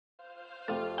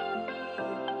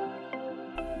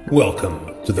Welcome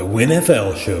to the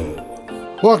WINFL Show.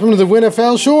 Welcome to the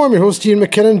WINFL Show. I'm your host Iain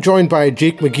McKinnon, joined by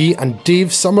Jake McGee and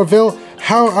Dave Somerville.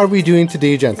 How are we doing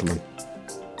today, gentlemen?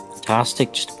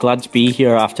 Fantastic. Just glad to be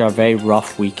here after a very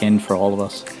rough weekend for all of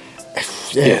us.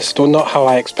 Yes, though not how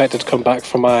I expected to come back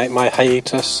from my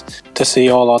hiatus to see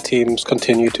all our teams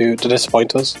continue to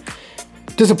disappoint us.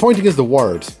 Disappointing is the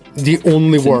word. The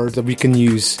only word that we can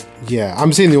use. Yeah,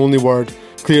 I'm saying the only word.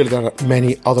 Clearly there are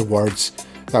many other words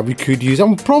that we could use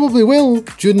and probably will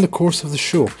during the course of the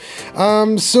show.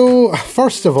 So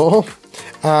first of all,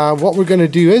 what we're going to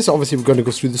do is, obviously we're going to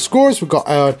go through the scores. We've got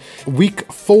our week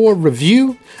 4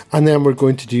 review, and then we're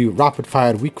going to do rapid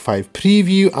fire week 5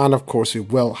 preview, and of course we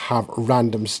will have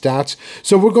random stats.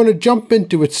 So we're going to jump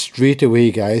into it straight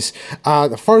away, guys.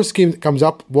 The first game that comes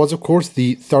up was, of course,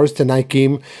 the Thursday night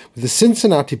game with the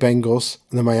Cincinnati Bengals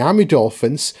and the Miami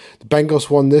Dolphins. The Bengals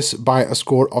won this by a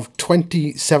score of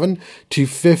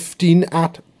 27-15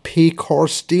 at Paycor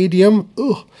Stadium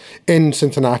in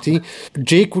Cincinnati.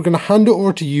 Jake, we're going to hand it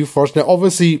over to you first. Now,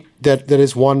 obviously, there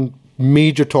is one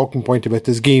major talking point about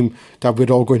this game that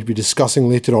we're all going to be discussing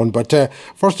later on. But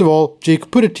first of all,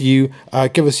 Jake, put it to you.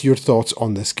 Give us your thoughts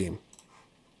on this game.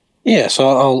 Yeah,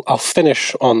 so I'll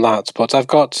finish on that. But I've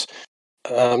got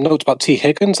notes about T.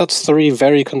 Higgins. That's 3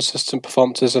 very consistent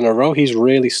performances in a row. He's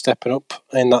really stepping up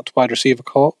in that wide receiver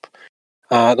corps.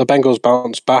 The Bengals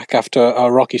bounced back after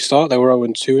a rocky start. They were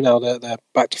 0-2, now they're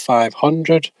back to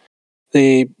 500.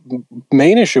 The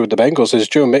main issue with the Bengals is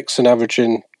Joe Mixon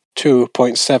averaging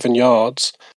 2.7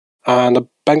 yards, and the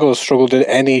Bengals struggled in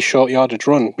any short yardage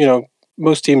run. You know,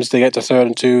 most teams, they get to 3rd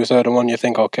and 2, 3rd and 1, you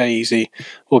think, okay, easy,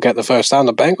 we'll get the first down.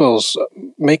 The Bengals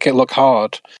make it look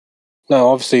hard. Now,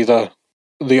 obviously, the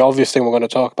obvious thing we're going to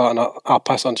talk about, and I'll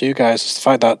pass on to you guys, is the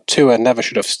fact that Tua never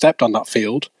should have stepped on that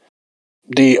field.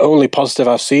 The only positive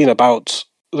I've seen about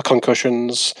the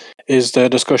concussions is the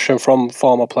discussion from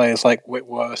former players like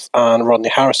Whitworth and Rodney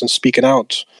Harrison speaking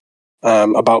out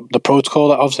about the protocol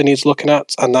that obviously needs looking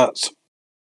at, and that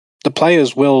the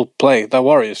players will play. They're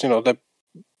warriors, you know, they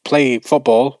play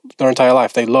football their entire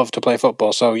life. They love to play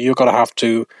football, so you're going to have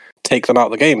to take them out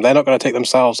of the game. They're not going to take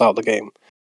themselves out of the game.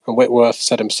 And Whitworth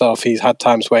said himself he's had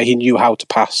times where he knew how to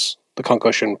pass the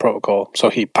concussion protocol, so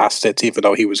he passed it even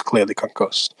though he was clearly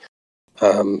concussed.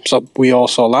 So we all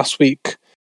saw last week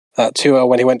Tua,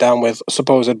 when he went down with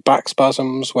supposed back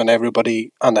spasms, when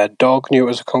everybody and their dog knew it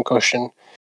was a concussion,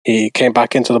 he came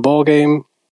back into the ball game,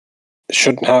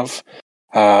 shouldn't have,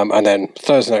 and then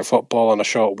Thursday Night Football on a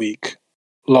short week,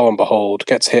 lo and behold,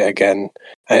 gets hit again.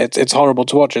 It's horrible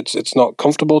to watch. It's not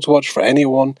comfortable to watch for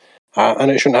anyone,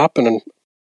 and it shouldn't happen. And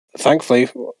thankfully,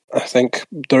 I think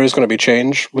there is going to be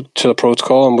change to the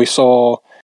protocol, and we saw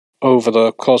over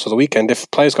the course of the weekend, if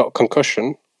players got a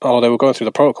concussion or they were going through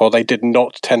the protocol, they did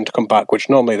not tend to come back, which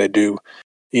normally they do,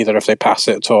 either if they pass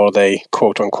it or they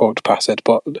quote-unquote pass it.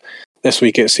 But this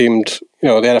week it seemed, you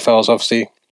know, the NFL is obviously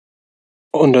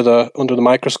under the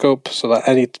microscope, so that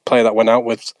any player that went out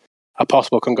with a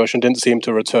possible concussion didn't seem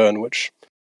to return, which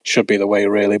should be the way,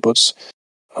 really. But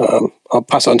I'll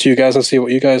pass it on to you guys and see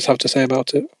what you guys have to say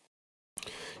about it.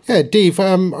 Yeah, Dave,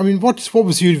 I mean, what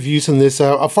was your views on this?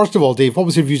 First of all, Dave, what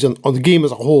was your views on the game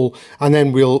as a whole? And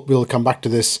then we'll come back to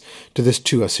this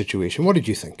Tua situation. What did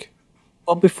you think?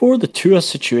 Well, before the Tua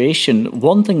situation,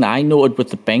 one thing that I noted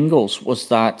with the Bengals was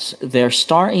that they're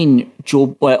starting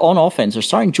on offense, they're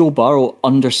starting Joe Burrow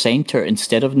under center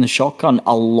instead of in the shotgun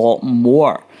a lot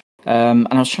more. And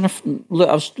I was I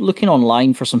was looking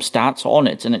online for some stats on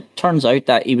it, and it turns out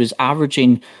that he was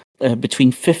averaging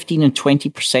between 15 and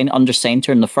 20% under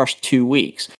center in the first 2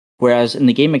 weeks, whereas in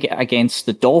the game against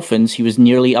the Dolphins, he was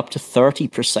nearly up to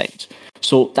 30%.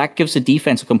 So that gives the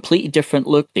defense a completely different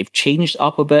look. They've changed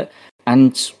up a bit,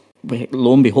 and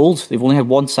lo and behold, they've only had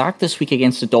 1 sack this week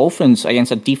against the Dolphins,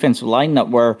 against a defensive line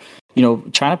that were, you know,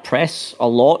 trying to press a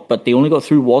lot, but they only got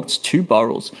through once to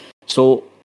Burrows. So,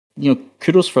 you know,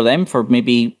 kudos for them for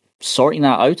maybe sorting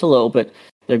that out a little bit.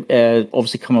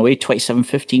 Obviously come away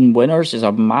 27-15 winners is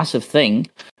a massive thing.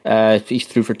 He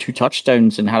threw for 2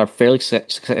 touchdowns and had a fairly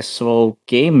successful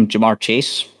game. Jamar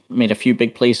Chase made a few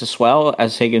big plays as well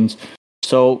as Higgins.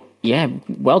 So, yeah,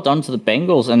 well done to the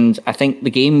Bengals. And I think the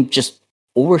game just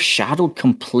overshadowed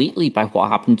completely by what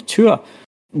happened to Tua.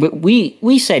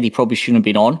 We said he probably shouldn't have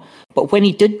been on, but when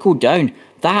he did go down,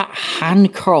 that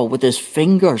hand curl with his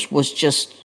fingers was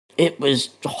just... it was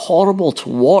horrible to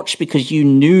watch because you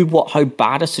knew how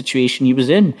bad a situation he was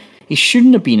in. He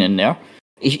shouldn't have been in there.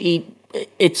 I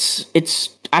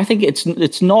think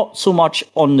it's not so much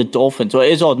on the Dolphins. Well,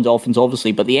 it is on the Dolphins,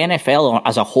 obviously, but the NFL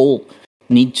as a whole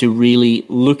need to really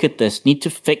look at this, need to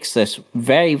fix this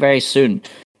very, very soon,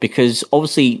 because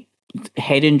obviously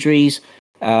head injuries,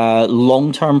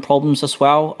 long-term problems as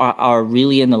well are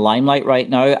really in the limelight right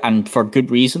now, and for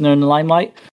good reason they're in the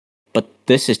limelight. But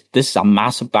this is a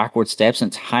massive backward steps, and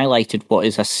it's highlighted what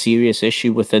is a serious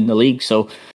issue within the league. So,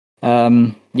 I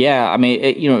mean,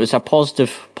 it was a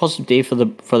positive day for the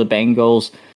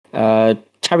Bengals.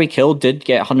 Tyreek Hill did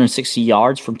get 160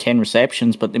 yards from 10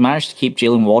 receptions, but they managed to keep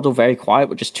Jalen Waddle very quiet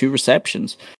with just 2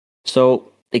 receptions.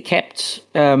 So they kept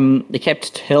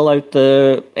Hill out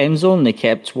the end zone. They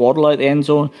kept Waddle out the end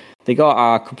zone. They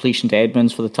got a completion to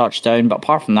Edmonds for the touchdown, but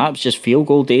apart from that, it was just field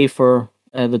goal day for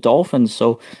the Dolphins.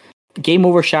 So game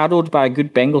overshadowed by a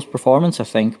good Bengals performance, I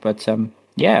think. But a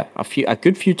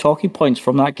good few talking points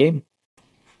from that game.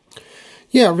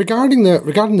 Yeah, regarding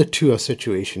the Tua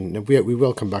situation, we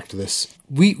will come back to this.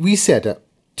 We said it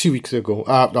 2 weeks ago,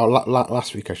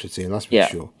 last week I should say, in last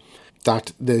week's show,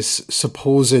 that this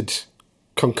supposed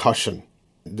concussion,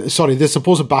 this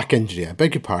supposed back injury, I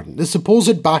beg your pardon, this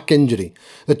supposed back injury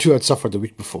that Tua had suffered the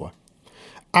week before.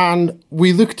 And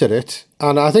we looked at it,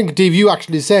 and I think, Dave, you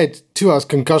actually said Tua's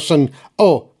concussion,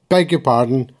 beg your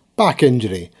pardon, back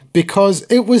injury, because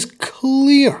it was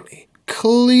clearly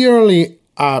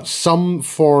some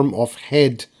form of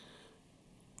head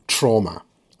trauma.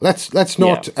 Let's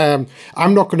not. Yeah.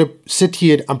 I'm not going to sit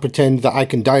here and pretend that I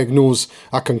can diagnose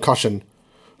a concussion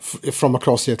from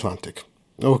across the Atlantic.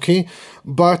 Okay,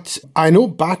 but I know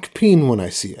back pain when I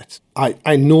see it.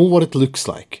 I know what it looks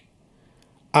like,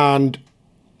 and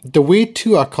the way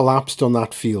Tua collapsed on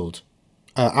that field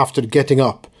after getting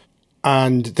up,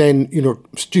 and then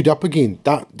stood up again.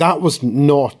 That was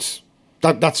not.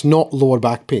 That's not lower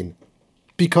back pain.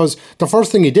 Because the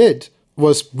first thing he did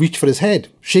was reach for his head,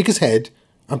 shake his head,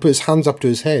 and put his hands up to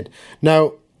his head.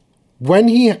 Now, when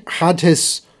he had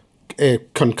his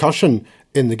concussion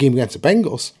in the game against the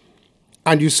Bengals,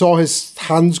 and you saw his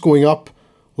hands going up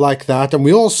like that, and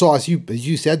we all saw, as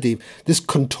you said, Dave, this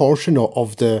contortion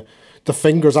of the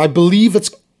fingers. I believe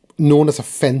it's known as a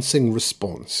fencing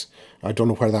response. I don't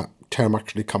know where that term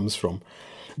actually comes from,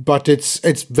 but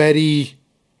it's very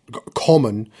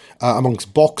common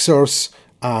amongst boxers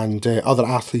and other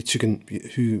athletes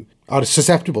who are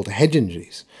susceptible to head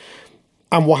injuries.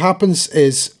 And what happens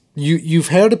is, you've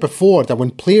heard it before, that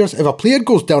if a player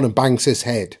goes down and bangs his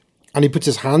head and he puts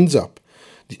his hands up,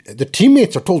 the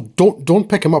teammates are told, don't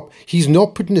pick him up. He's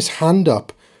not putting his hand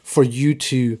up for you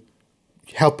to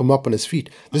help him up on his feet.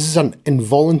 This is an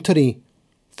involuntary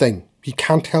thing. He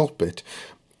can't help it.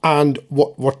 And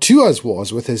what Tua's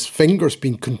was, with his fingers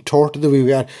being contorted the way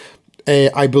we are,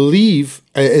 I believe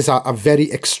is a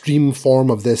very extreme form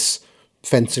of this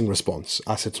fencing response,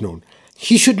 as it's known.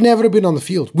 He should never have been on the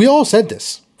field. We all said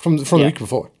this from the week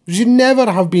before. He should never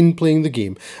have been playing the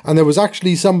game. And there was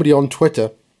actually somebody on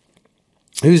Twitter,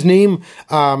 whose name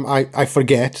I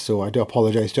forget, so I do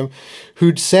apologise to him,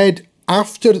 who'd said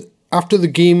after the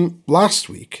game last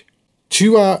week,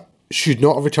 Tua should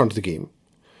not have returned to the game.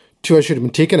 Tua should have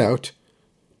been taken out.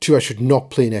 Tua should not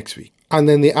play next week. And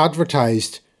then they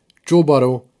advertised Joe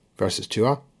Burrow versus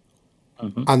Tua.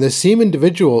 Mm-hmm. And the same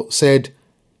individual said,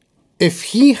 if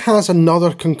he has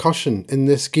another concussion in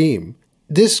this game,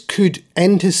 this could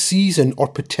end his season or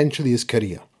potentially his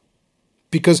career.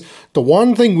 Because the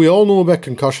one thing we all know about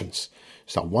concussions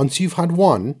is that once you've had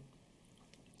one,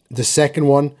 the second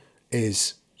one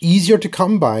is easier to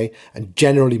come by and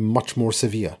generally much more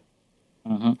severe.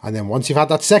 Mm-hmm. And then once you've had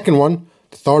that second one,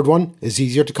 the third one is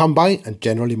easier to come by and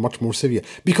generally much more severe.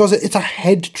 Because it's a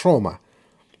head trauma.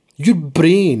 Your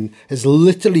brain is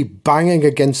literally banging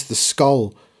against the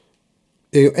skull,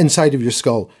 inside of your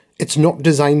skull. It's not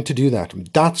designed to do that.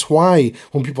 That's why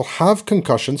when people have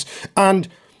concussions, and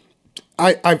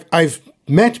I've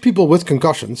met people with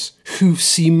concussions who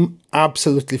seem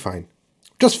absolutely fine.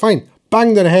 Just fine.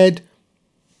 Bang their head.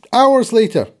 Hours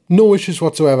later, no issues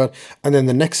whatsoever. And then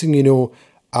the next thing you know,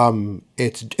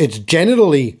 it's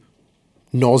generally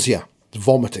nausea,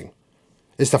 vomiting.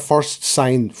 Is the first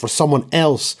sign for someone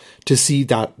else to see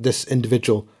that this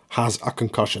individual has a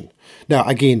concussion. Now,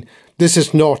 again, this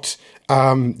is not,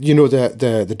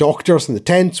 the doctors in the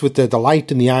tents with the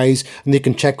light in the eyes, and they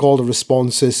can check all the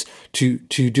responses to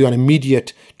do an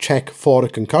immediate check for a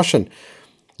concussion.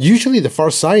 Usually the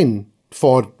first sign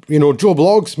for, Joe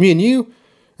Bloggs, me and you,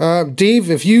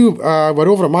 Dave, if you were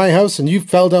over at my house and you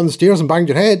fell down the stairs and banged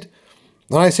your head,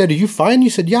 and I said, are you fine? You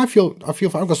said, yeah, I feel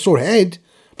fine. I've got a sore head,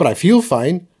 but I feel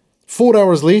fine. 4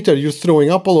 hours later, you're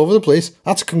throwing up all over the place.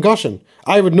 That's a concussion.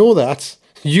 I would know that.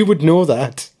 You would know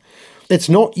that. It's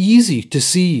not easy to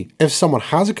see if someone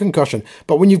has a concussion,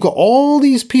 but when you've got all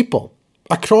these people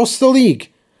across the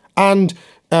league, and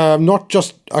not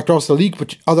just across the league,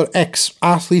 but other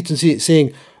ex-athletes, and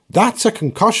saying That's a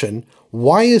concussion.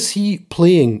 Why is he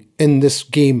playing in this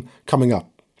game coming up?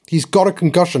 He's got a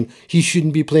concussion. He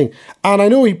shouldn't be playing. And I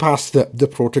know he passed the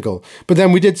protocol. But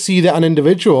then we did see that an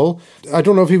individual, I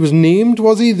don't know if he was named,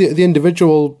 was he? The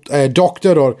individual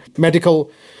doctor or medical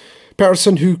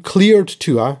person who cleared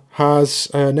Tua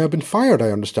has now been fired,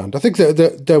 I understand. I think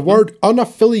the word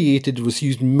unaffiliated was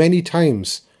used many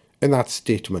times in that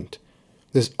statement.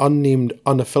 This unnamed,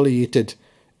 unaffiliated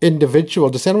individual.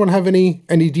 Does anyone have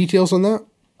any details on that?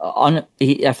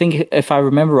 I think, if I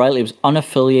remember rightly, it was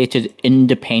unaffiliated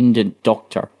independent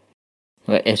doctor.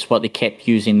 It's what they kept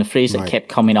using. The phrase that kept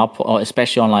coming up,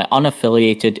 especially online,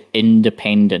 unaffiliated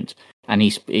independent, and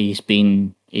he's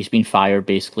been fired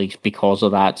basically because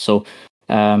of that. So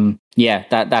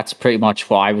that's pretty much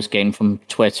what I was getting from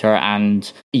Twitter,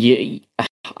 and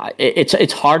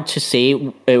it's hard to say.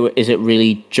 Is it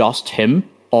really just him,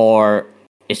 or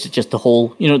is it just the whole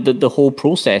the whole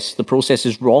process? The process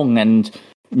is wrong and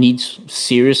needs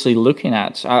seriously looking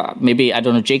at. Maybe, I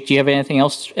don't know, Jake, do you have anything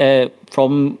else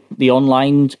from the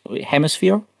online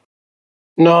hemisphere?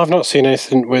 No, I've not seen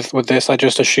anything with this. I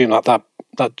just assume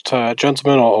that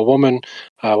gentleman or woman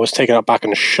was taken up back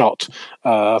and shot,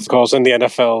 of course, in the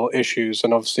NFL issues.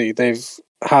 And obviously they've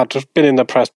been in the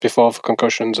press before for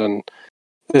concussions, and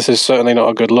this is certainly not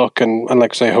a good look. And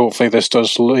like I say, hopefully this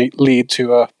does lead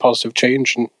to a positive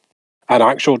change and an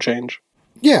actual change.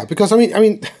 Yeah, because I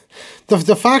mean,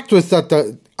 the fact was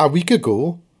that a week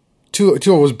ago, Tua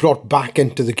was brought back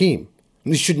into the game.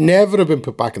 He should never have been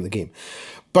put back in the game.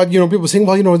 But, people saying,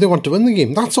 well, they want to win the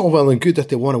game. That's all well and good that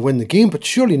they want to win the game, but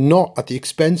surely not at the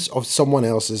expense of someone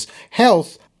else's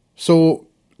health. So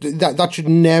that should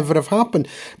never have happened.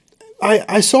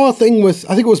 I saw a thing with,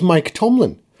 I think it was Mike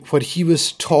Tomlin, where he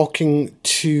was talking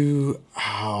to,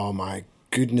 oh my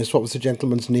goodness, what was the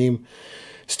gentleman's name?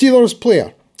 Steelers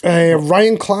player.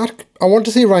 Ryan Clark. I want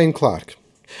to say Ryan Clark.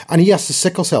 And he has the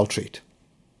sickle cell trait.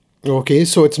 Okay,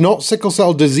 so it's not sickle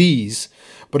cell disease,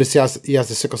 but he has the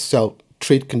sickle cell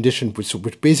trait condition,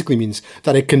 which basically means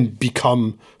that it can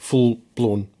become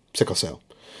full-blown sickle cell.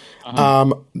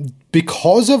 Uh-huh.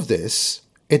 Because of this,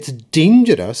 it's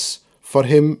dangerous for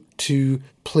him to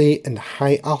play in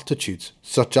high altitudes,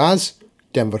 such as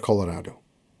Denver, Colorado.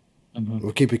 Uh-huh.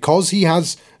 Okay, because he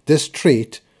has this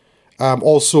trait.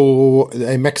 Also,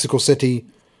 in Mexico City,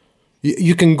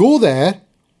 you can go there,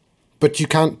 but you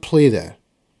can't play there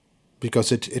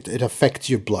because it affects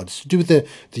your blood. It's to do with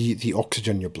the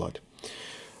oxygen in your blood.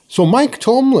 So Mike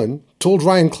Tomlin told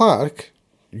Ryan Clark,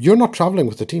 "You're not traveling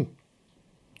with the team.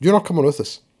 You're not coming with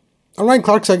us." And Ryan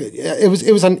Clark said, "It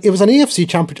was an AFC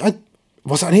championship.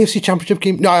 Was it an AFC championship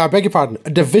game? No, I beg your pardon. A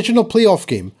divisional playoff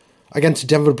game against the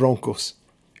Denver Broncos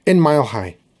in Mile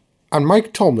High." And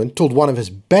Mike Tomlin told one of his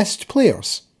best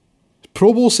players,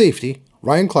 Pro Bowl safety,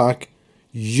 Ryan Clark,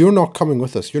 "You're not coming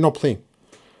with us. You're not playing."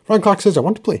 Ryan Clark says, "I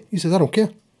want to play." He says, "I don't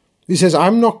care." He says,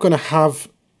 "I'm not going to have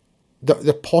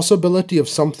the possibility of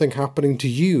something happening to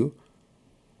you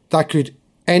that could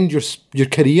end your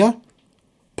career,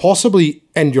 possibly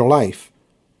end your life."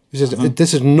 He says,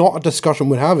 "This is not a discussion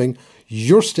we're having.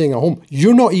 You're staying at home.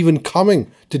 You're not even coming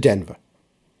to Denver."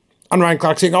 And Ryan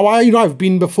Clark saying, "Oh, I've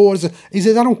been before." He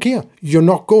says, "I don't care. You're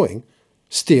not going.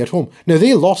 Stay at home." Now,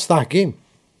 they lost that game.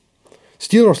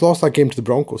 Steelers lost that game to the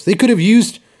Broncos. They could have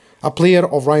used a player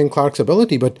of Ryan Clark's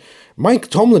ability, but Mike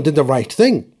Tomlin did the right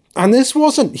thing. And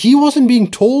he wasn't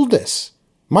being told this.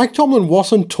 Mike Tomlin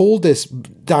wasn't told this,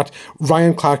 that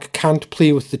Ryan Clark can't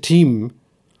play with the team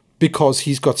because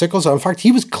he's got sickle cell. In fact,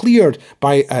 he was cleared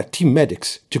by team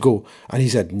medics to go. And he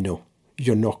said, "No,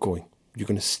 you're not going. You're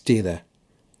going to stay there.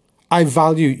 I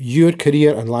value your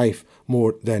career and life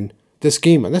more than this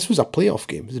game." And this was a playoff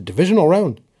game. It was a divisional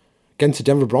round against the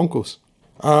Denver Broncos.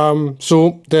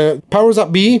 So the powers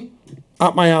that be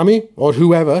at Miami, or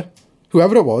whoever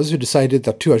it was who decided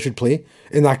that Tua should play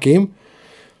in that game,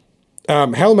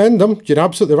 hell mend them. You're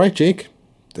absolutely right, Jake.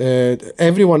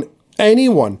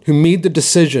 Anyone who made the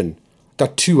decision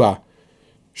that Tua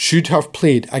should have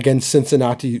played against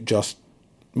Cincinnati, just,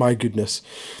 my goodness.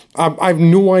 I have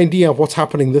no idea what's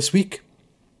happening this week.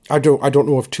 I don't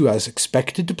know if Tua is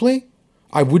expected to play.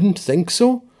 I wouldn't think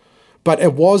so. But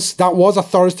that was a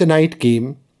Thursday night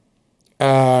game.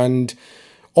 And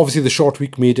obviously the short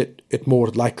week made it more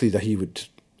likely that he would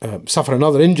suffer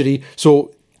another injury.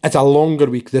 So it's a longer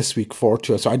week this week for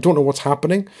Tua. So I don't know what's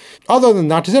happening. Other than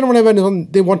that, does anyone have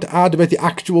anything they want to add about the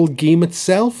actual game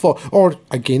itself? Or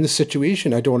again, the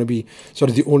situation? I don't want to be sort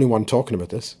of the only one talking about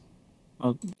this.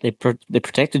 Well, they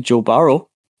protected Joe Burrow.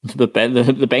 The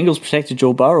Bengals protected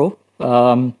Joe Burrow.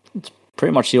 It's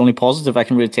pretty much the only positive I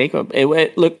can really take.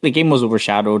 Look, the game was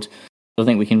overshadowed. I don't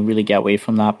think we can really get away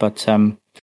from that. But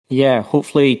Yeah,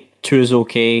 hopefully 2 is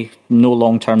okay, no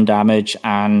long-term damage,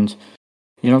 and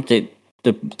the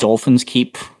Dolphins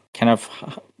keep kind of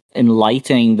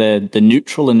enlightening the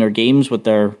neutral in their games with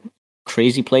their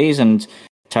crazy plays, and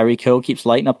Tyreek Hill keeps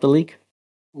lighting up the league.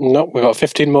 No, we've got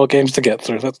 15 more games to get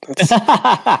through.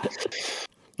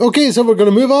 Okay, so we're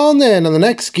going to move on then, and the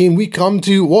next game we come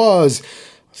to was,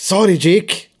 sorry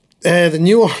Jake, the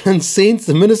New Orleans Saints,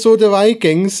 the Minnesota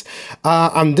Vikings,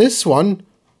 and this one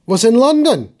was in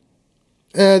London.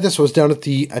 This was down at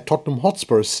the Tottenham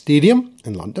Hotspur Stadium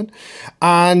in London,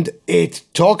 and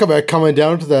talk about coming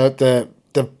down to the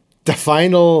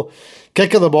final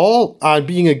kick of the ball and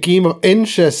being a game of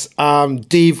inches.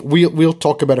 Dave, we'll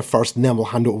talk about it first, and then we'll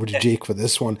hand it over to Jake for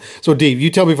this one. So, Dave, you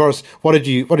tell me first. What did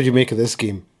you make of this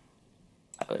game?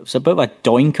 It was a bit of a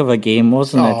doink of a game,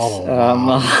 wasn't it?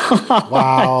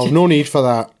 Wow, no need for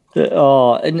that.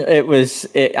 It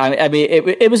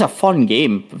was a fun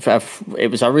game.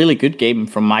 It was a really good game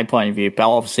from my point of view, but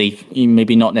obviously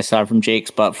maybe not necessarily from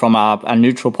Jake's, but from a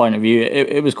neutral point of view,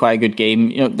 it was quite a good game.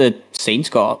 The Saints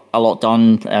got a lot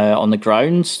done on the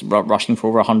grounds, rushing for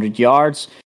over 100 yards.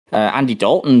 Andy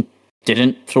Dalton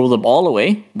didn't throw the ball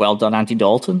away. Well done, Andy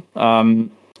Dalton.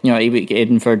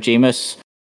 Aiden for Jameis.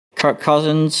 Kirk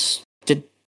Cousins did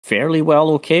fairly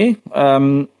well, okay.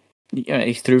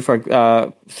 He threw for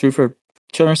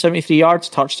 273 yards,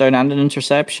 touchdown and an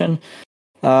interception.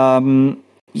 It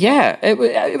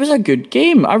was a good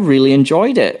game. I really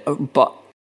enjoyed it, but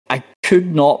I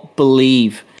could not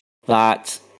believe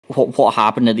that what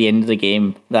happened at the end of the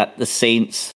game. That the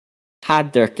Saints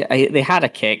had a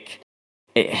kick,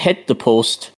 it hit the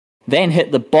post, then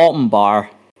hit the bottom bar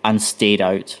and stayed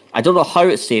out. I don't know how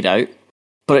it stayed out,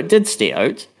 but it did stay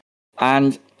out,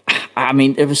 and I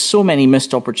mean, there was so many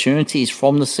missed opportunities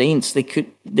from the Saints.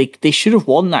 They should have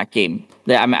won that game.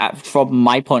 From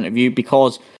my point of view,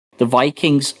 because the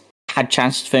Vikings had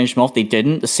chances to finish them off, they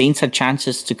didn't. The Saints had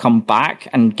chances to come back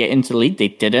and get into the lead, they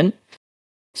didn't.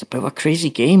 It's a bit of a crazy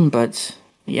game, but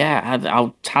yeah,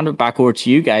 I'll hand it back over to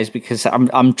you guys because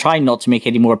I'm trying not to make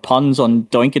any more puns on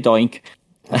Doink-a-Doink.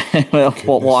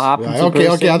 What happened? Okay,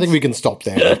 I think we can stop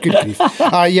there. Good grief.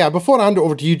 Before I hand it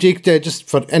over to you, Jake, just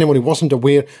for anyone who wasn't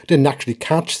aware, didn't actually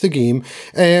catch the game,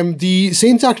 the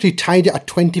Saints actually tied it at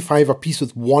 25 apiece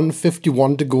with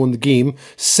 1:51 to go in the game,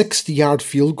 60-yard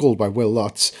field goal by Will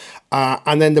Lutz.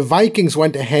 And then the Vikings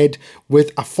went ahead with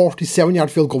a 47-yard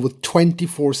field goal with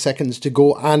 24 seconds to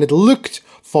go, and it looked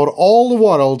for all the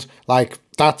world like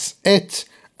that's it.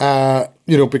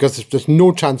 Because there's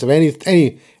no chance of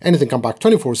anything come back.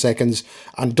 24 seconds,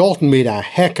 and Dalton made a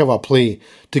heck of a play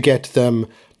to get them.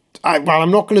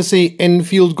 I'm not going to say in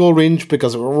field goal range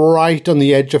because right on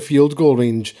the edge of field goal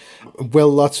range. Will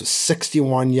Lutz,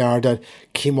 61-yarder,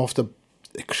 came off the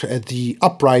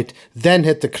upright, then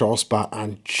hit the crossbar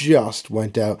and just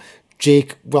went out.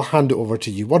 Jake, we'll hand it over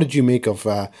to you. What did you make of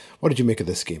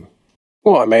this game?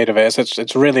 What I made of it is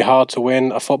it's really hard to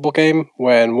win a football game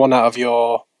when one out of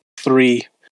your 3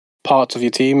 parts of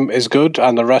your team is good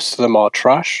and the rest of them are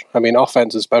trash. I mean,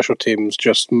 offense and special teams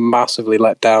just massively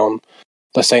let down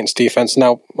the Saints defense.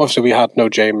 Now, obviously, we had no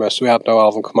Jameis, we had no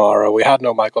Alvin Kamara, we had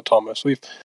no Michael Thomas.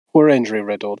 We're injury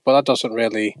riddled, but that doesn't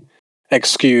really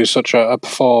excuse such a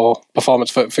poor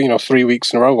performance for 3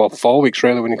 weeks in a row, well, 4 weeks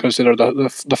really, when you consider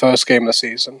the first game of the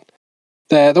season.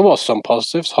 There was some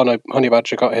positives. Honey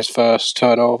Badger got his first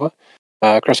turnover.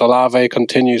 Chris Olave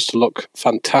continues to look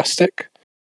fantastic.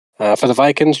 For the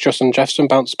Vikings, Justin Jefferson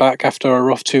bounced back after a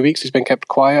rough 2 weeks. He's been kept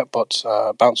quiet, but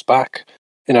bounced back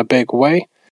in a big way.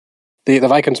 The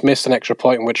Vikings missed an extra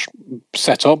point, which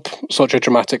set up such a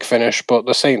dramatic finish, but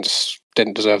the Saints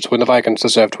didn't deserve to win. The Vikings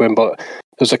deserved to win, but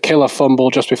there's a killer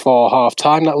fumble just before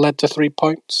half-time that led to 3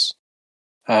 points.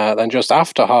 Then just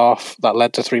after half, that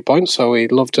led to 3 points, so we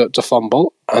loved to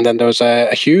fumble. And then there was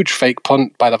a huge fake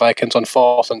punt by the Vikings on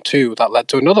 4th and 2 that led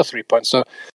to another 3 points. So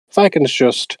Vikings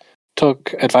just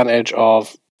took advantage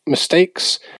of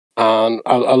mistakes and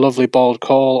a lovely bald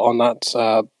call on that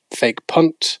fake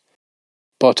punt.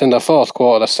 But in the fourth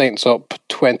quarter, the Saints up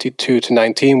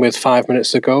 22-19 with 5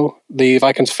 minutes to go. The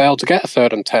Vikings failed to get a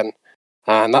 3rd and 10.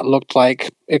 And that looked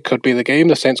like it could be the game.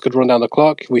 The Saints could run down the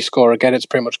clock. We score again, it's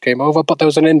pretty much game over. But there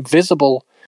was an invisible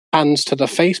hands to the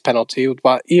face penalty,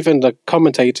 but even the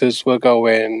commentators were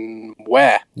going,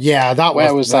 where? Yeah,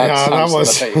 where was that hands to the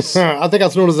face? I think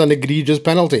that's known as an egregious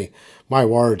penalty. My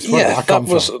word.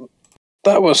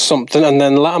 That was something. And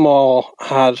then Lattimore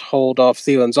had hold of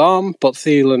Thielen's arm, but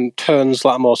Thielen turns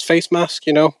Lattimore's face mask,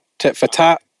 tit for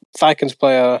tat. Vikings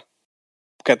player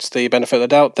gets the benefit of the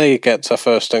doubt. They get a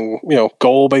first and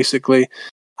goal basically,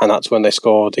 and that's when they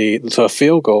score the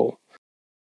field goal.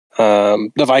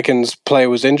 The Vikings player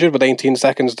was injured with 18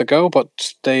 seconds to go,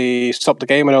 but they stopped the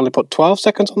game and only put 12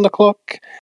 seconds on the clock.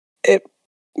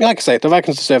 Like I say, the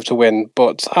Vikings deserve to win,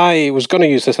 but I was going to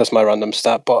use this as my random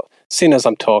stat, but seeing as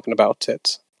I'm talking about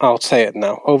it, I'll say it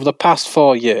now. Over the past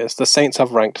 4 years, the Saints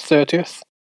have ranked 30th,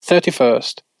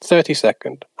 31st,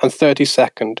 32nd, and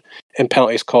 32nd in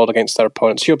penalties called against their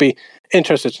opponents. You'll be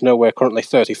interested to know we're currently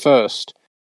 31st.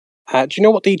 Do you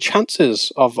know what the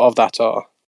chances of that are?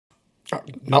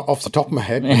 Not off the top of my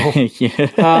head. No.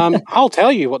 Yeah. I'll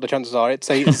tell you what the chances are. It's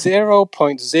a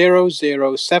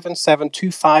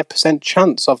 0.007725%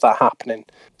 chance of that happening.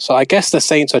 So I guess the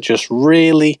Saints are just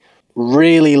really,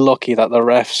 really lucky that the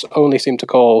refs only seem to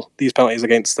call these penalties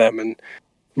against them. And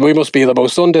we must be the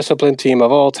most undisciplined team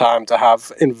of all time to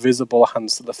have invisible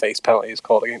hands to the face penalties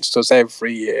called against us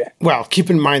every year. Well, keep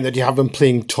in mind that you have been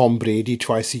playing Tom Brady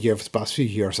twice a year for the past few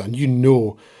years, and you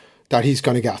know that he's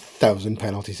going to get 1,000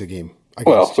 penalties a game.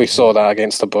 Well, we saw that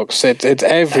against the Bucs. It's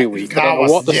every week. I don't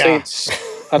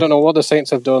know what the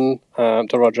Saints have done to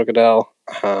Roger Goodell,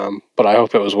 but I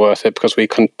hope it was worth it because we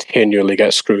continually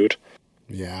get screwed.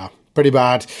 Yeah, pretty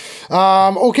bad.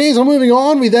 Okay, so moving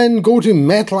on, we then go to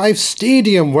MetLife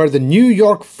Stadium where the New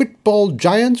York Football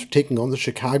Giants are taking on the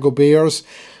Chicago Bears.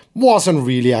 Wasn't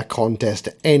really a contest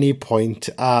at any point.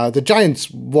 The Giants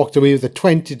walked away with a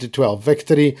 20-12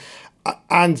 victory,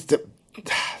 and the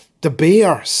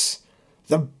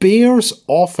Bears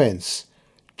offense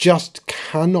just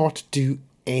cannot do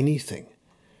anything.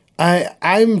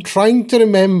 I'm trying to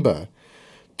remember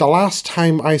the last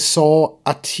time I saw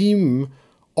a team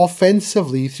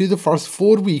offensively through the first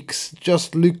 4 weeks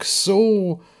just look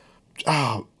so...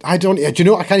 I can't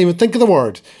even think of the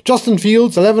word. Justin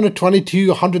Fields, 11 of 22,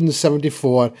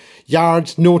 174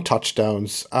 yards, no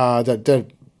touchdowns. The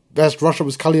best rusher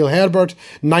was Khalil Herbert,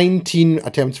 19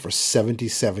 attempts for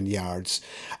 77 yards.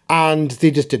 And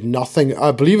they just did nothing.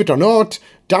 Believe it or not,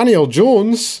 Daniel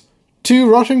Jones, 2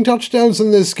 rushing touchdowns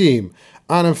in this game.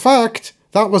 And in fact,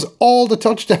 that was all the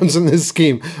touchdowns in this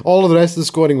game. All of the rest of the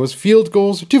scoring was field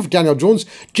goals. 2 for Daniel Jones.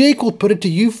 Jake, we'll put it to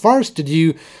you first. Did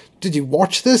you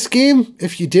watch this game?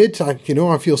 If you did, I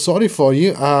feel sorry for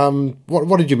you.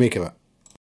 What did you make of it?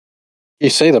 You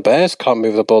say the Bears can't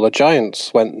move the ball. The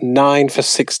Giants went 9 for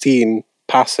 16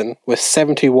 passing with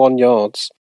 71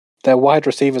 yards. Their wide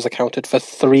receivers accounted for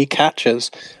 3 catches.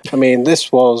 I mean,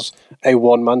 this was a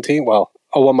one-man team. Well,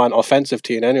 a one-man offensive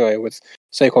team anyway, with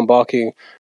Saquon Barkley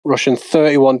rushing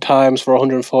 31 times for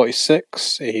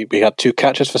 146. He had 2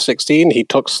 catches for 16. He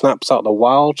took snaps out of the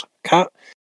Wildcat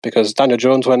because Daniel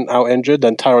Jones went out injured.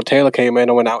 Then Tyrod Taylor came in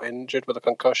and went out injured with a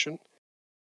concussion.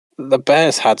 The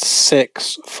Bears had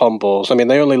 6 fumbles. I mean,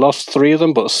 they only lost 3 of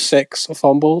them, but 6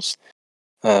 fumbles.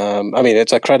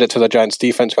 It's a credit to the Giants'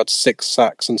 defense who had 6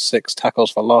 sacks and 6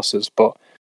 tackles for losses, but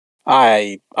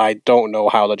I don't know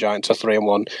how the Giants are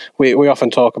 3-1. We often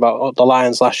talk about the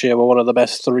Lions last year were one of the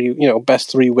best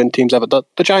 3-win teams ever. The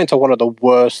Giants are one of the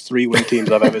worst 3-win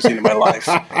teams I've ever seen in my life.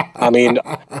 I mean,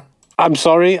 I'm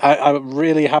sorry. I'm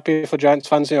really happy for Giants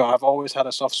fans. I've always had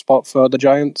a soft spot for the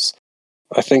Giants.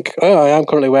 I think I am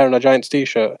currently wearing a Giants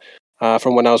t-shirt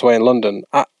from when I was away in London.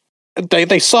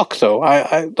 They suck though.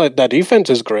 Their defense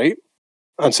is great,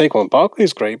 and Saquon Barkley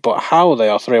is great. But how they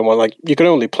are 3-1, like you can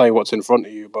only play what's in front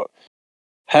of you. But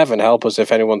heaven help us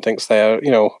if anyone thinks they're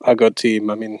a good team.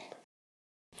 I mean,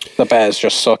 the Bears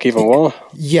just suck even more.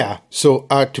 Yeah. So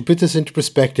to put this into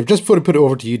perspective, just before I put it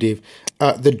over to you, Dave,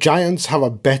 the Giants have a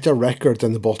better record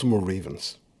than the Baltimore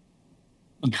Ravens.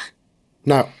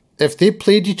 Now, if they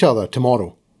played each other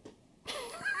tomorrow,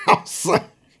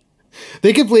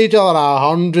 they could play each other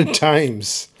 100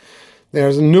 times.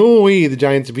 There's no way the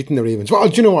Giants are beating the Ravens. Well,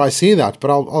 do you know what? I say that, but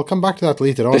I'll come back to that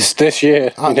later on. This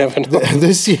year, you never know.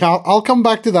 This year, I'll come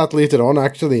back to that later on.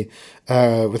 Actually,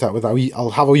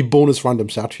 I'll have a wee bonus random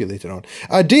stat for you later on.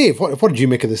 Dave, what did you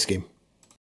make of this game?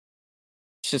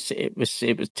 It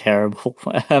was terrible.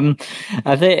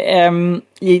 I think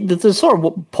the sort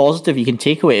of positive you can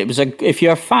take away. It was if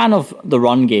you're a fan of the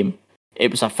run game, it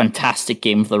was a fantastic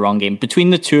game for the run game. Between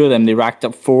the two of them, they racked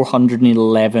up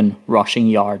 411 rushing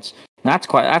yards.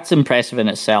 That's impressive in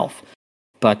itself.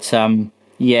 But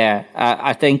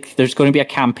I think there's going to be a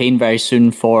campaign very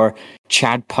soon for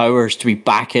Chad Powers to be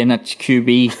back in at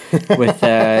QB with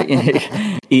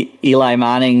Eli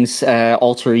Manning's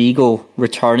alter ego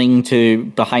returning to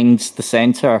behind the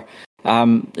center.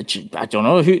 I don't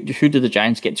know who do the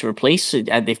Giants get to replace.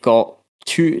 They've got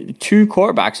two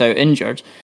quarterbacks out injured.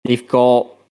 They've got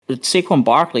Saquon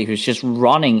Barkley, who's just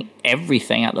running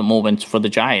everything at the moment for the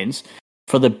Giants.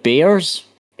 For the Bears,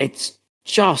 it's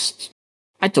just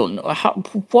I don't know.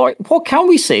 What can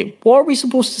we say? What are we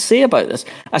supposed to say about this?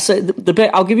 I said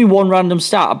I'll give you one random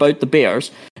stat about the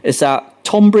Bears, is that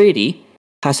Tom Brady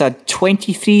has had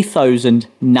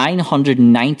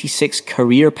 23,996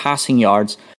 career passing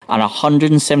yards and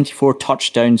 174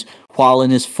 touchdowns while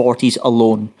in his 40s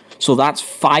alone. So that's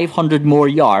 500 more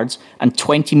yards and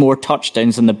 20 more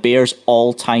touchdowns than the Bears'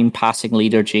 all-time passing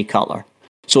leader, Jay Cutler.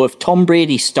 So if Tom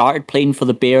Brady started playing for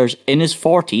the Bears in his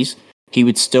 40s, he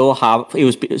would still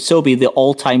be the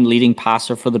all-time leading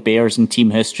passer for the Bears in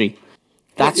team history.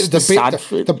 That's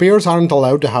the Bears aren't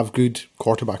allowed to have good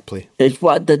quarterback play.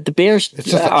 The Bears,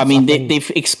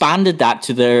 they've expanded that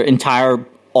to their entire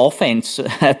offense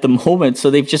at the moment, so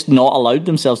they've just not allowed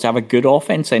themselves to have a good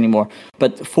offense anymore.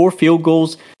 But 4 field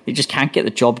goals, they just can't get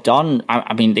the job done.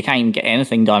 I mean, they can't even get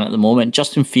anything done at the moment.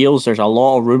 Justin Fields, there's a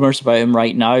lot of rumours about him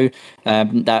right now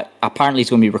that apparently he's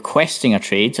going to be requesting a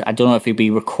trade. I don't know if he'll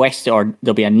be requested or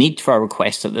there'll be a need for a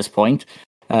request at this point.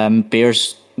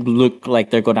 Bears look like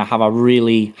they're going to have a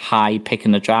really high pick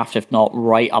in the draft, if not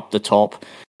right up the top.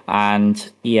 And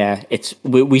yeah,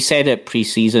 we said it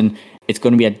pre-season, it's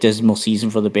going to be a dismal season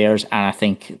for the Bears, and I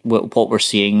think what we're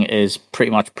seeing is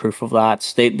pretty much proof of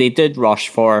that. They did rush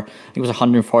for, I think it was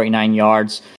 149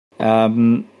 yards.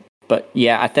 But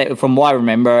yeah, I think from what I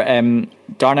remember,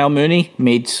 Darnell Mooney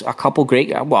made a couple great,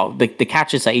 the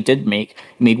catches that he did make,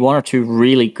 he made 1 or 2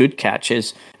 really good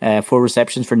catches, 4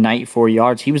 receptions for 94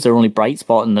 yards. He was their only bright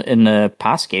spot in the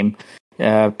pass game.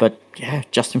 But yeah,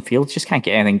 Justin Fields just can't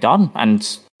get anything done,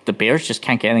 and the Bears just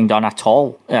can't get anything done at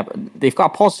all. They've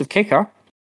got a positive kicker.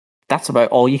 That's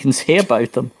about all you can say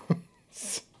about them.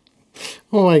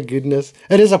 Oh my goodness.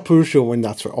 It is a poor show when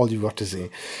that's all you've got to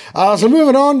say. So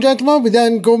moving on, gentlemen, we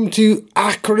then come to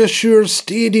Acrisure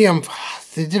Stadium.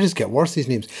 They just get worse, these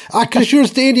names. Acrisure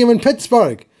Stadium in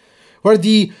Pittsburgh, where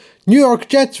the New York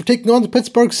Jets were taking on the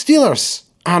Pittsburgh Steelers.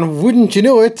 And wouldn't you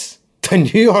know it, the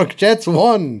New York Jets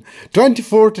won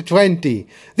 24-20.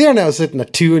 They are now sitting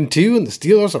at 2-2, and the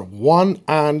Steelers are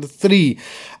 1-3.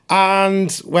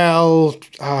 And well,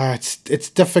 it's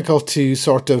difficult to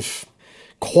sort of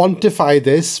quantify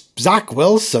this. Zach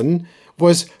Wilson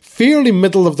was fairly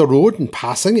middle of the road in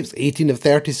passing. It was 18 of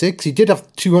 36. He did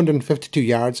have 252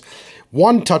 yards,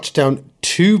 1 touchdown,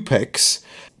 2 picks.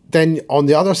 Then on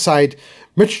the other side,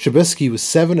 Mitch Trubisky was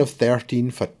 7 of 13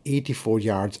 for 84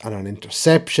 yards and an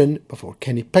interception before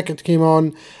Kenny Pickett came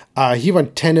on. He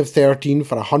went 10 of 13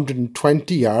 for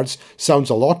 120 yards. Sounds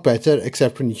a lot better,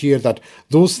 except when you hear that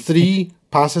those 3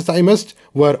 passes that he missed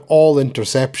were all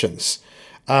interceptions.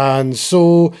 And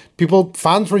so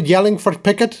fans were yelling for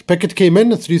Pickett. Pickett came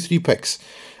in and threw 3 picks.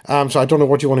 So I don't know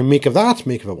what you want to make of that.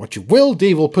 Make of it what you will.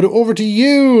 Dave, we'll put it over to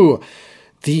you.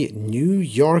 The New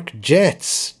York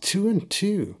Jets,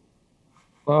 2-2.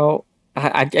 Well,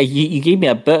 you gave me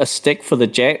a bit of stick for the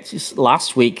Jets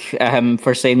last week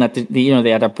for saying that they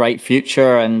had a bright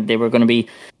future and they were going to be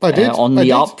on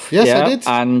the up. Yes, yeah. I did.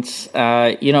 And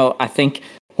I think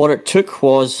what it took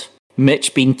was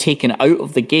Mitch being taken out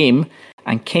of the game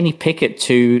and Kenny Pickett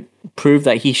to prove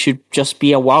that he should just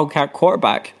be a wildcat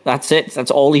quarterback. That's it.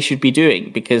 That's all he should be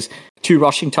doing, because 2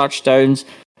 rushing touchdowns,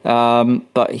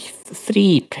 but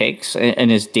 3 picks in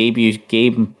his debut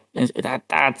game.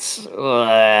 That's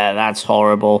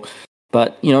horrible.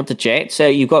 But the Jets,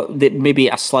 you've got maybe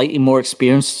a slightly more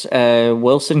experienced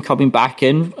Wilson coming back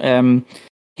in.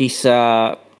 He's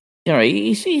okay.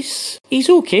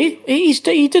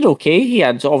 He did okay. He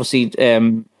had obviously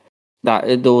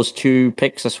those 2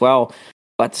 picks as well.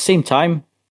 But at the same time,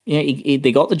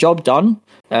 they got the job done.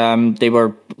 They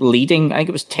were leading, I think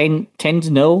it was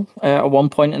 10-0 at one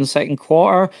point in the second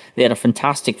quarter. They had a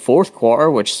fantastic fourth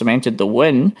quarter, which cemented the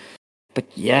win. But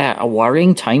yeah, a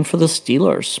worrying time for the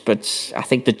Steelers. But I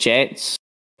think the Jets,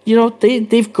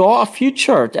 they've got a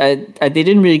future. They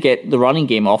didn't really get the running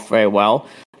game off very well.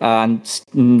 And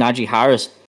Najee Harris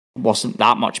wasn't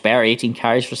that much better, 18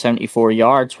 carries for 74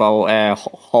 yards, while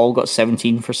Hall got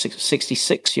 17 for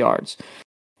 66 yards.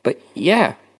 But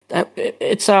yeah,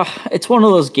 it's one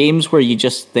of those games where you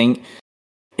just think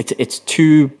it's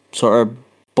 2 sort of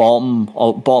bottom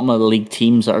of the league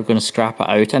teams that are going to scrap it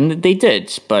out, and they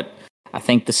did. But I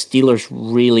think the Steelers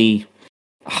really,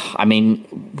 I mean,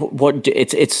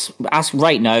 it's ask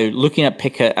right now, looking at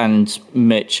Pickett and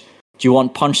Mitch, do you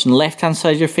want punch on the left hand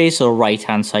side of your face or right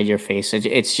hand side of your face?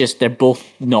 It's just they're both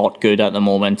not good at the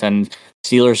moment, and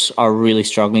Steelers are really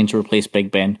struggling to replace Big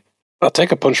Ben. I'll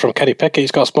take a punch from Kenny Pickett.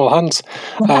 He's got small hands.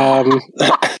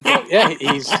 Yeah,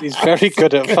 he's very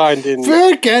good at finding.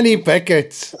 For Kenny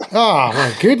Pickett. Oh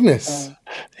my goodness.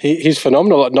 He's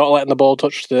phenomenal at not letting the ball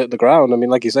touch the ground. I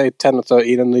mean, like you say, 10 or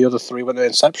 13, and the other 3 went to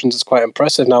interceptions. It's quite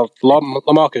impressive. Now,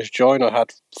 LaMarcus Joyner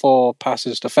had 4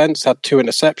 passes defense, had 2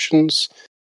 interceptions.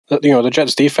 The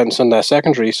Jets' defense and their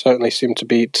secondary certainly seem to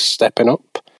be stepping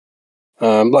up.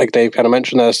 Like Dave kind of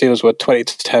mentioned, the Steelers were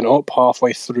 20-10 up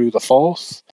halfway through the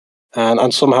 4th,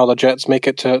 and somehow the Jets make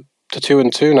it to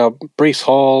 2-2. Now, Breece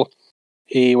Hall,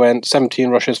 he went 17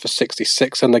 rushes for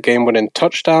 66 in the game-winning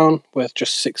touchdown with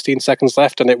just 16 seconds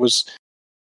left, and it was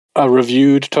a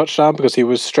reviewed touchdown because he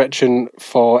was stretching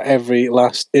for every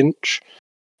last inch.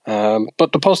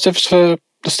 But the positives for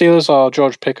the Steelers are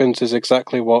George Pickens is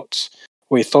exactly what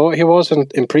we thought he was in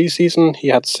preseason. He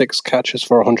had 6 catches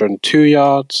for 102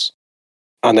 yards.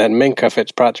 And then Minkah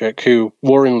Fitzpatrick, who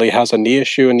worryingly has a knee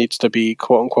issue and needs to be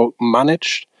quote-unquote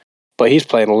managed, but he's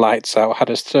playing lights out, had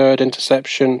his 3rd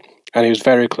interception, and he was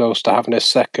very close to having his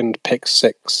 2nd pick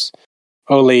 6.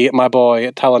 Only my boy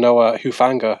Talanoa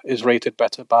Hufanga is rated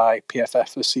better by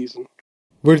PFF this season.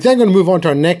 We're then going to move on to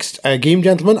our next game,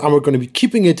 gentlemen, and we're going to be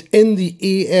keeping it in the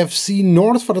AFC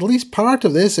North for at least part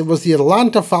of this. It was the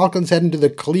Atlanta Falcons heading to the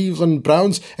Cleveland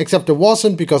Browns, except it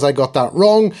wasn't because I got that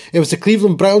wrong. It was the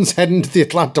Cleveland Browns heading to the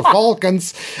Atlanta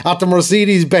Falcons at the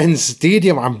Mercedes-Benz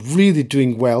Stadium. I'm really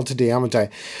doing well today, haven't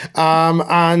I?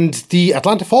 And the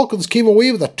Atlanta Falcons came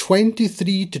away with a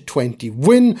 23-20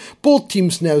 win. Both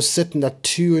teams now sitting at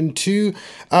 2-2.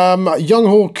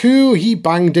 Young-Ho Koo, he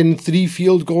banged in 3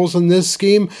 field goals in this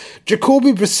game.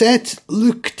 Jacoby Brissett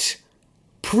looked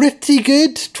pretty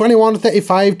good.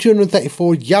 21-35,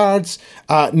 234 yards.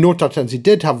 No touchdowns. He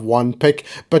did have 1 pick,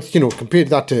 but, compared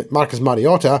that to Marcus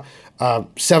Mariota,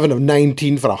 7 of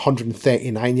 19 for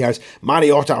 139 yards.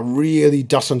 Mariota really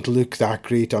doesn't look that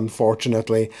great,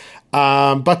 unfortunately.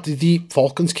 But the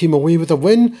Falcons came away with a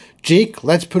win. Jake,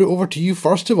 let's put it over to you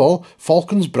first of all.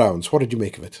 Falcons-Browns, what did you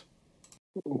make of it?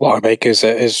 What I make is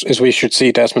we should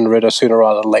see Desmond Ridder sooner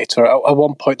rather than later. At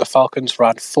one point, the Falcons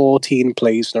ran 14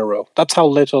 plays in a row. That's how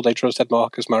little they trusted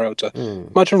Marcus Mariota.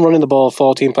 Imagine running the ball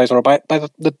 14 plays in a row. By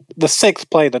the 6th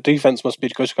play, the defense must be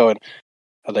just going,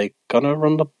 are they going to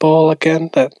run the ball again?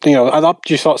 I thought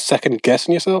you start second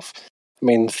guessing yourself. I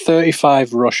mean,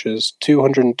 35 rushes,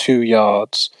 202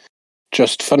 yards,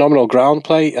 just phenomenal ground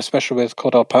play, especially with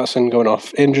Cordell Patterson going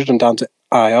off injured and down to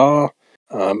IR.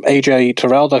 AJ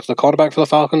Terrell, the quarterback for the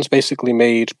Falcons, basically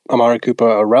made Amari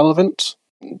Cooper irrelevant.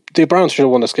 The Browns should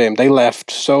have won this game. They left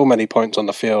so many points on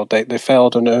the field. They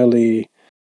failed an early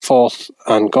 4th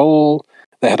and goal.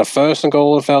 They had a 1st and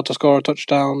goal and failed to score a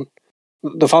touchdown.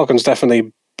 The Falcons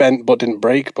definitely bent but didn't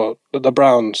break, but the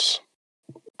Browns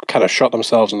kind of shot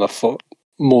themselves in the foot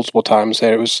multiple times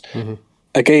here. It was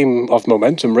a game of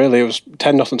momentum, really. It was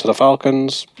 10-0 to the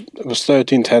Falcons. It was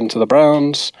 13-10 to the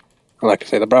Browns. And like I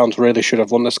say, the Browns really should have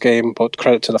won this game, but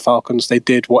credit to the Falcons. They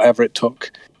did whatever it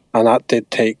took, and that did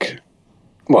take...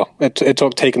 Well, it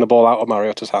took taking the ball out of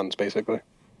Mariota's hands, basically.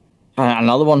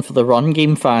 Another one for the run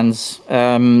game fans.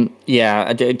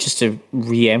 Just to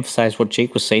re-emphasize what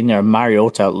Jake was saying there,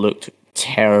 Mariota looked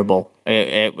terrible.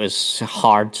 It was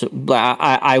hard.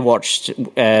 I watched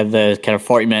the kind of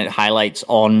 40-minute highlights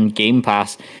on Game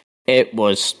Pass. It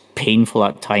was painful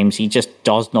at times. He just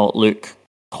does not look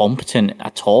competent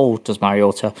at all, does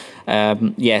Mariota.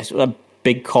 Yes, a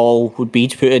big call would be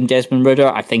to put in Desmond Ridder.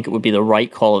 I think it would be the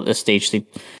right call at this stage. They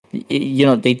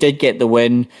did get the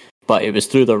win, but it was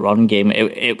through the run game.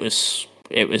 It was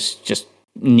just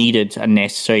needed and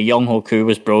necessary. Young-Ho Koo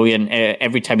was brilliant.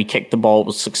 Every time he kicked the ball, it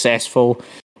was successful.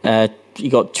 He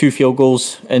got 2 field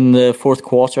goals in the 4th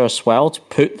quarter as well to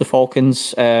put the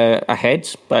Falcons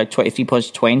ahead by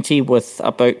 23-20 with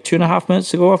about 2.5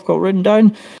 minutes to go, I've got written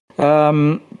down.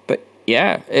 But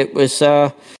yeah, it was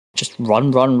just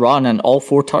run, and all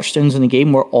 4 touchdowns in the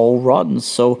game were all runs.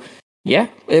 So yeah,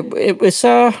 it was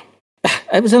an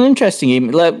interesting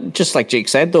game. Just like Jake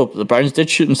said, though, the Browns did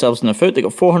shoot themselves in the foot. They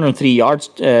got 403 yards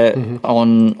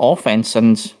on offense,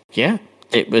 and yeah,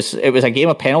 it was a game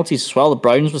of penalties as well. The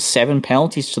Browns with 7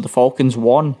 penalties to the Falcons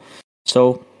 1.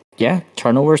 So yeah,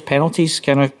 turnovers, penalties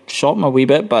kind of shot them a wee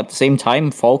bit, but at the same time,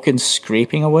 Falcons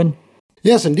scraping a win.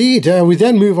 Yes, indeed. We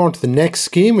then move on to the next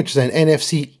game, which is an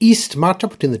NFC East matchup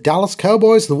between the Dallas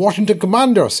Cowboys and the Washington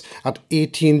Commanders at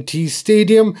AT&T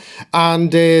Stadium.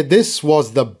 And this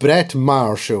was the Brett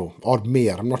Maher show, or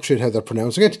Mayer, I'm not sure how they're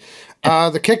pronouncing it.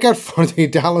 The kicker for the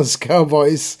Dallas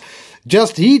Cowboys,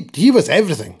 he was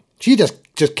everything. He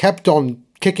just kept on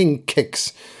kicking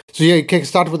kicks. So yeah, he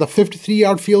started with a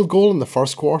 53-yard field goal in the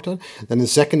first quarter. Then in the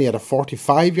second, he had a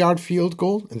 45-yard field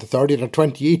goal. In the third, he had a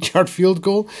 28-yard field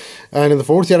goal. And in the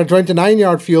fourth, he had a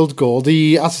 29-yard field goal.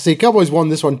 As I say, Cowboys won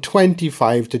this one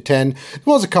 25-10. There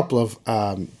was a couple of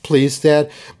plays there.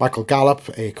 Michael Gallup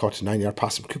caught a 9-yard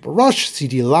pass from Cooper Rush.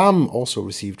 CeeDee Lamb also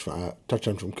received a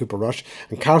touchdown from Cooper Rush.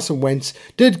 And Carson Wentz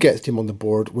did get him on the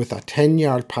board with a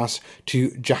 10-yard pass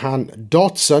to Jahan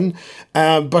Dotson.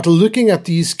 But looking at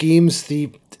these games,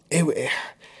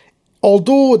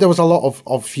 although there was a lot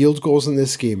of field goals in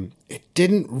this game, it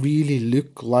didn't really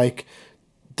look like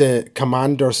the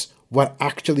Commanders were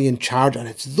actually in charge. And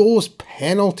it's those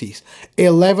penalties,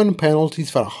 11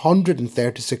 penalties for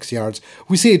 136 yards.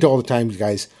 We say it all the time,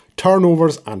 guys.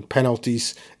 Turnovers and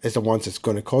penalties is the ones that's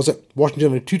going to cause it.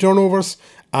 Washington had 2 turnovers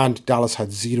and Dallas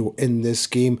had 0 in this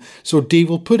game. So Dave,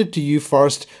 we'll put it to you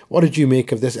first. What did you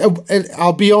make of this?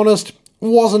 I'll be honest,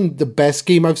 wasn't the best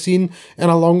game I've seen in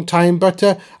a long time, but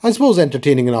I suppose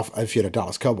entertaining enough if you're a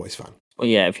Dallas Cowboys fan. Well,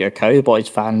 yeah, if you're a Cowboys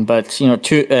fan, but two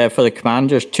for the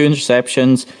Commanders, 2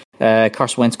 interceptions.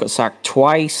 Carson Wentz got sacked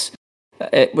twice.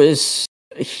 It was,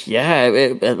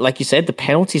 like you said, the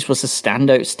penalties was a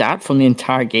standout stat from the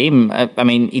entire game. I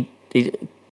mean,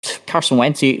 Carson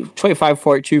Wentz,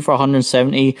 25-42 for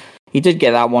 170. He did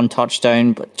get that 1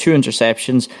 touchdown, but 2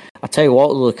 interceptions. I tell you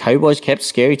what, the Cowboys kept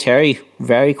Scary Terry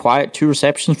very quiet. 2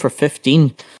 receptions for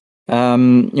 15.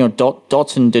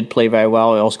 Dotson did play very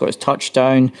well. He also got his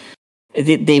touchdown.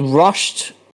 They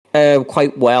rushed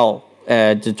quite well.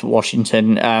 Did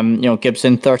Washington.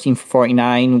 Gibson 13 for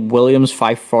 49, Williams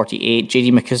 5 for 48,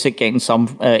 J.D. McKissick getting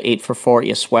some 8 for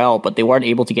 40 as well, but they weren't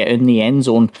able to get in the end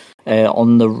zone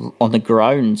on the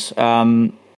ground.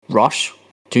 Rush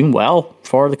doing well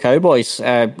for the Cowboys.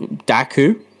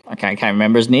 Daku, I can't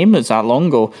remember his name. It's that long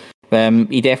ago.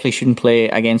 He definitely shouldn't play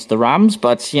against the Rams,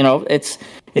 but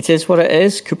it is what it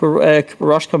is. Cooper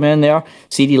Rush coming in there.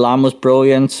 CeeDee Lamb was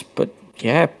brilliant, but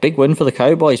yeah, big win for the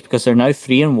Cowboys because they're now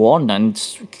 3-1,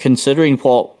 and considering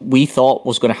what we thought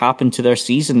was going to happen to their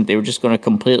season, they were just going to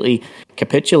completely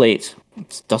capitulate.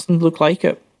 It doesn't look like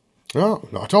it. No,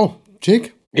 not at all.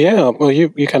 Jake? Yeah, well, you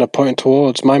kind of pointed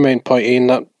towards my main point in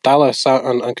that Dallas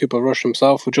and Cooper Rush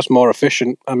himself were just more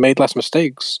efficient and made less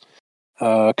mistakes.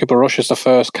 Cooper Rush is the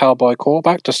first Cowboy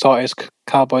quarterback to start his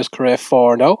Cowboys career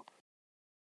 4-0.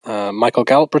 Michael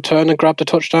Gallup returned and grabbed a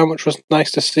touchdown, which was nice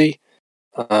to see.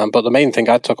 But the main thing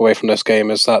I took away from this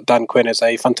game is that Dan Quinn is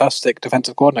a fantastic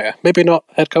defensive coordinator. Maybe not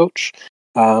head coach,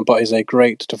 but is a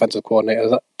great defensive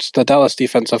coordinator. The Dallas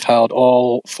defense have held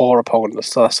all 4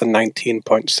 opponents to less than 19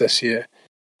 points this year.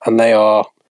 And they are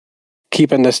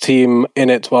keeping this team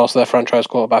in it whilst their franchise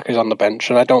quarterback is on the bench.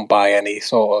 And I don't buy any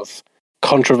sort of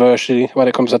controversy when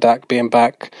it comes to Dak being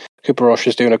back. Cooper Rush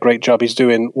is doing a great job. He's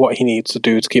doing what he needs to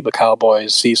do to keep the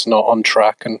Cowboys' season on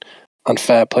track, and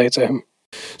fair play to him.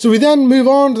 So we then move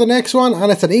on to the next one,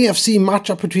 and it's an AFC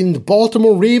matchup between the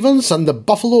Baltimore Ravens and the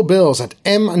Buffalo Bills at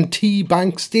M&T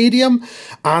Bank Stadium,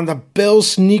 and the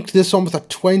Bills sneaked this one with a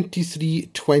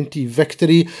 23-20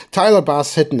 victory. Tyler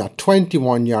Bass hitting a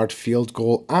 21-yard field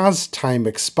goal as time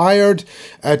expired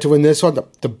to win this one.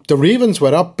 The Ravens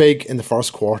were up big in the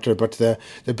first quarter, but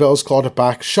the Bills clawed it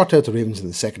back, shut out the Ravens in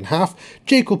the second half.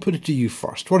 Jake, we'll put it to you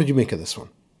first. What did you make of this one?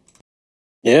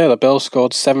 Yeah, the Bills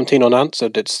scored 17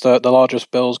 unanswered. It's the largest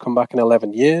Bills comeback in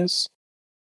 11 years.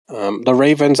 The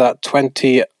Ravens at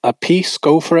 20 apiece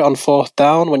go for it on 4th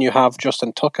down when you have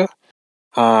Justin Tucker.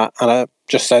 And it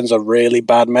just sends a really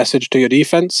bad message to your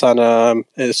defense. And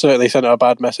it certainly sent a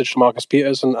bad message to Marcus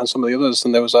Peters and some of the others.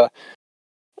 And there was a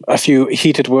few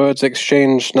heated words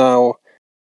exchanged. Now,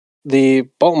 the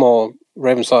Baltimore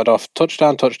Ravens started off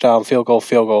touchdown, field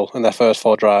goal in their first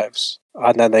 4 drives.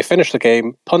 And then they finished the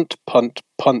game, punt,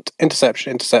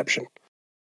 interception.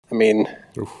 I mean,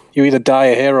 you either die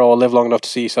a hero or live long enough to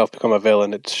see yourself become a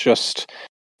villain. It's just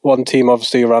one team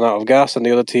obviously ran out of gas, and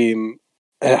the other team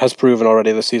has proven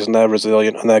already this season they're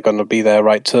resilient and they're going to be there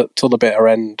right till the bitter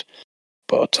end.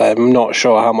 But I'm not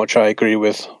sure how much I agree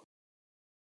with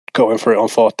going for it on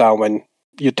 4th down when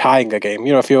you're tying a game.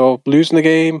 If you're losing the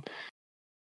game,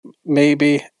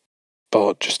 maybe,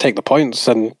 but just take the points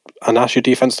and ask your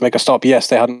defense to make a stop. Yes,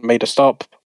 they hadn't made a stop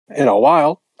in a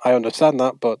while. I understand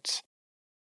that, but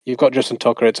you've got Justin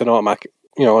Tucker. It's an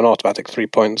automatic 3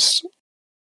 points.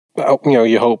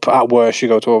 You hope at worst you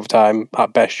go to overtime.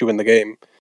 At best, you win the game.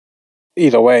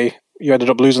 Either way, you ended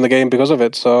up losing the game because of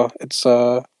it. So it's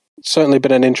certainly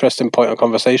been an interesting point of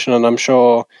conversation, and I'm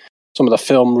sure some of the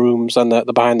film rooms and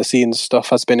the behind the scenes stuff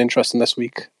has been interesting this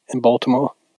week in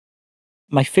Baltimore.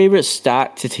 My favourite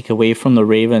stat to take away from the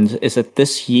Ravens is that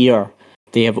this year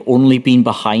they have only been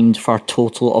behind for a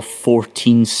total of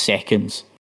 14 seconds.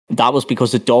 that was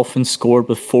because the Dolphins scored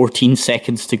with 14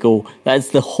 seconds to go. That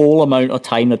is the whole amount of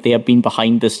time that they have been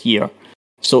behind this year.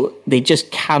 So they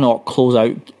just cannot close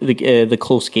out the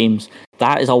close games.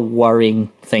 That is a worrying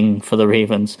thing for the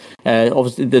Ravens.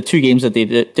 Obviously, the two games that they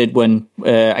did win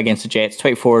against the Jets,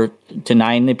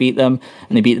 24-9 they beat them,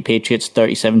 and they beat the Patriots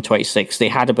 37-26. They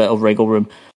had a bit of wriggle room.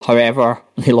 However,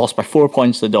 they lost by 4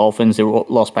 points to the Dolphins. They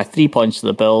lost by 3 points to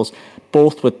the Bills,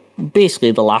 both with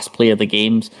basically the last play of the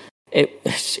games.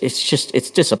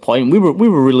 It's disappointing. We were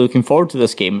really looking forward to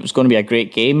this game. It was going to be a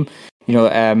great game. You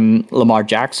know, Lamar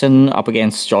Jackson up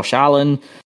against Josh Allen.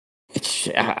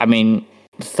 The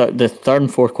third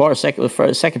and fourth quarter,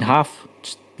 second half,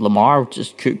 Lamar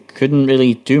just couldn't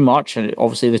really do much, and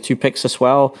obviously the 2 picks as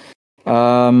well.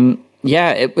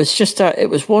 It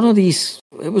was one of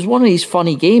these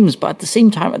funny games, but at the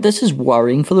same time, this is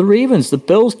worrying for the Ravens. The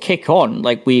Bills kick on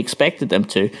like we expected them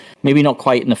to, maybe not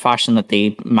quite in the fashion that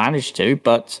they managed to,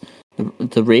 but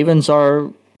the Ravens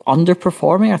are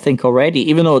underperforming, I think, already.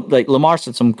 Even though like Lamar's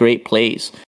had some great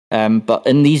plays, but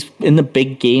in the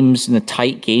big games, in the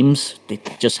tight games, they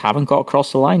just haven't got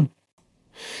across the line.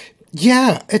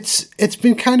 Yeah, it's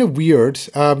been kind of weird.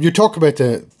 You talk about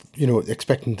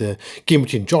expecting the game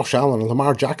between Josh Allen and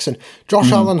Lamar Jackson.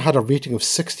 Josh Allen had a rating of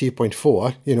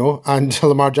 68.4, and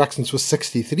Lamar Jackson's was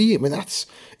 63. I mean, that's,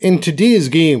 in today's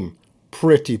game,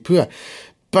 pretty poor.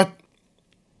 But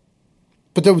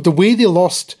the way they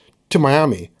lost to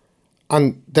Miami,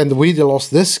 and then the way they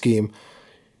lost this game,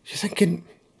 you're thinking,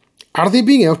 are they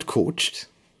being outcoached?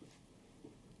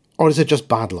 Or is it just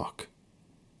bad luck?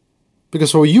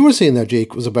 Because what you were saying there,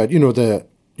 Jake, was about,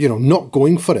 not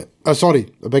going for it.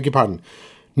 Sorry, I beg your pardon.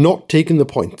 Not taking the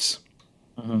points.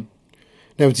 Mm-hmm.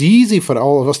 Now, it's easy for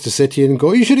all of us to sit here and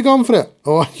go, you should have gone for it.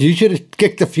 Oh, you should have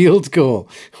kicked the field goal.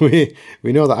 We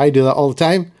know that I do that all the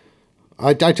time.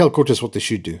 I tell coaches what they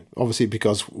should do, obviously,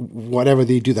 because whatever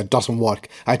they do that doesn't work,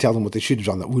 I tell them what they should have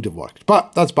done that would have worked.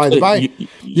 But that's by the by.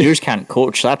 Yours can't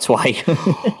coach, that's why.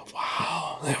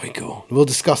 Wow, there we go. We'll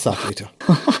discuss that later.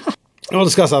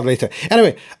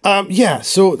 Anyway,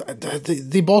 so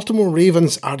the Baltimore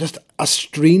Ravens are just a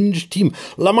strange team.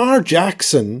 Lamar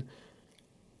Jackson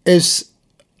is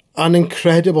an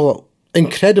incredible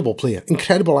player,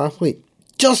 incredible athlete.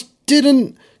 Just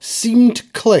didn't seem to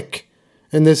click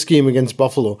in this game against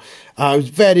Buffalo. It was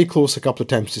very close a couple of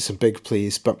times to some big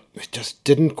plays, but it just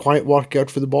didn't quite work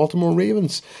out for the Baltimore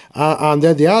Ravens. And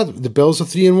there they are. The Bills are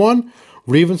 3-1.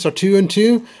 Ravens are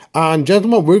 2-2. And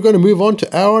gentlemen, we're going to move on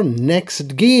to our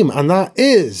next game, and that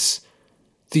is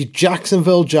the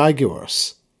Jacksonville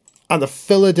Jaguars and the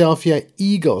Philadelphia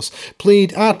Eagles,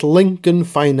 played at Lincoln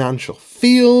Financial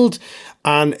Field,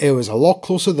 and it was a lot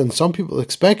closer than some people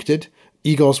expected.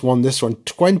 Eagles won this one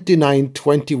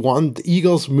 29-21. The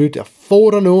Eagles moved to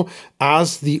 4-0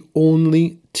 as the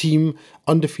only team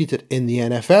undefeated in the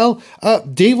NFL.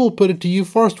 Dave, will put it to you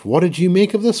first. What did you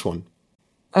make of this one?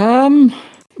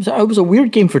 It was a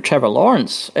weird game for Trevor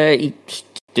Lawrence. He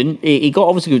got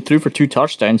obviously through for 2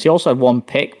 touchdowns. He also had 1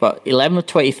 pick, but 11 of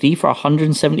 23 for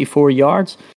 174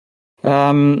 yards.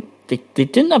 They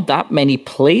didn't have that many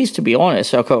plays, to be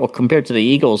honest, compared to the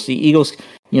Eagles. The Eagles,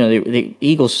 the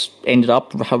Eagles ended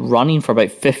up running for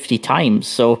about 50 times.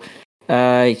 So,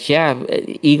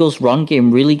 Eagles' run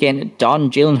game really getting it done.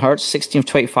 Jalen Hurts, 16 of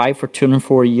 25 for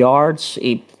 204 yards.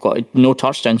 He got no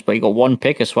touchdowns, but he got 1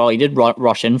 pick as well. He did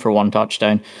rush in for 1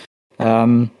 touchdown.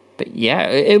 But yeah,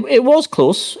 it was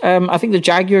close. I think the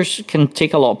Jaguars can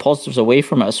take a lot of positives away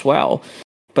from it as well.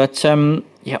 But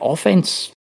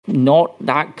offense, not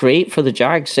that great for the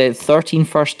Jags. 13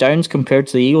 first downs compared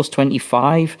to the Eagles'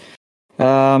 25.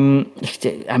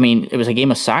 It was a game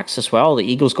of sacks as well. The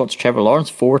Eagles got to Trevor Lawrence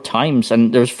 4 times,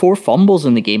 and there was 4 fumbles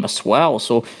in the game as well.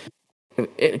 So,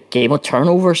 game of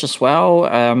turnovers as well.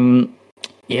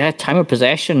 Time of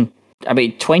possession.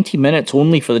 20 minutes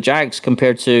only for the Jags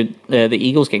compared to the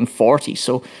Eagles getting 40.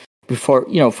 So,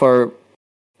 for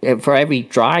every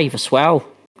drive as well,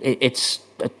 it's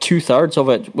 2/3 of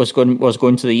it was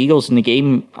going to the Eagles in the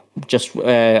game, just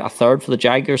 1/3 for the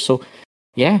Jaguars. So.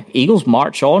 Yeah, Eagles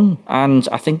march on, and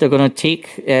I think they're going to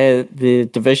take the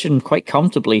division quite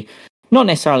comfortably. Not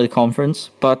necessarily the conference,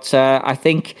 but I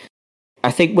think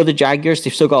with the Jaguars,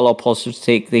 they've still got a lot of positives to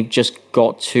take. They've just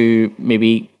got to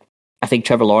I think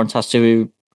Trevor Lawrence has to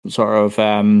sort of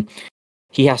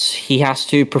he has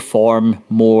to perform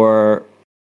more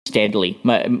steadily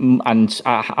and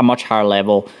at a much higher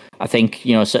level. I think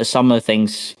some of the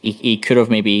things he could have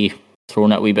maybe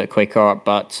thrown it a wee bit quicker,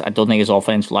 but I don't think his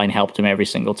offensive line helped him every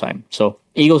single time. So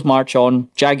Eagles march on,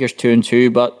 Jaguars 2-2,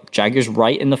 but Jaguars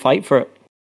right in the fight for it.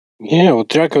 Yeah, well,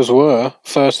 the Jaguars were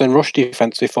first in rush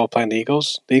defense before playing the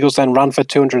Eagles. The Eagles then ran for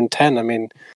 210. I mean,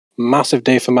 massive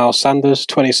day for Miles Sanders,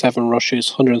 27 rushes,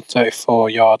 134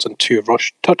 yards and 2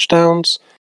 rush touchdowns.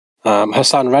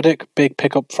 Hassan Reddick, big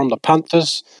pickup from the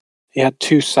Panthers. He had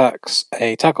 2 sacks,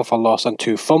 a tackle for loss, and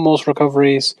 2 fumbles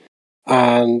recoveries.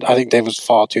 And I think Dave was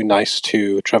far too nice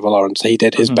to Trevor Lawrence. He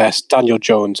did his best Daniel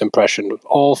Jones impression.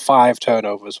 All 5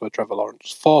 turnovers were Trevor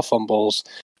Lawrence, 4 fumbles,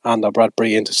 and a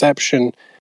Bradbury interception.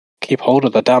 Keep hold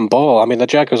of the damn ball. I mean, the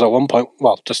Jaguars at one point,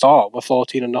 well, to start, were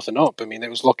 14-0 up. I mean, it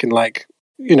was looking like,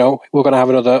 we're going to have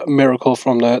another miracle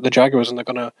from the Jaguars and they're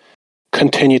going to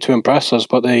continue to impress us,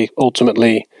 but they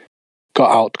ultimately got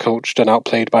out-coached and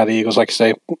outplayed by the Eagles. Like I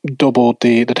say, doubled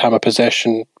the time of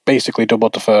possession, basically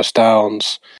doubled the first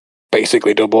downs,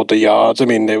 basically doubled the yards. I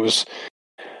mean,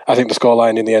 I think the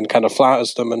scoreline in the end kind of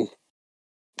flatters them, and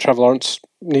Trevor Lawrence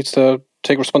needs to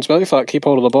take responsibility for that, keep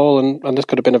hold of the ball, and this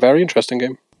could have been a very interesting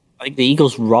game. I think the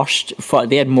Eagles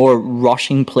they had more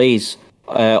rushing plays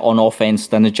on offense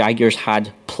than the Jaguars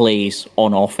had plays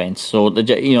on offense. So the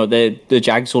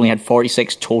Jags only had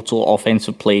 46 total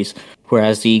offensive plays,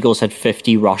 whereas the Eagles had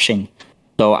 50 rushing.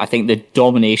 So I think the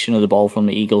domination of the ball from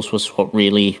the Eagles was what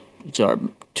really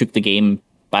took the game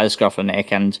by the scruff of the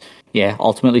neck and,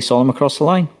 ultimately saw them across the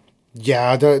line.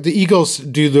 Yeah, the Eagles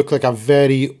do look like a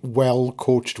very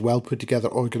well-coached, well-put-together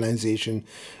organisation.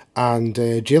 And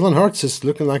Jalen Hurts is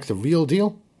looking like the real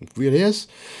deal. It really is.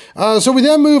 So we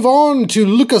then move on to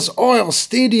Lucas Oil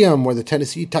Stadium, where the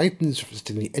Tennessee Titans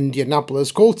visited the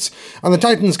Indianapolis Colts. And the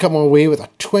Titans come away with a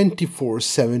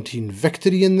 24-17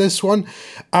 victory in this one.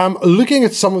 Looking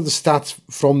at some of the stats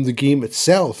from the game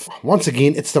itself, once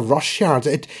again, it's the rush yards.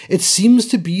 It seems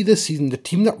to be this season the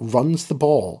team that runs the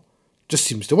ball just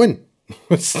seems to win.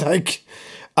 It's like...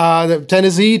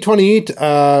 Tennessee, 28,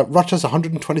 Rutgers,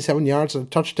 127 yards and a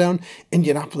touchdown.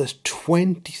 Indianapolis,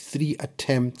 23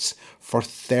 attempts for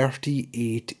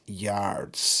 38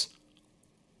 yards.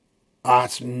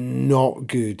 That's not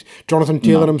good. Jonathan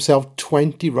Taylor himself,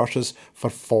 20 rushes for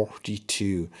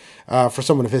 42. For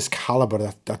someone of his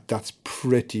caliber, that's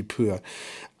pretty poor.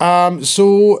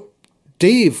 So,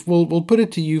 Dave, we'll put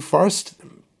it to you first.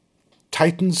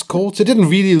 Titans Colts. It didn't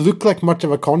really look like much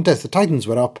of a contest. The Titans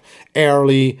were up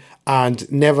early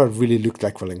and never really looked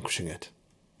like relinquishing it.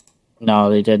 No,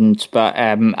 they didn't. But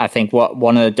I think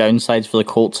one of the downsides for the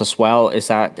Colts as well is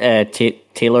that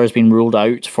Taylor has been ruled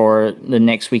out for the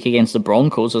next week against the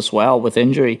Broncos as well with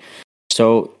injury.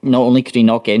 So not only could he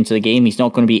not get into the game, he's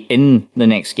not going to be in the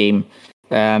next game.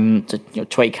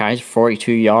 20 carries,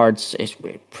 42 yards is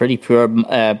pretty poor.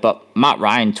 But Matt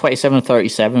Ryan,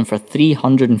 27-37 for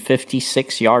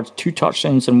 356 yards, 2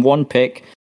 touchdowns and 1 pick.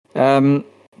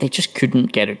 They just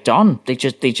couldn't get it done. They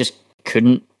just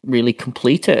couldn't really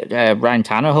complete it. Ryan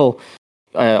Tannehill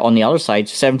on the other side,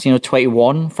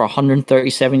 17-21 for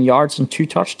 137 yards and 2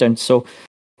 touchdowns. So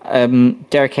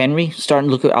Derrick Henry starting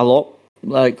to look a lot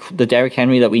like the Derrick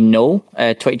Henry that we know.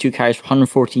 22 carries for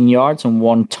 114 yards and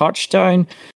 1 touchdown.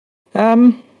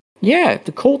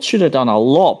 The Colts should have done a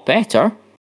lot better.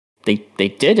 They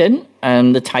didn't,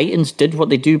 and the Titans did what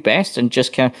they do best and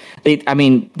just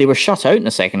they were shut out in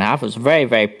the second half. It was a very,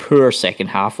 very poor second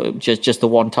half. Just the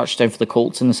 1 touchdown for the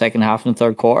Colts in the second half and the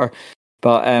third quarter.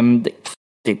 But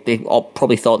they all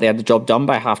probably thought they had the job done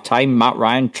by half time. Matt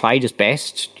Ryan tried his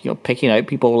best, picking out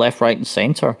people left, right, and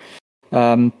centre.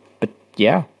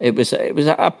 Yeah, it was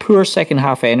a poor second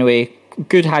half anyway.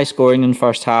 Good high scoring in the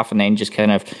first half, and then just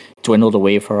kind of dwindled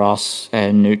away for us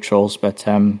neutrals. But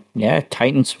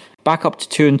Titans back up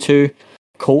to 2-2.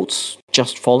 Colts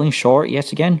just falling short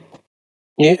yet again.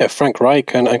 Yeah, Frank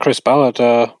Reich and Chris Ballard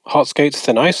hot skates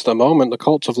thin ice at the moment. The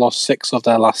Colts have lost 6 of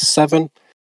their last 7.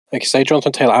 Like you say,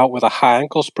 Jonathan Taylor out with a high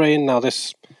ankle sprain. Now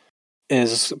this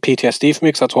is PTSD for me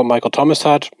because that's what Michael Thomas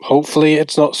had. Hopefully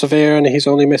it's not severe and he's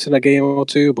only missing a game or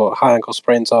 2, but high ankle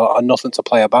sprains are nothing to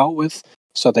play about with.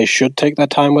 So they should take their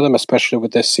time with him, especially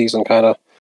with this season kind of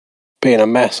being a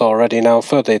mess already. Now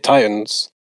for the Titans,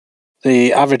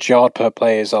 the average yard per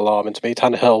play is alarming to me.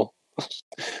 Tannehill,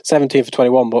 17 for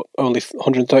 21, but only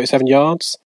 137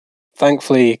 yards.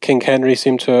 Thankfully, King Henry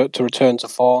seemed to return to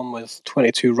form with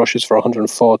 22 rushes for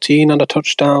 114 and a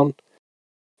touchdown.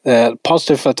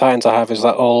 Positive for the Titans I have is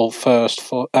that all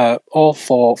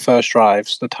 4 first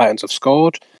drives the Titans have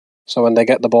scored. So when they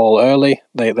get the ball early,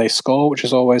 they score, which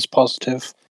is always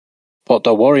positive. But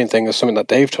the worrying thing is something that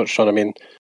Dave touched on. I mean,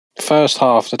 first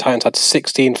half, the Titans had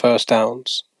 16 first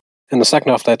downs. In the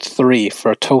second half, they had 3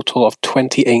 for a total of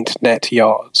 28 net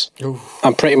yards. Oof.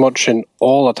 And pretty much in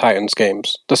all the Titans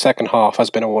games, the second half has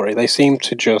been a worry. They seem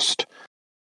to just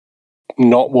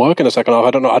not work in the second half.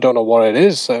 I don't know what it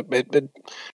is.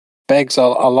 begs a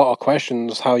lot of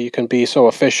questions how you can be so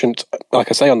efficient. Like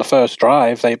I say, on the first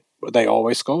drive, they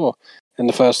always score. In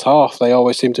the first half, they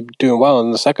always seem to be doing well.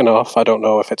 In the second half, I don't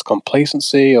know if it's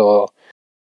complacency or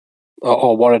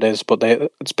what it is, but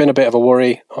it's been a bit of a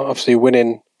worry. Obviously,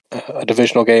 winning a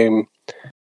divisional game,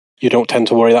 you don't tend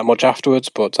to worry that much afterwards,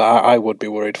 but I would be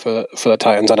worried for the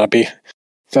Titans, and I'd be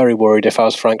very worried if I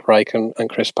was Frank Reich and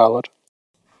Chris Ballard.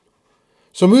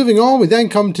 So moving on, we then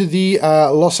come to the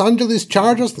Los Angeles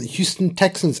Chargers, the Houston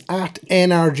Texans at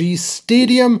NRG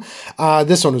Stadium.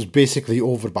 This one was basically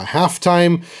over by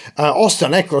halftime.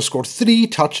 Austin Eckler scored 3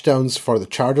 touchdowns for the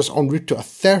Chargers en route to a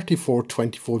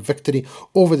 34-24 victory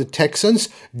over the Texans.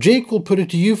 Jake, we'll put it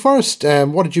to you first.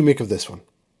 What did you make of this one?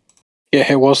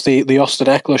 Yeah, it was the Austin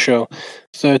Eckler show.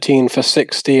 13 for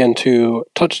 60 and 2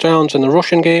 touchdowns in the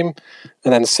rushing game,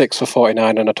 and then 6 for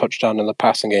 49 and a touchdown in the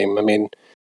passing game. I mean,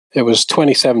 it was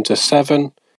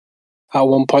 27-7. At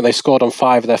one point, they scored on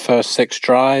 5 of their first 6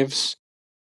 drives.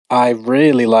 I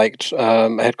really liked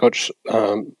head coach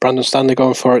Brandon Stanley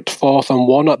going for it 4th and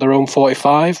 1 at their own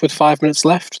 45 with 5 minutes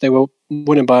left. They were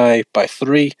winning by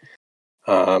 3.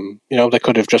 They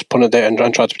could have just punted it and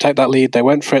tried to protect that lead. They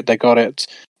went for it. They got it.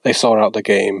 They saw out the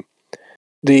game.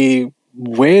 The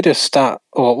weirdest stat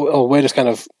or weirdest kind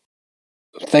of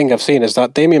thing I've seen is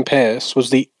that Dameon Pierce was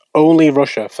the only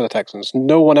rusher for the Texans.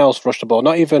 No one else rushed the ball,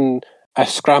 not even a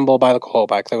scramble by the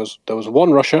quarterback. There was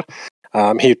one rusher.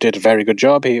 He did a very good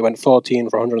job. He went 14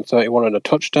 for 131 and a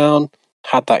touchdown,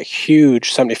 had that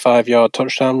huge 75-yard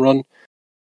touchdown run.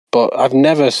 But I've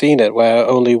never seen it where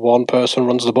only one person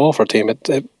runs the ball for a team.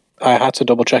 I had to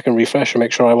double check and refresh and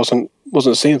make sure I wasn't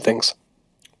seeing things.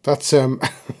 That's do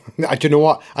you know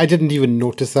what? I didn't even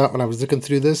notice that when I was looking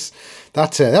through this.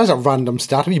 That was a random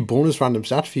stat, a wee bonus random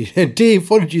stat for you. Dave,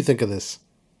 what did you think of this?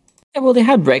 Yeah, well, they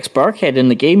had Rex Burkhead in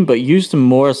the game, but used him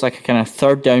more as like a kind of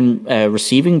third down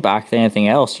receiving back than anything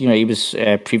else. You know, he was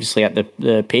previously at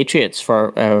the Patriots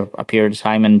for a period of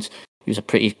time, and he was a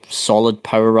pretty solid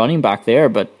power running back there,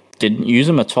 but didn't use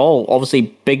him at all.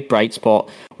 Obviously, big bright spot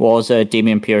was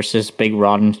Dameon Pierce's big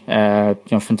run.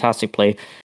 Fantastic play.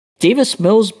 Davis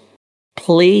Mills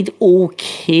played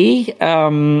okay.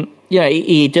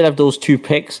 He did have those 2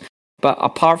 picks, but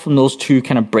apart from those 2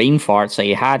 kind of brain farts that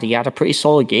he had a pretty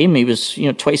solid game. He was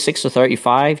 26 to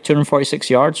 35, 246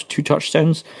 yards, 2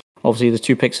 touchdowns. Obviously, the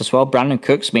 2 picks as well. Brandon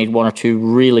Cooks made 1 or 2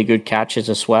 really good catches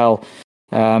as well.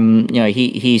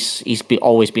 He's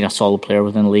always been a solid player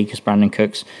within the league as Brandon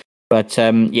Cooks. But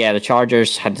the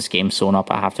Chargers had this game sewn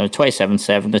up at halftime,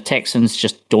 27-7. The Texans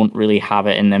just don't really have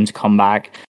it in them to come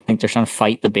back. I think they're trying to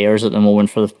fight the Bears at the moment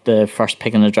for the first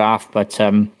pick in the draft. But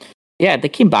they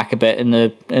came back a bit in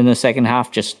the second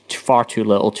half, just far too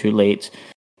little, too late.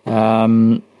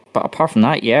 But apart from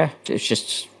that,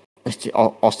 it's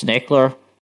Austin Eckler,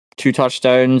 2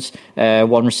 touchdowns,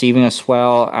 1 receiving as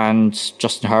well, and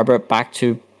Justin Herbert back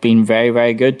to being very,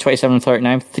 very good.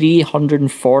 27-39,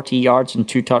 340 yards and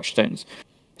 2 touchdowns.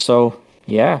 So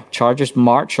Chargers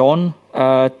march on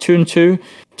 2-2.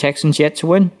 Texans yet to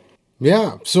win.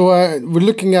 Yeah, so we're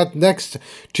looking at next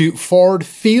to Ford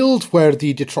Field, where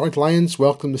the Detroit Lions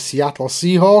welcome the Seattle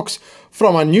Seahawks.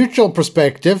 From a neutral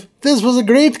perspective, this was a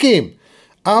great game.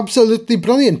 Absolutely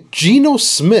brilliant. Geno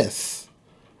Smith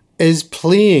is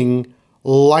playing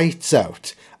lights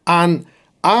out. And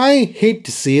I hate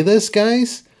to say this,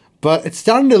 guys, but it's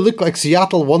starting to look like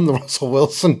Seattle won the Russell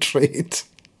Wilson trade.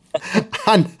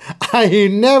 And I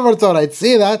never thought I'd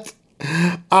say that.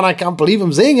 And I can't believe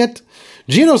I'm saying it.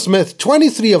 Geno Smith,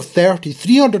 23 of 30,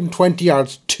 320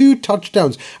 yards, 2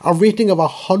 touchdowns, a rating of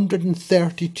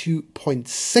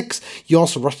 132.6. He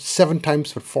also rushed 7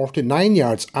 times for 49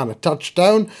 yards and a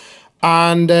touchdown.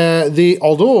 And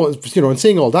although in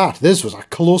saying all that, this was a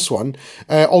close one.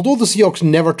 Although the Seahawks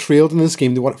never trailed in this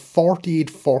game, they won at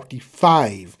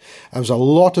 48-45. There was a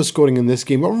lot of scoring in this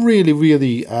game. A really,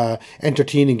 really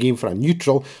entertaining game for a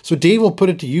neutral. So Dave, will put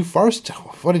it to you first.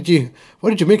 What did you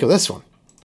make of this one?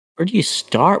 Where do you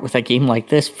start with a game like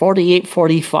this?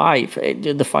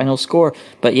 48-45, the final score.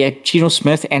 But yeah, Geno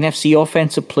Smith, NFC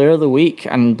Offensive Player of the Week,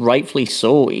 and rightfully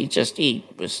so. He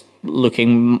was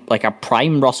looking like a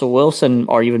prime Russell Wilson,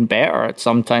 or even better at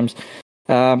sometimes.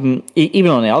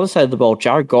 Even on the other side of the ball,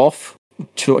 Jared Goff,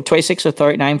 26 of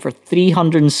 39 for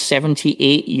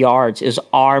 378 yards. His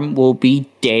arm will be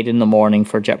dead in the morning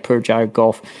for poor Jared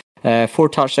Goff. 4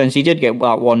 touchdowns. He did get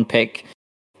that 1 pick.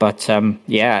 But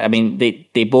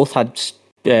they both had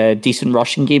decent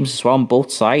rushing games as well on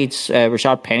both sides.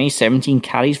 Rashad Penny, 17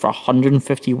 carries for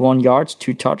 151 yards,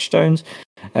 2 touchdowns.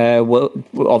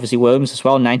 Obviously Williams as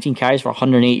well, 19 carries for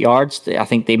 108 yards. I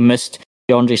think they missed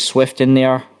DeAndre Swift in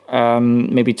there,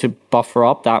 maybe to buffer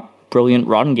up that brilliant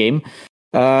run game.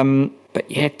 But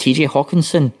yeah, TJ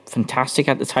Hawkinson, fantastic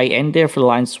at the tight end there for the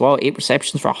Lions as well. 8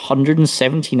 receptions for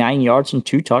 179 yards and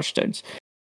 2 touchdowns.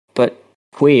 But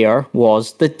where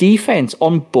was the defense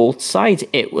on both sides?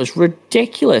 It was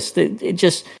ridiculous. It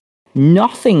just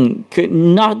nothing could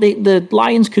not. The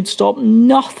Lions could stop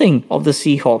nothing of the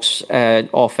Seahawks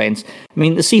offense. I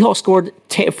mean, the Seahawks scored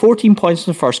 14 points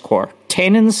in the first quarter,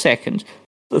 10 in the second,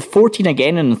 14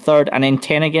 again in the third, and then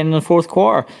 10 again in the fourth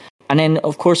quarter. And then,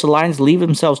 of course, the Lions leave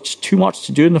themselves just too much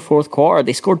to do in the fourth quarter.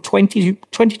 They scored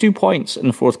 22 points in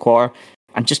the fourth quarter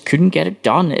and just couldn't get it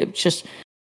done.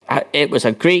 It was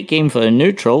a great game for the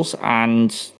neutrals,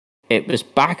 and it was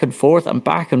back and forth,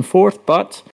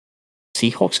 but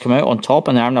Seahawks come out on top,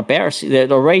 and they're having a better. They're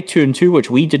right 2-2,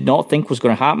 which we did not think was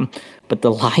going to happen. But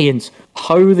the Lions,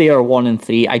 how they are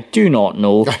 1-3, I do not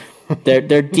know.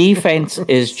 Their defense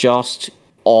is just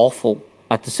awful.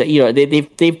 At the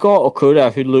they've got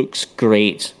Okuda, who looks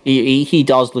great. He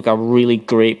does look a really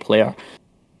great player,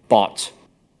 but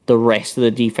the rest of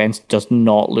the defense does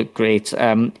not look great.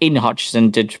 Aiden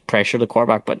Hutchinson did pressure the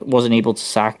quarterback, but wasn't able to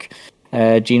sack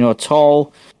Geno at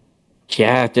all.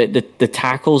 Yeah, the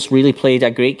tackles really played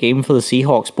a great game for the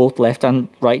Seahawks, both left and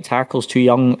right tackles, 2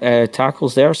 young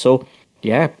tackles there. So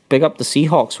yeah, big up the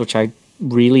Seahawks, which I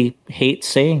really hate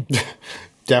saying.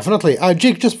 Definitely.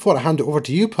 Jake, just before I hand it over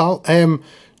to you, pal,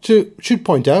 should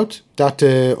point out that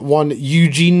one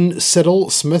Eugene Cyril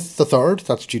Smith III,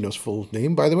 that's Gino's full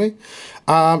name, by the way,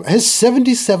 his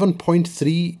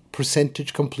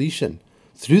 77.3% completion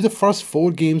through the first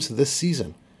 4 games of this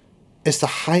season is the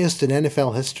highest in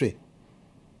NFL history.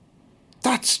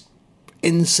 That's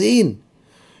insane.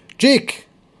 Jake,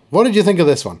 what did you think of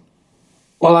this one?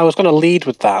 Well, I was going to lead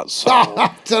with that. So I'm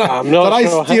not did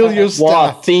sure I steal your stat?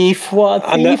 What a thief!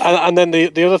 And then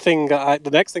the other thing, the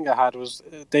next thing I had was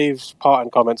Dave's part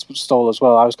and comments stole as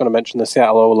well. I was going to mention the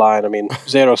Seattle O-line. I mean,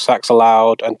 0 sacks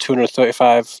allowed and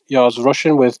 235 yards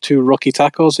rushing with 2 rookie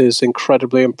tackles is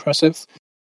incredibly impressive.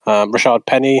 Rashad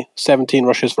Penny, 17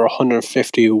 rushes for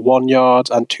 151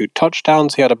 yards and 2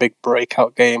 touchdowns. He had a big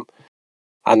breakout game.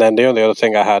 And then the only other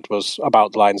thing I had was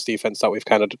about the Lions defense that we've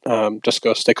kind of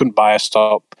discussed. They couldn't buy a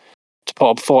stop to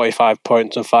put up 45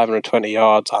 points and 520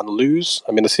 yards and lose.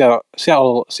 I mean, the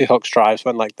Seattle Seahawks drives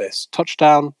went like this: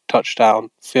 touchdown, touchdown,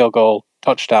 field goal,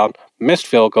 touchdown, missed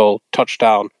field goal,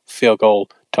 touchdown, field goal,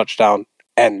 touchdown,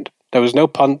 end. There was no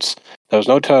punts. There was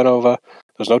no turnover.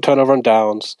 There was no turnover on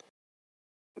downs.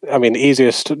 I mean, the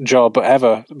easiest job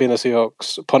ever being a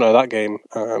Seahawks punter of that game.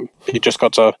 You just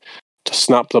got to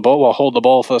snap the ball, or hold the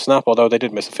ball for the snap, although they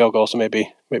did miss a field goal, so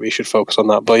maybe you should focus on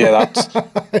that. But yeah, that's...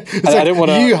 I didn't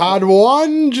want to... You had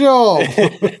one job!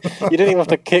 You didn't even have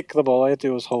to kick the ball, all you had to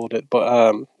do was hold it.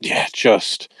 But yeah,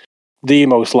 just the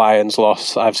most Lions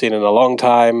loss I've seen in a long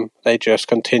time. They just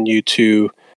continue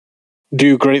to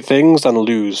do great things and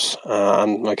lose.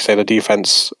 And like I say, the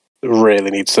defense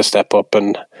really needs to step up,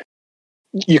 and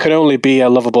you can only be a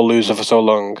lovable loser for so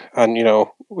long. And, you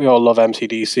know, we all love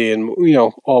MCDC and, you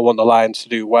know, all want the Lions to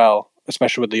do well,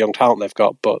 especially with the young talent they've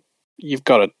got. But you've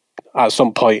got to, at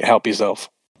some point, help yourself.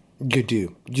 You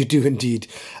do indeed.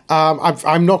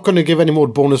 I'm not going to give any more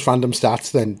bonus random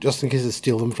stats then, just in case I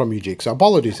steal them from you, Jake. So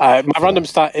apologies. My random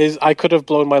stat is, I could have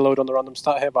blown my load on the random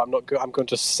stat here, but I'm not. I'm going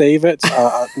to save it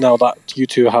now that you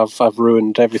two have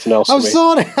ruined everything else. I'm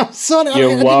sorry.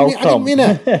 You're welcome.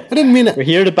 I didn't mean it. We're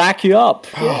here to back you up.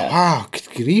 Oh, wow,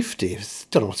 good grief, Dave.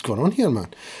 Don't know what's going on here,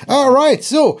 man. All right,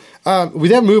 so we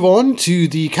then move on to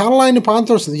the Carolina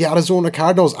Panthers and the Arizona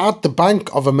Cardinals at the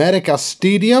Bank of America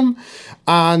Stadium.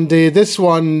 And this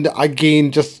one,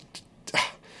 again, just...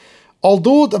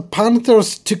 Although the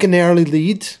Panthers took an early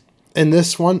lead in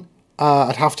this one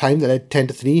at halftime, they led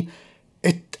 10-3,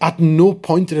 at no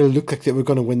point did it look like they were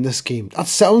going to win this game. That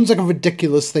sounds like a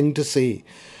ridiculous thing to say.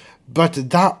 But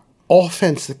that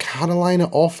offense, the Carolina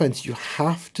offense, you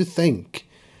have to think...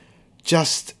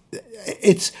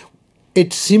 It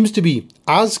seems to be,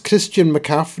 as Christian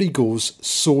McCaffrey goes,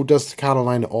 so does the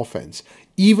Carolina offense.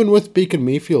 Even with Baker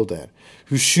Mayfield there,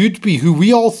 who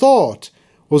we all thought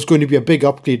was going to be a big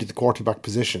upgrade at the quarterback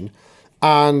position.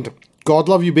 And God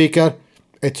love you, Baker,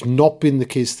 it's not been the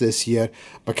case this year.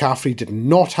 McCaffrey did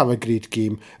not have a great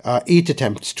game. 8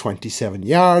 attempts, 27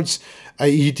 yards.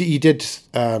 He did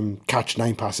catch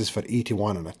 9 passes for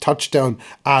 81 and a touchdown,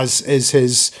 as is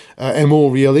his MO,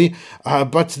 really.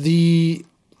 But the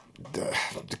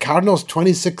Cardinals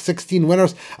 26-16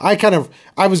 winners.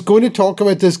 I was going to talk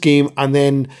about this game, and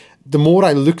then the more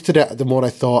I looked at it, the more I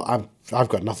thought, I've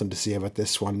got nothing to say about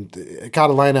this one.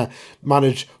 Carolina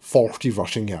managed 40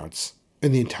 rushing yards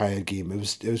in the entire game. It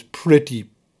was pretty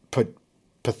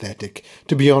pathetic,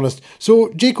 to be honest.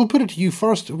 So, Jake, we'll put it to you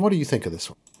first. What do you think of this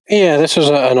one? Yeah, this was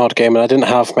an odd game, and I didn't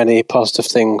have many positive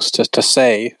things to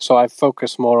say, so I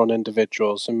focused more on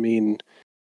individuals. I mean,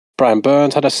 Brian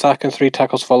Burns had a sack and 3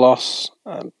 tackles for loss.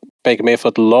 Baker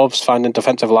Mayfield loves finding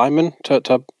defensive linemen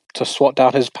to swat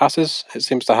down his passes. It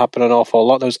seems to happen an awful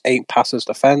lot. There's 8 passes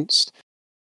defensed.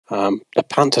 The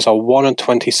Panthers are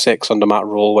 1-26 under Matt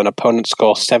Rule when opponents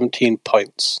score 17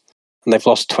 points, and they've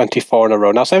lost 24 in a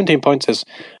row. Now, 17 points is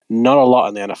not a lot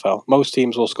in the NFL. Most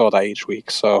teams will score that each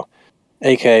week, so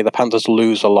aka the Panthers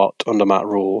lose a lot under Matt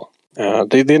Rule.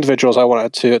 The individuals I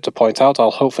wanted to point out,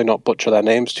 I'll hopefully not butcher their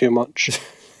names too much.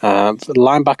 The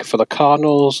linebacker for the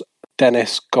Cardinals,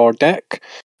 Dennis Gordek,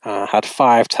 had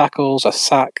 5 tackles, a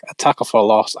sack, a tackle for a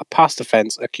loss, a pass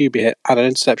defense, a QB hit, and an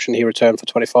interception he returned for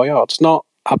 24 yards. Not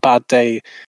a bad day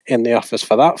in the office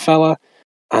for that fella.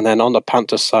 And then on the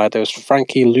Panthers side, there was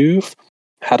Frankie Louv,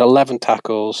 had 11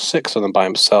 tackles, 6 of them by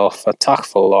himself, a tackle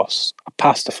for loss, a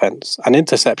pass defense, an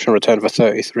interception returned for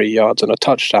 33 yards, and a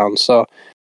touchdown. So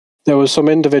there was some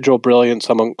individual brilliance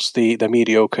amongst the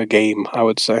mediocre game, I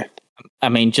would say. I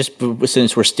mean, just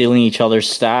since we're stealing each other's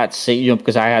stats,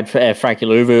 because I had Frankie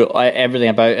Louvu, everything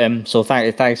about him. So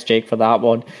thanks, Jake, for that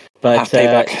one. But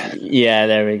yeah,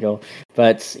 there we go.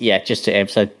 But yeah, just to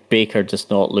emphasize, Baker does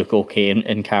not look okay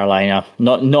in Carolina.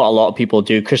 Not a lot of people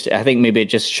do. I think maybe it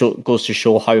just goes to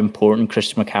show how important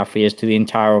Christian McCaffrey is to the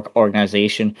entire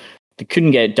organization. They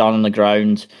couldn't get it done on the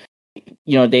ground.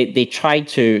 They tried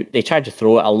to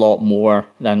throw it a lot more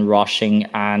than rushing,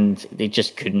 and they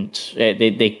just couldn't.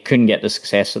 They couldn't get the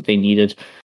success that they needed.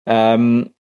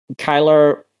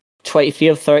 Kyler, 23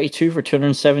 of 32 for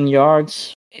 207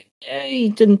 yards. He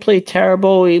didn't play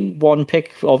terrible. He one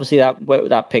pick. Obviously,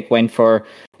 that pick went for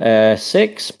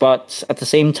 6, but at the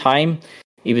same time,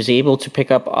 he was able to pick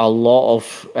up a lot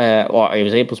of,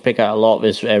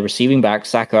 his receiving backs.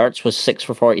 Zach Ertz was 6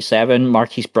 for 47.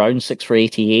 Marquise Brown 6 for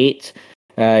 88.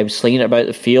 He was slinging it about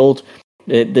the field.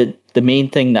 The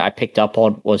main thing that I picked up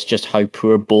on was just how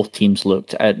poor both teams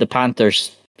looked. The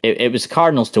Panthers, it was the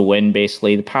Cardinals to win.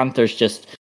 Basically, the Panthers just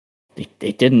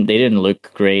they didn't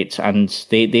look great, and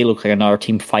they look like another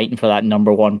team fighting for that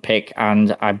number 1 pick.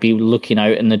 And I'd be looking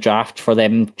out in the draft for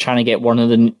them trying to get one of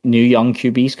the new young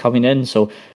QBs coming in.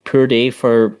 So poor day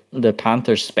for the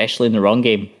Panthers, especially in the run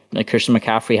game. Christian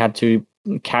McCaffrey had to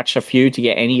catch a few to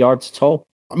get any yards at all.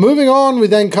 Moving on, we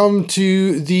then come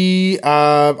to the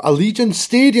Allegiant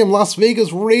Stadium, Las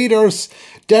Vegas Raiders,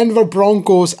 Denver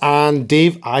Broncos, and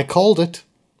Dave, I called it.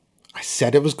 I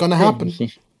said it was going to happen.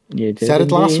 You did said it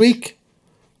indeed. last week.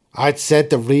 I'd said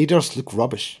the Raiders look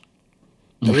rubbish.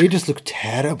 The Raiders look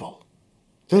terrible.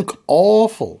 They look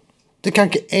awful. They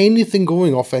can't get anything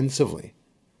going offensively.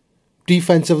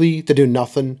 Defensively, they do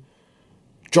nothing.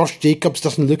 Josh Jacobs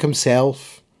doesn't look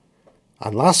himself.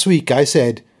 And last week I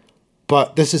said,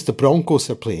 but this is the Broncos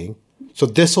they're playing, so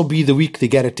this will be the week they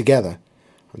get it together.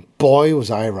 And boy,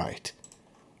 was I right.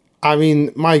 I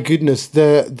mean, my goodness,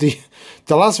 the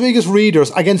Las Vegas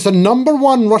Raiders, against the number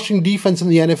 1 rushing defense in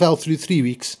the NFL through 3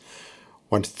 weeks,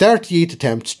 went 38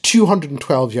 attempts,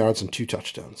 212 yards, and 2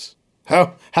 touchdowns.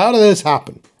 How did this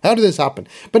happen? How did this happen?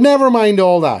 But never mind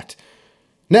all that.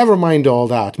 Never mind all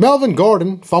that. Melvin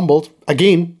Gordon fumbled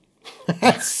again,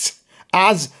 as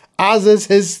is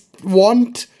his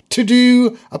wont to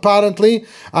do, apparently,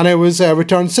 and it was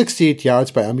returned 68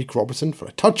 yards by Amik Robertson for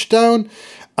a touchdown.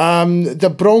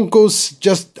 The Broncos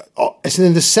just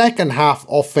in the second half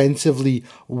offensively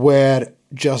were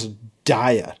just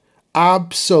dire.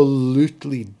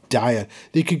 Absolutely dire.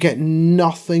 They could get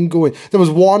nothing going. There was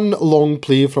one long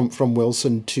play from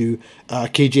Wilson to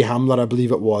KJ Hamler, I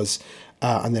believe it was,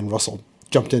 and then Russell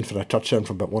jumped in for a touchdown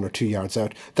from about 1 or 2 yards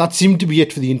out. That seemed to be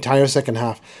it for the entire second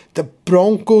half. The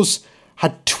Broncos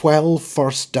had 12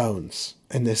 first downs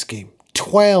in this game.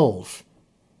 12.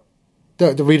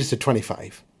 The Raiders had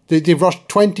 25. They rushed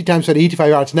 20 times for 85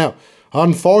 yards. Now,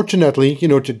 unfortunately,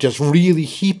 to just really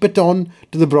heap it on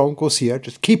to the Broncos here,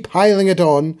 just keep piling it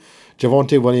on,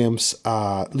 Javonte Williams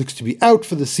looks to be out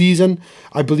for the season.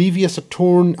 I believe he has a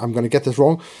torn, I'm going to get this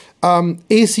wrong,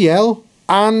 ACL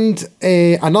and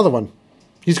another one.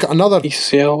 He's got another...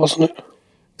 ACL, wasn't it?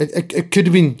 It could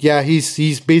have been, yeah, he's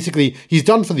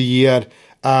done for the year.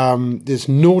 There's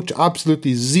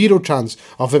absolutely zero chance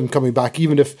of him coming back,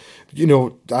 even if,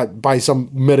 by some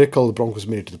miracle the Broncos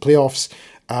made it to the playoffs.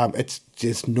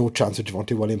 There's no chance of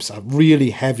Javonte Williams. A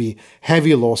really heavy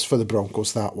loss for the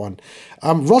Broncos, that one.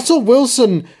 Russell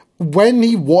Wilson, when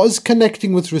he was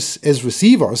connecting with his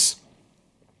receivers,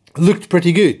 looked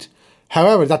pretty good.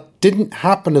 However, that didn't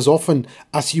happen as often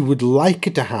as you would like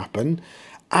it to happen.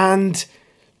 And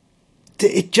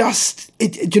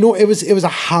it was a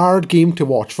hard game to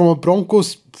watch. From a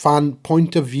Broncos fan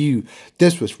point of view,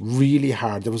 this was really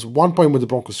hard. There was one point where the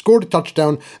Broncos scored a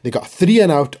touchdown, they got 3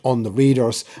 and out on the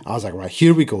Raiders. I was like, right,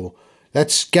 here we go.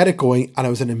 Let's get it going. And it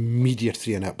was an immediate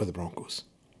 3 and out by the Broncos.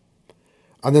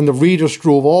 And then the Raiders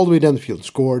drove all the way down the field and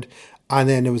scored. And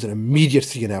then it was an immediate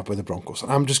 3 and out by the Broncos.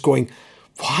 And I'm just going,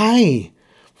 why?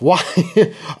 Why?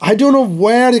 I don't know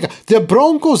where they got. The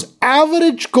Broncos'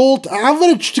 average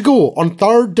to go on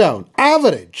third down,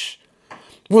 average,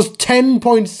 was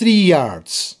 10.3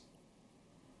 yards.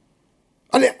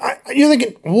 And you're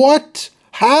thinking, what?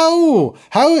 How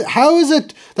is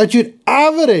it that your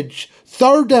average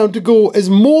third down to go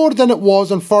is more than it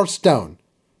was on first down?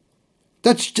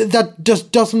 That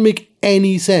just doesn't make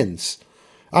any sense.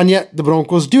 And yet the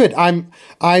Broncos do it. I'm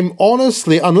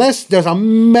honestly, unless there's a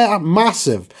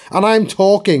massive, and I'm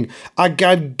talking a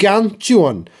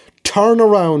gargantuan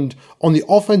turnaround on the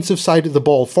offensive side of the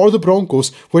ball for the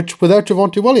Broncos, which without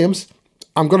Javonte Williams,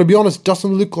 I'm going to be honest,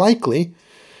 doesn't look likely,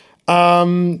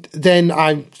 then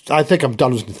I think I'm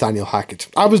done with Nathaniel Hackett.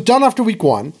 I was done after week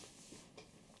 1.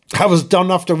 I was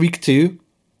done after week 2.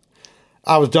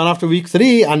 I was done after week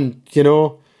 3, and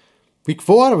week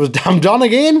 4, I'm done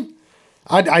again.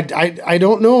 I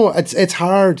don't know. It's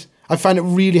hard. I find it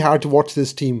really hard to watch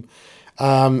this team.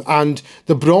 And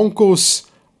the Broncos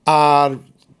are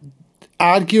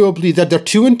arguably that they're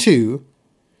 2-2.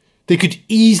 They could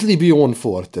easily be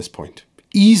 0-4 at this point.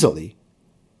 Easily.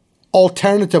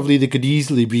 Alternatively, they could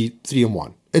easily be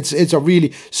 3-1. It's a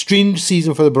really strange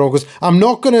season for the Broncos. I'm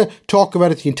not going to talk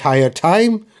about it the entire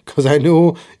time because I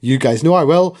know you guys know I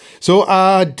will. So,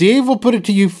 Dave, we'll put it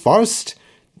to you first.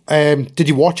 Did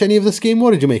you watch any of this game?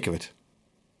 What did you make of it?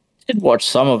 I did watch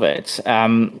some of it.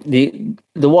 The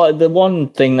one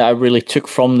thing that I really took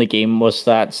from the game was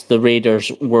that the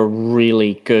Raiders were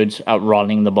really good at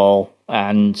running the ball,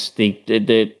 and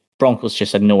the Broncos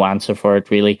just had no answer for it,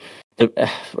 really.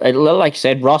 Like I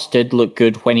said, Russ did look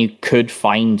good when he could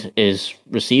find his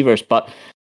receivers, but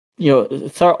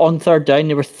on third down,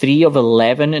 they were 3 of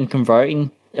 11 in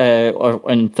converting or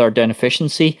in third down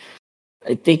efficiency.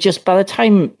 They just by the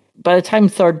time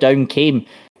third down came,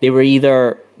 they were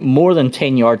either more than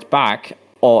 10 yards back,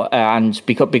 and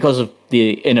because of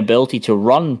the inability to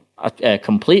run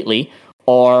completely,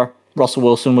 or Russell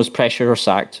Wilson was pressured or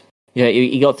sacked. Yeah,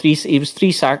 he got 3. He was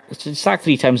sacked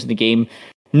 3 times in the game.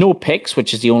 No picks,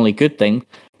 which is the only good thing.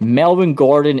 Melvin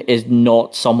Gordon is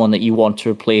not someone that you want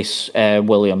to replace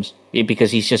Williams,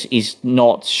 because he's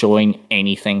not showing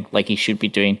anything like he should be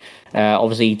doing.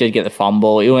 Obviously, he did get the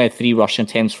fumble. He only had 3 rushing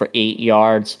attempts for 8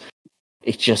 yards.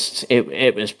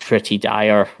 It was pretty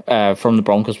dire from the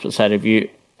Broncos' side of view.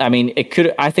 I mean,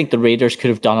 I think the Raiders could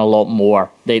have done a lot more.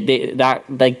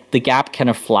 The gap kind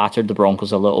of flattered the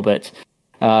Broncos a little bit.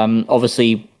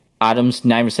 Obviously, Adams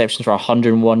 9 receptions for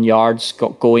 101 yards,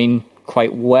 got going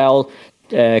quite well.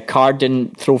 Carr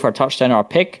didn't throw for a touchdown or a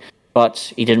pick,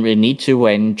 but he didn't really need to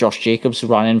when Josh Jacobs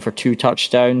ran in for 2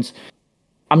 touchdowns.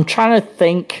 I'm trying to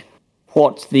think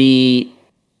of the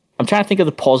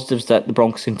positives that the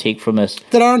Broncos can take from this.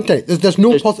 There aren't any. There's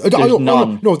no positive.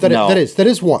 No, there is. There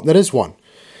is one. There is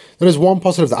one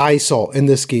positive that I saw in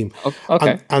this game.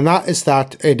 Okay. And that is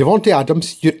that Devontae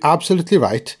Adams, you're absolutely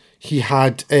right. He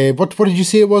had, what did you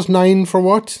say it was? 9 for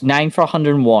what? 9 for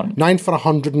 101. 9 for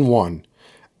 101.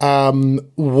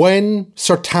 When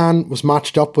Surtain was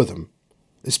matched up with him,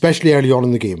 especially early on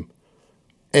in the game,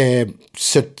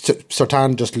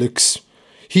 Surtain just looks...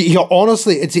 He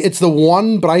honestly, it's the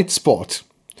one bright spot.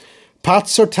 Pat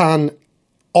Surtain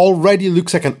already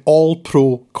looks like an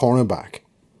all-pro cornerback.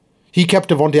 He kept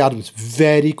Devontae Adams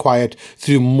very quiet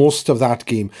through most of that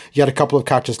game. He had a couple of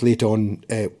catches late on,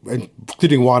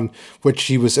 including one which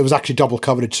it was actually double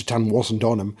coverage. Surtain wasn't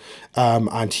on him,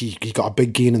 and he got a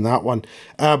big gain in that one.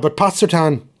 But Pat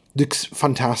Surtain looks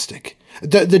fantastic.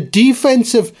 The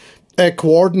defensive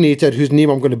coordinator, whose name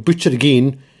I'm going to butcher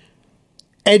again,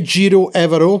 Ejiro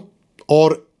Evero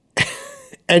or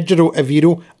Ejiro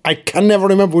Evero, I can never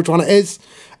remember which one it is.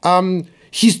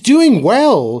 He's doing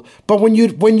well, but when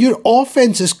your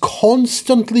offense is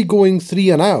constantly going 3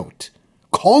 and out,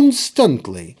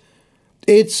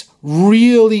 it's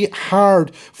really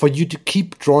hard for you to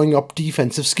keep drawing up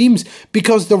defensive schemes,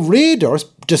 because the Raiders,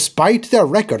 despite their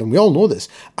record, and we all know this,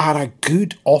 are a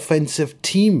good offensive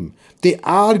team. They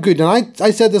are good. And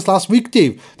I said this last week,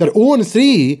 Dave, they're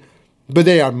 0-3, but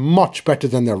they are much better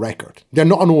than their record. They're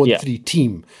not an 0-3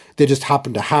 team. They just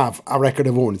happen to have a record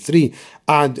of 0-3.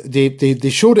 And they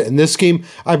showed it in this game.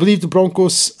 I believe the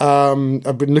Broncos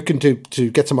have been looking to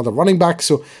get some other running backs.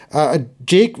 So,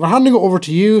 Jake, we're handing it over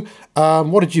to you.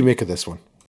 What did you make of this one?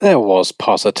 There was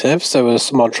positives. There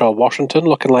was Montreal Washington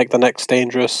looking like the next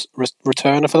dangerous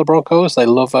returner for the Broncos. They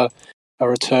love a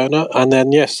returner. And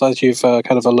then, yes, as you've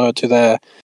kind of alluded to there,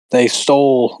 they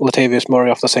stole Latavius Murray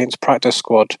off the Saints practice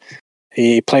squad.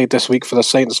 He played this week for the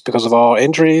Saints because of our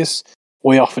injuries.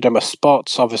 We offered him a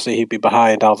spot. Obviously, he'd be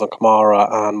behind Alvin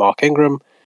Kamara and Mark Ingram.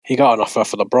 He got an offer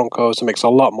for the Broncos. It makes a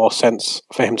lot more sense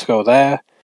for him to go there.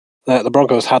 The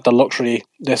Broncos had the luxury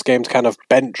this game to kind of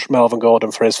bench Melvin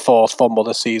Gordon for his fourth fumble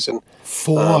this season.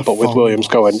 But with Williams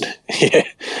going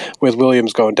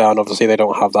down, obviously they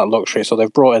don't have that luxury. So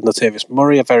they've brought in Latavius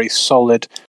Murray, a very solid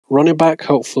running back,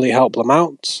 hopefully help them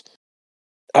out.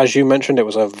 As you mentioned, it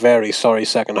was a very sorry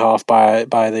second half by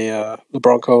the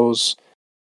Broncos.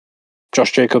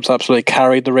 Josh Jacobs absolutely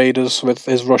carried the Raiders with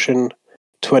his rushing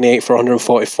 28 for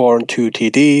 144 and 2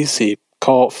 TDs. He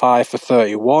caught 5 for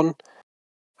 31.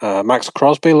 Max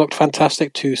Crosby looked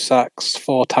fantastic, 2 sacks,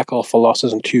 4 tackle for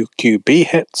losses and 2 QB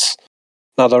hits.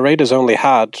 Now the Raiders only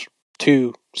had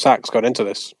 2 sacks going into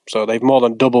this, so they've more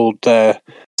than doubled their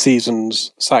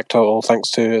season's sack total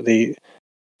thanks to the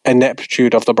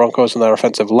ineptitude of the Broncos and their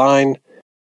offensive line.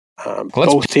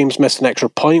 Both teams missed an extra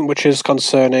point, which is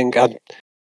concerning. And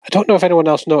I don't know if anyone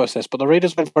else noticed this, but the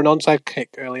Raiders went for an onside kick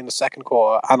early in the second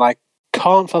quarter, and I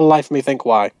can't for the life of me think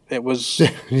why. It was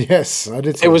yes, I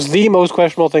did. It was the most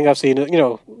questionable thing I've seen.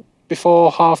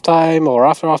 Before halftime or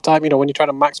after halftime. When you try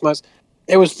to maximize,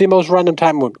 it was the most random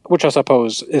time, which I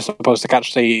suppose is supposed to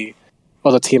catch the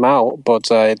other team out, but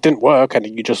it didn't work, and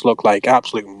you just look like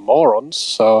absolute morons.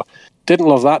 So didn't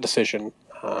love that decision.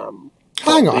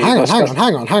 Hang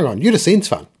on. You're a Saints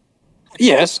fan.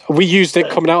 Yes, we used it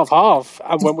coming out of half,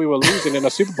 and when we were losing in a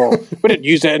Super Bowl, we didn't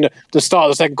use it in the start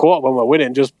of the second quarter when we were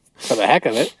winning, just for the heck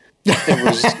of it.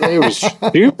 It was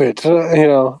stupid.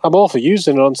 I'm all for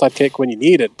using an onside kick when you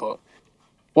need it, but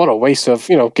what a waste of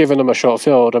giving them a short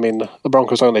field. I mean, the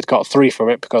Broncos only got 3 from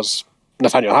it because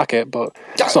Nathaniel Hackett, but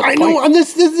I know, and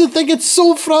this is the thing. It's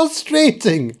so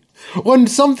frustrating when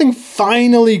something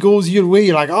finally goes your way.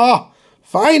 You're like,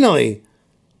 finally,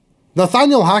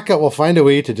 Nathaniel Hackett will find a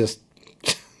way to just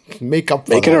make up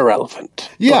for it irrelevant.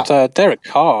 Yeah. But Derek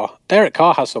Carr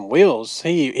has some wheels.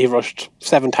 He rushed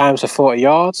 7 times for 40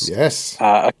 yards. Yes.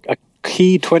 A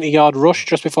key 20-yard rush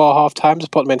just before halftime to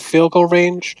put them in field goal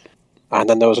range. And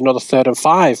then there was another 3rd and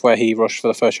 5 where he rushed for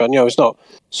the first yard. It's not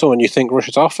someone you think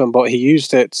rushes often, but he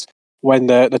used it when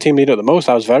the team needed it the most.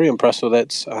 I was very impressed with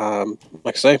it.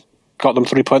 Like I say, got them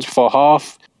 3 points before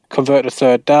half, converted a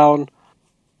 3rd down.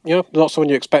 Not someone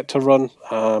you expect to run,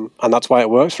 and that's why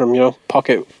it works for him.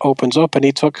 Pocket opens up, and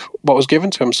he took what was given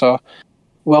to him. So,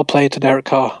 well played to Derek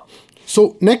Carr.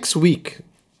 So next week,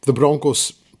 the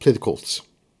Broncos play the Colts.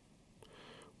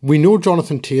 We know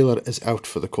Jonathan Taylor is out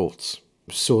for the Colts,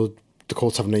 so the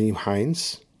Colts have Naeem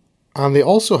Hines, and they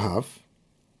also have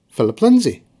Philip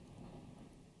Lindsay.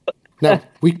 Now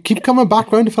we keep coming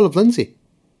back round to Philip Lindsay,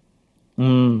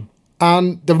 and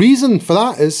the reason for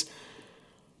that is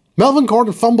Melvin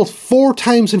Gordon fumbled 4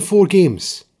 times in 4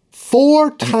 games.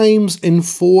 4 times in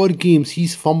 4 games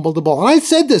he's fumbled the ball. And I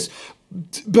said this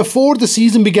before the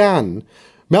season began.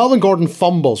 Melvin Gordon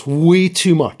fumbles way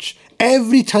too much.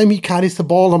 Every time he carries the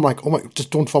ball, I'm like, oh my, just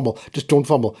don't fumble. Just don't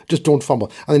fumble. Just don't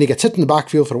fumble. And then he gets hit in the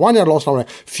backfield for a 1-yard loss. And I'm like,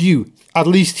 phew, at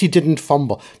least he didn't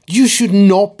fumble. You should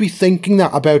not be thinking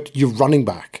that about your running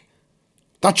back.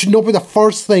 That should not be the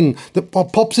first thing that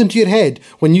pops into your head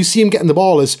when you see him getting the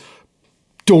ball is,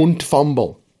 don't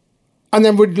fumble. And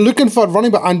then we're looking for running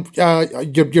back, and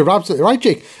you're absolutely right,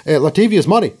 Jake. Latavius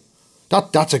Murray.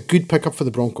 That's a good pickup for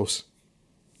the Broncos.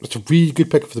 It's a really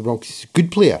good pickup for the Broncos. He's a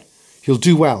good player. He'll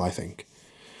do well, I think.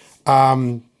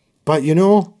 But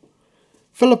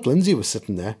Philip Lindsay was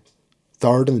sitting there,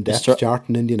 3rd in the depth chart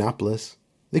in Indianapolis.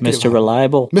 Mr.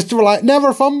 Reliable. Mr. Reliable.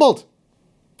 Never fumbled.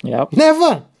 Yep.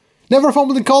 Never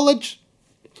fumbled in college.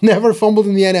 Never fumbled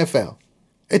in the NFL.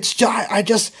 It's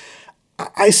just,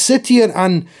 I sit here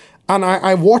and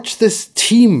I watch this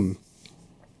team,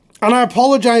 and I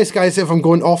apologise, guys, if I'm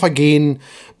going off again,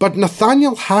 but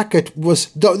Nathaniel Hackett was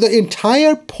the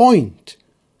entire point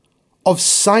of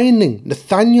signing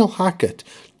Nathaniel Hackett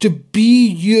to be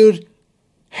your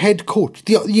head coach.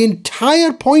 The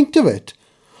entire point of it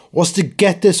was to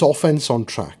get this offense on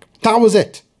track. That was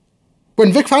it.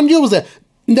 When Vic Fangio was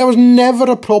there was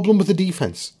never a problem with the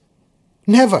defense.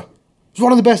 Never. It was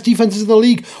one of the best defenses in the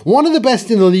league. One of the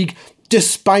best in the league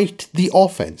despite the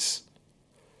offense.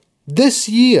 This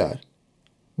year,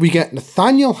 we get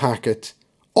Nathaniel Hackett,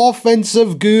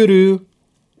 offensive guru,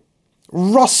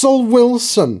 Russell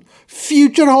Wilson,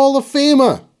 future Hall of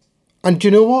Famer. And do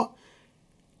you know what?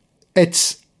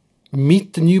 It's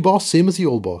meet the new boss, same as the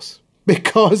old boss.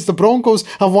 because the Broncos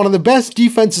have one of the best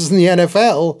defenses in the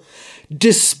NFL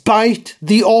despite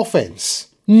the offense.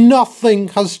 Nothing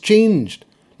has changed.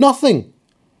 Nothing.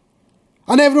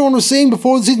 And everyone was saying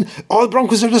before the season, the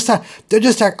Broncos are just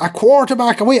a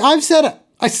quarterback away. I've said it.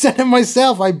 I said it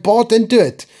myself. I bought into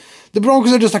it. The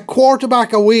Broncos are just a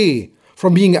quarterback away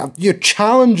from being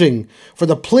challenging for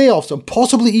the playoffs and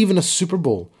possibly even a Super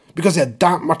Bowl because they had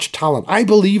that much talent. I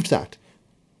believed that.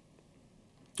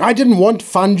 I didn't want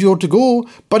Fangio to go,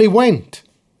 but he went.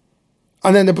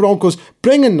 And then the Broncos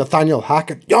bring in Nathaniel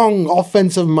Hackett, young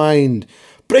offensive mind.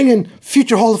 Bring in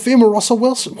future Hall of Famer Russell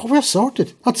Wilson. Well, we're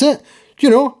sorted. That's it.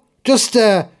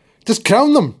 Just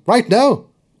crown them right now.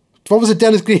 What was it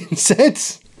Dennis Green said?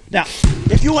 Now,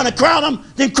 if you want to crown them,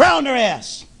 then crown their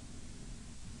ass.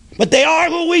 But they are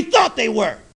who we thought they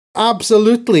were.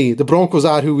 Absolutely. The Broncos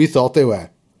are who we thought they were.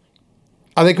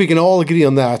 I think we can all agree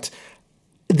on that.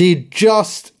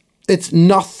 It's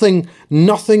nothing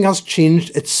has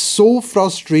changed. It's so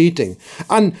frustrating.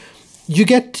 And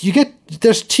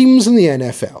there's teams in the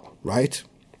NFL, right,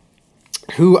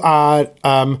 who are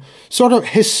sort of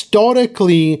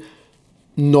historically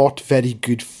not very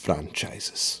good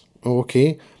franchises,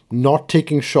 okay? Not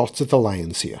taking shots at the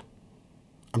Lions here.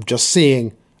 I'm just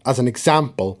saying, as an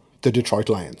example, the Detroit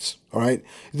Lions, all right?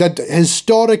 That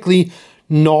historically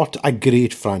not a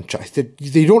great franchise.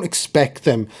 They don't expect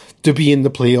them to be in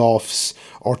the playoffs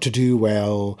or to do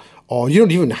well, or you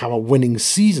don't even have a winning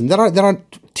season. There are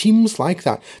teams like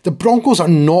that. The Broncos are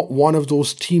not one of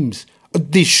those teams.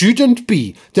 They shouldn't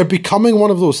be. They're becoming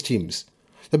one of those teams.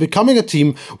 They're becoming a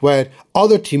team where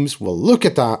other teams will look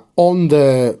at that on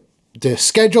the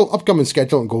upcoming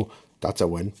schedule, and go, that's a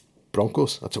win.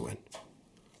 Broncos, that's a win.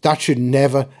 That should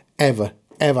never, ever,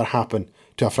 ever happen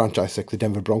to a franchise like the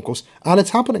Denver Broncos, and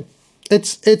it's happening.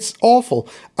 It's awful,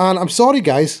 and I'm sorry,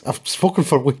 guys. I've spoken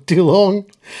for way too long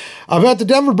about the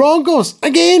Denver Broncos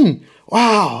again.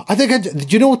 Wow, do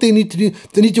you know what they need to do?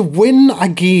 They need to win a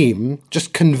game,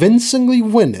 just convincingly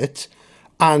win it,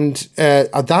 and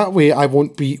that way I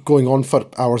won't be going on for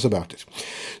hours about it.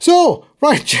 So,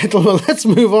 right, gentlemen, let's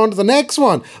move on to the next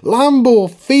one. Lambeau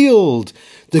Field.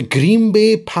 The Green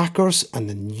Bay Packers and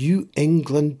the New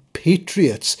England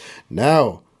Patriots.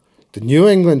 Now, the New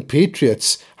England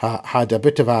Patriots had a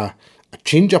bit of a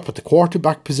change-up at the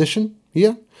quarterback position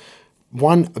here.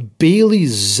 One Bailey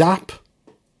Zapp.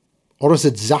 Or is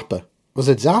it Zappa? Was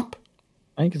it Zapp?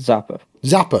 I think it's Zappa.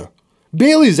 Zappa.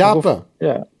 Bailey Zappa.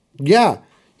 Yeah. Yeah.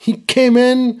 He came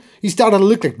in, he started to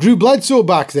look like Drew Bledsoe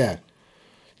back there.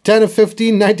 10 of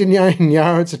 15, 99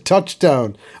 yards, a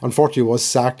touchdown. Unfortunately, was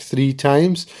sacked 3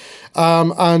 times.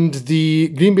 And the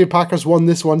Green Bay Packers won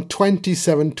this one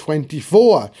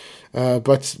 27-24.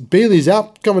 But Bailey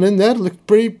Zapp coming in there looked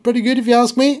pretty good, if you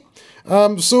ask me.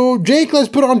 So, Jake, let's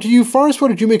put it on to you first. What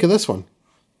did you make of this one?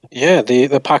 Yeah,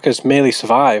 the Packers merely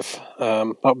survive.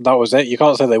 That was it. You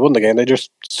can't say they won the game. They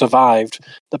just survived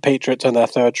the Patriots and their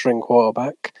third-string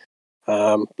quarterback.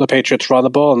 The Patriots ran the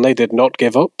ball, and they did not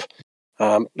give up.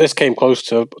 This came close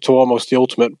to almost the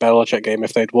ultimate Belichick game.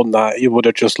 If they'd won that, you would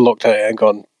have just looked at it and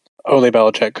gone, only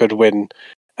Belichick could win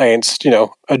against,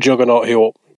 a juggernaut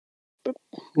who,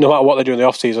 no matter what they do in the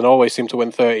offseason, always seem to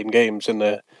win 13 games in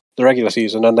the regular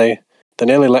season. And they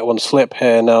nearly let one slip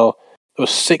here. Now, there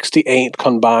was 68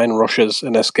 combined rushes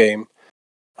in this game.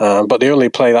 But the only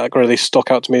play that really stuck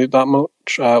out to me that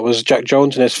much was Jack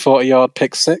Jones in his 40-yard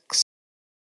pick six.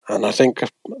 And I think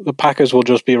the Packers will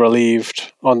just be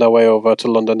relieved on their way over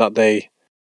to London that they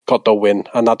got the win.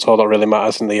 And that's all that really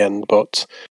matters in the end. But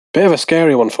bit of a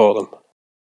scary one for them.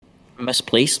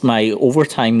 Misplaced my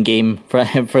overtime game for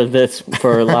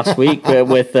last week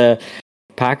with the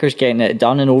Packers getting it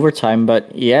done in overtime.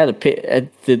 But yeah,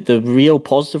 the real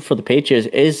positive for the Patriots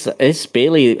is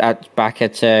Bailey back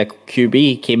at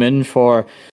QB. Came in for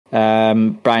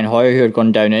Brian Hoyer, who had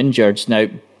gone down injured. Now,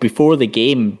 before the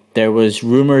game, there was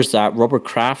rumours that Robert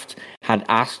Kraft had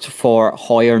asked for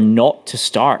Hoyer not to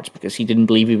start because he didn't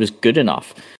believe he was good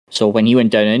enough. So when he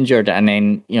went down injured and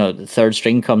then, the third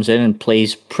string comes in and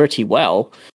plays pretty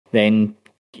well, then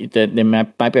there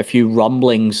might be a few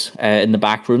rumblings in the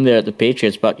back room there at the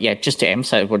Patriots. But yeah, just to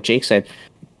emphasize what Jake said,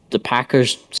 the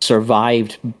Packers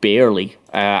survived barely,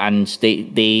 and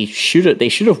they should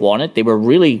have won it. They were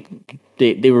really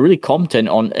competent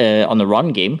on the run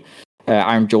game.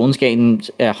 Aaron Jones getting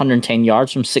 110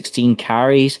 yards from 16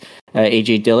 carries.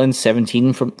 AJ Dillon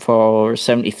 17 for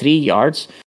 73 yards.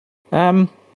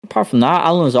 Apart from that,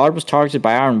 Alan Lazard was targeted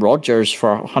by Aaron Rodgers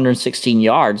for 116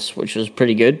 yards, which was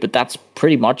pretty good, but that's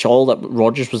pretty much all that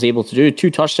Rodgers was able to do. 2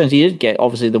 touchdowns he did get,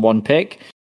 obviously the 1 pick.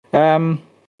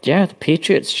 Yeah, the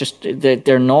Patriots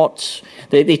they're not.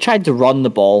 They tried to run the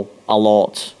ball a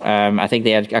lot. I think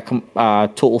they had a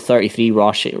total 33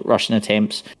 rushing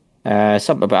attempts,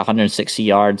 something about 160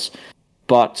 yards.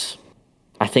 But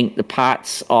I think the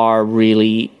Pats are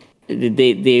really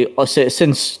they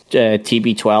since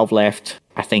TB12 left.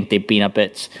 I think they've been a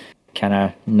bit kind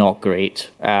of not great,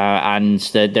 and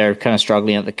they're kind of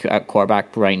struggling at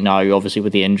quarterback right now, obviously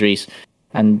with the injuries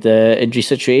and the injury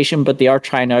situation. But they are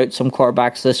trying out some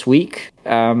quarterbacks this week,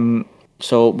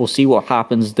 so we'll see what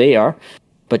happens there.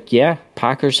 But yeah,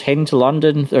 Packers heading to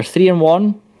London. They're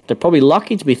 3-1. They're probably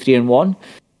lucky to be 3-1.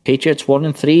 Patriots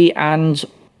 1-3, and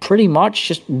pretty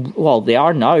much they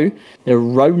are now. They're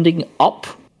rounding up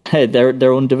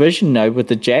their own division now, with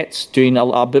the Jets doing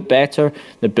a bit better,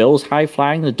 the Bills high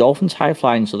flying, the Dolphins high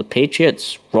flying, so the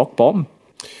Patriots rock bottom.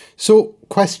 So,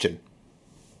 question.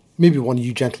 Maybe one of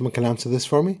you gentlemen can answer this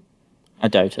for me. I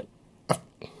doubt it.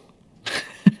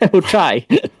 We'll try.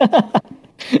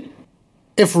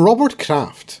 If Robert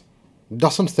Kraft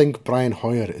doesn't think Brian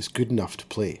Hoyer is good enough to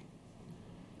play,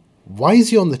 why is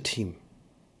he on the team?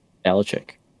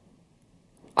 Belichick.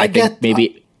 I get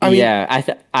maybe.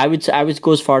 I would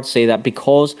go as far to say that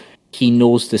because he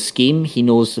knows the scheme, he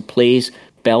knows the plays.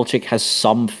 Belichick has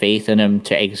some faith in him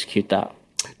to execute that.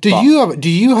 Do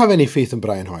you have any faith in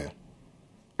Brian Hoyer?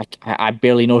 I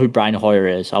barely know who Brian Hoyer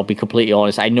is. I'll be completely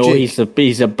honest. I know Jake,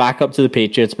 he's a backup to the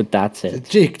Patriots, but that's it.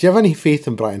 Jake, do you have any faith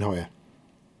in Brian Hoyer?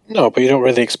 No, but you don't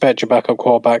really expect your backup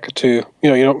quarterback to.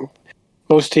 You don't.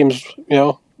 Most teams,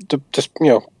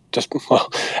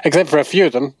 except for a few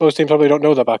of them, most teams probably don't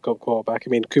know their backup quarterback. I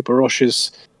mean, Cooper Rush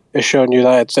is showing you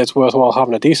that it's worthwhile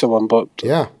having a decent one, but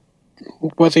yeah,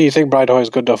 whether you think Brian Hoyer is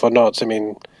good enough or not, I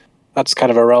mean, that's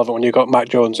kind of irrelevant when you've got Mac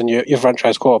Jones and your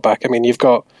franchise quarterback. I mean, you've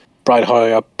got Brian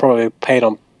Hoyer probably paid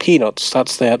on peanuts.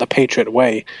 That's the Patriot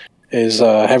way, is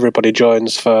everybody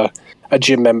joins for a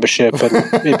gym membership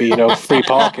and maybe free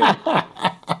parking.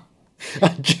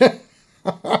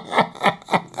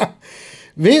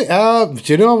 Do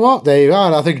you know what? There you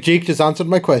are. I think Jake just answered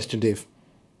my question, Dave.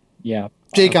 Yeah.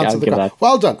 Jake answered the question.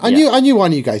 Well done. I knew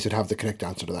one of you guys would have the correct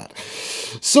answer to that.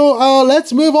 So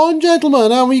let's move on,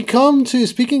 gentlemen. And we come to,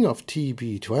 speaking of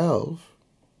TB12,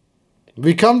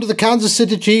 we come to the Kansas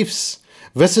City Chiefs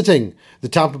visiting the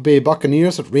Tampa Bay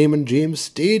Buccaneers at Raymond James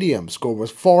Stadium. Score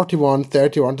was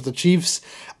 41-31 to the Chiefs.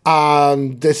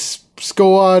 And this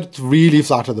score really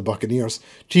flattered the Buccaneers.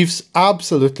 Chiefs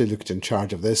absolutely looked in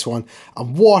charge of this one.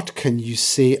 And what can you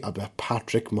say about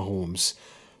Patrick Mahomes?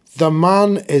 The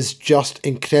man is just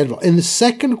incredible. In the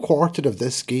second quarter of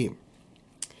this game,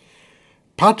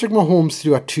 Patrick Mahomes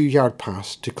threw a 2-yard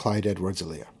pass to Clyde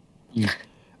Edwards-Helaire.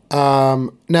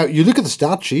 Now, you look at the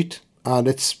stat sheet, and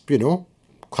it's,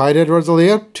 Clyde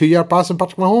Edwards-Helaire, 2-yard pass, and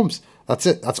Patrick Mahomes. That's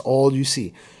it. That's all you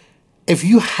see. If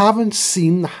you haven't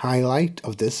seen the highlight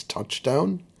of this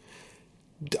touchdown,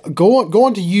 go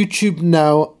onto YouTube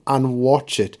now and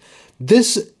watch it.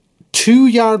 This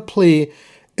 2-yard play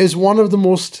is one of the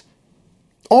most,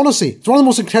 honestly, it's one of the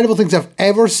most incredible things I've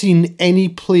ever seen any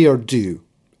player do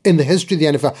in the history of the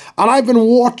NFL. And I've been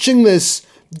watching this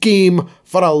game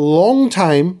for a long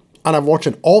time, and I've watched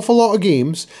an awful lot of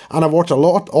games, and I've watched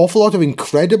awful lot of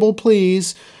incredible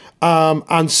plays,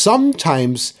 and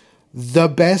sometimes the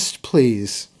best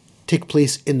plays take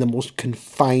place in the most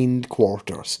confined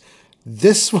quarters.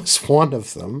 This was one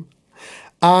of them,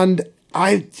 and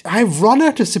I've run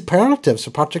out of superlatives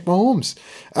for Patrick Mahomes.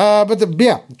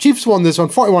 But Chiefs won this one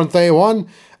 41-31,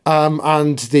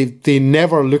 and they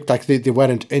never looked like they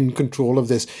weren't in control of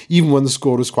this, even when the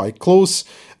score was quite close.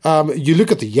 You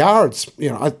look at the yards,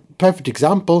 a perfect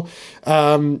example.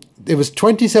 It was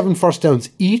 27 first downs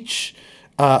each.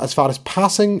 As far as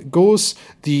passing goes,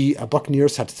 the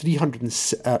Buccaneers had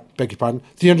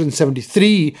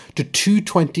 373 to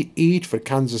 228 for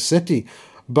Kansas City.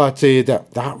 But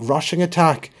that rushing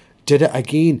attack did it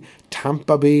again.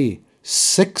 Tampa Bay,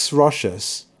 6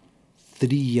 rushes,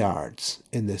 3 yards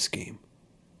in this game.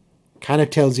 Kind of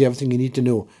tells you everything you need to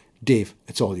know. Dave,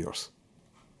 it's all yours.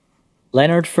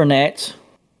 Leonard Fournette,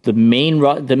 the main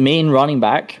running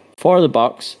back for the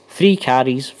Bucs, 3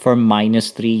 carries for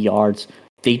 -3 yards.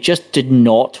 They just did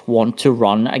not want to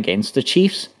run against the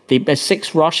Chiefs. They missed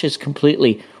 6 rushes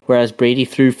completely, whereas Brady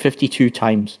threw 52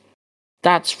 times.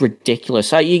 That's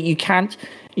ridiculous. You can't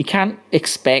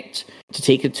expect to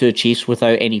take it to the Chiefs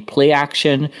without any play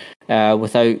action,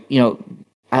 without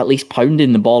at least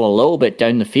pounding the ball a little bit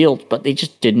down the field. But they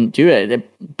just didn't do it.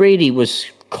 Brady was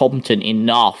competent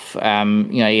enough.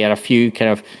 He had a few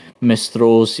kind of missed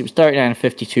throws. It was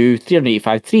 39-52,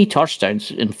 385, 3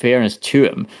 touchdowns in fairness to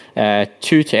him.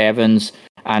 2 to Evans,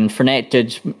 And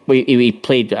Fournette he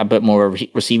played a bit more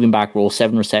receiving back role,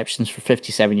 7 receptions for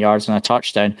 57 yards and a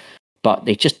touchdown. But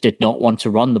they just did not want to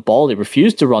run the ball. They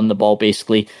refused to run the ball,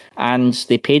 basically, and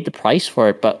they paid the price for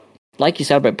it. But like you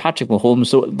said about Patrick Mahomes,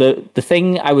 so the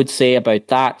thing I would say about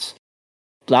that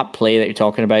play that you're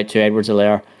talking about to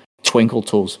Edwards-Helaire, twinkle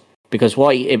toes. Because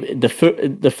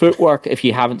the footwork, if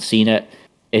you haven't seen it,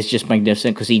 is just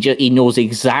magnificent, because he knows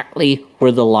exactly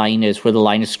where the line is, where the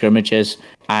line of scrimmage is,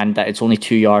 and that it's only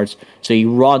 2 yards. So he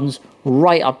runs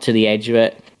right up to the edge of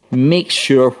it, makes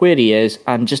sure where he is,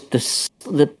 and just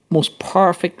the most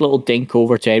perfect little dink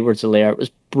over to Edwards-Helaire. It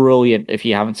was brilliant if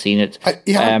you haven't seen it.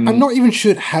 I'm not even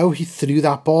sure how he threw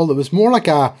that ball. It was more like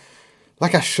a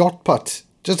shot put.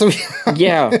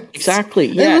 Yeah, exactly.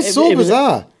 Yeah, it was so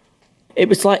bizarre. It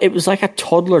was like a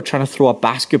toddler trying to throw a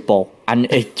basketball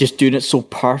and it just doing it so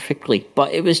perfectly.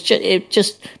 But it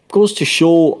just goes to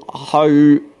show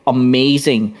how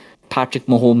amazing Patrick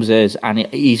Mahomes is, and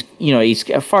he's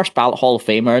a first ballot Hall of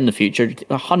Famer in the future,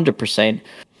 100%.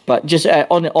 But just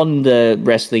on the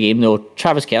rest of the game though,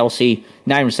 Travis Kelce,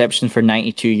 9 receptions for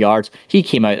 92 yards. He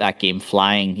came out that game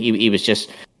flying. He was just.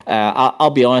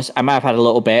 I'll be honest, I might have had a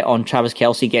little bet on Travis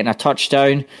Kelce getting a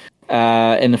touchdown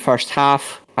in the first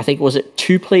half. I think, was it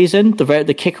 2 plays in? The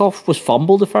kickoff was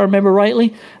fumbled, if I remember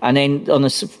rightly. And then on the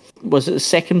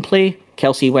second play,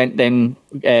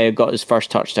 Kelce got his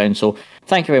first touchdown. So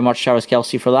thank you very much, Travis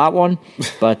Kelce, for that one.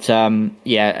 But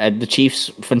the Chiefs,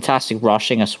 fantastic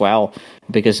rushing as well,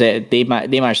 because they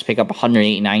managed to pick up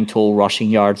 189 total rushing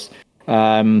yards.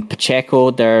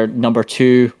 Pacheco, their number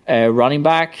 2 running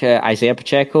back, Isaiah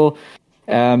Pacheco,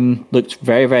 looked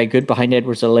very, very good behind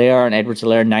Edwards-Helaire, and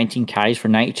Edwards-Helaire 19 carries for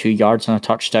 92 yards and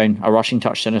a rushing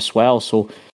touchdown as well. So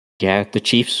yeah, the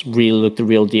Chiefs really looked the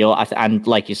real deal. And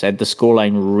like you said, the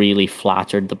scoreline really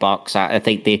flattered the Bucs. I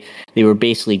think they were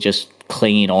basically just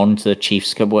clinging on to the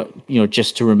Chiefs,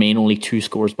 just to remain only 2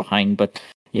 scores behind. But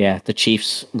yeah, the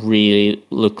Chiefs really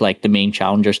look like the main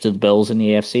challengers to the Bills in the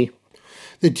AFC.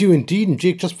 They do indeed. And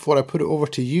Jake, just before I put it over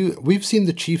to you, we've seen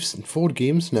the Chiefs in 4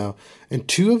 games now. In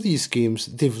 2 of these games,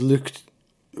 they've looked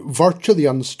virtually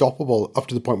unstoppable up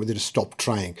to the point where they just stopped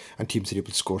trying and teams are able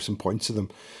to score some points to them.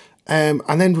 And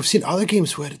then we've seen other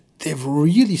games where they've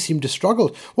really seemed to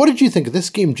struggle. What did you think of this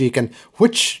game, Jake? And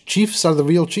which Chiefs are the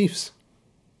real Chiefs?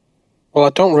 Well, I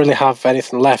don't really have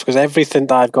anything left, because everything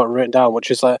that I've got written down,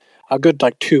 which is a good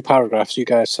 2 paragraphs, you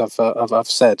guys have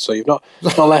said. So you've not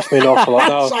left me an awful lot.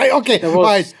 No, Sorry, okay,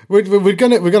 right. We're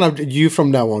gonna have you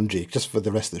from now on, Jake, just for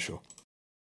the rest of the show.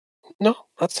 No,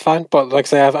 that's fine. But like I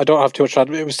say, I don't have too much.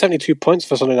 It was 72 points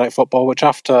for Sunday Night Football, which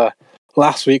after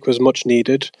last week was much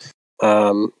needed.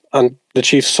 And the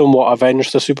Chiefs somewhat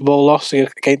avenged the Super Bowl loss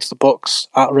against the Bucs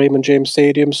at Raymond James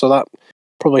Stadium, so that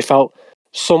probably felt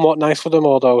somewhat nice for them,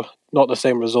 although not the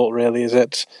same result really, is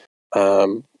it?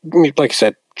 Like I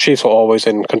said, Chiefs were always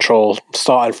in control,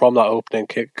 starting from that opening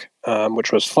kick,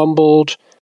 which was fumbled.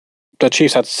 The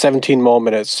Chiefs had 17 more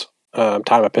minutes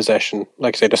time of possession,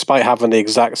 like I say, despite having the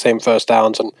exact same first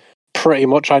downs and pretty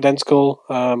much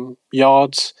identical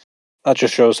yards. That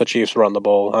just shows the Chiefs run the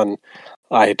ball, and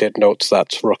I did note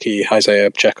that rookie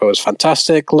Isaiah Pacheco is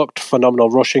fantastic, looked phenomenal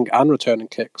rushing and returning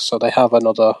kicks, so they have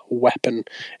another weapon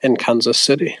in Kansas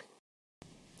City.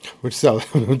 Which is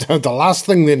the last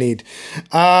thing they need.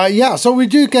 So we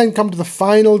do again come to the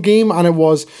final game, and it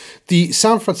was the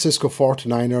San Francisco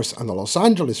 49ers and the Los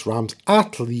Angeles Rams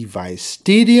at Levi's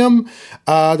Stadium.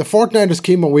 The 49ers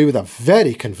came away with a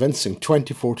very convincing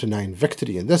 24-9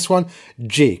 victory in this one.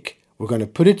 Jake, we're going to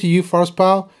put it to you first,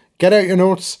 pal. Get out your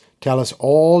notes. Tell us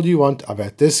all you want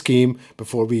about this game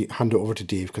before we hand it over to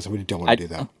Dave, because I really don't want to do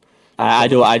that. I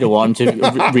don't want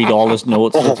to read all his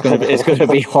notes. It's going to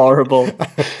be horrible.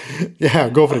 Yeah,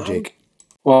 go for it, Jake.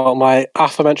 Well, my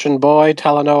aforementioned boy,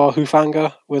 Talanoa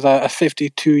Hufanga, with a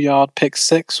 52-yard pick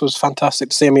six was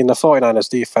fantastic to see. I mean, the 49ers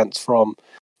defense from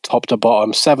top to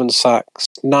bottom, 7 sacks,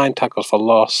 9 tackles for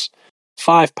loss,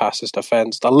 5 passes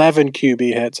defensed, 11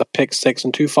 QB hits, a pick six,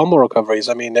 and 2 fumble recoveries.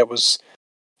 I mean, it was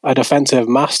a defensive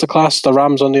masterclass. The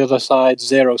Rams on the other side,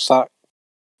 0 sack,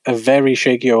 a very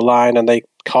shaky O-line, and they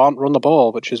can't run the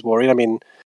ball, which is worrying. I mean,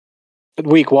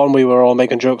 week 1, we were all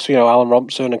making jokes, Allen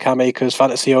Robinson and Cam Akers,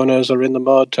 fantasy owners are in the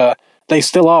mud. They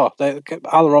still are.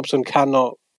 Allen Robinson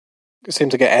cannot seem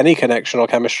to get any connection or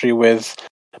chemistry with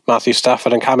Matthew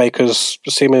Stafford, and Cam Akers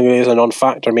seemingly is a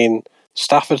non-factor. I mean,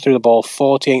 Stafford threw the ball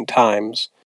 48 times,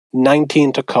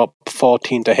 19 to Kupp,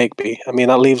 14 to Higbee. I mean,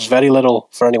 that leaves very little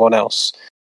for anyone else.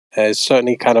 It's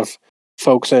certainly kind of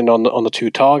focusing on the 2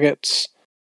 targets.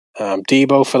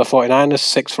 Debo for the 49ers,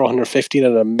 6 for 115,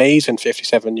 an amazing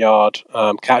 57-yard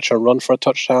catch and run for a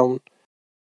touchdown.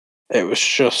 It was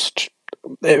just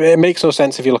it makes no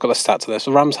sense if you look at the stats of this.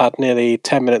 The Rams had nearly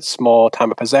 10 minutes more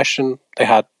time of possession. They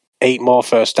had 8 more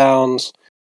first downs.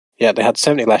 Yeah, they had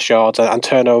 70 less yards, and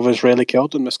turnovers really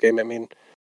killed them this game. I mean,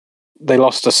 they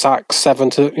lost a sack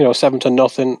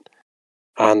 7-0,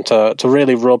 and to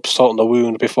really rub salt in the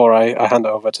wound before I hand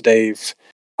it over to Dave,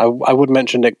 I would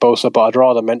mention Nick Bosa, but I'd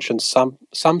rather mention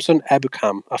Samson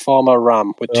Ebukam, a former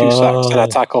Ram with 2 sacks and a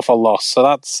tackle for loss. So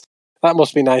that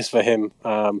must be nice for him,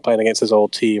 playing against his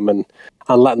old team and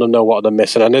letting them know what they're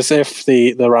missing, and as if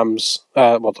the Rams,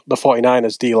 the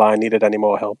 49ers D-line needed any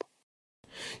more help.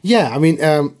 Yeah, I mean,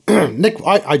 Nick,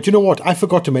 do you know what? I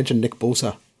forgot to mention Nick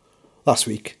Bosa last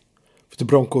week for the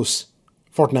Broncos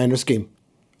 49ers game,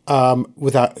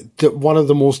 with one of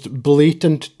the most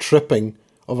blatant tripping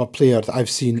of a player that I've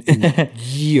seen in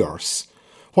years,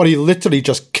 where he literally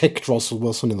just kicked Russell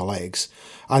Wilson in the legs,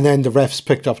 and then the refs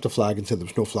picked up the flag and said there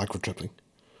was no flag for tripping.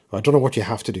 I don't know what you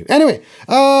have to do. Anyway,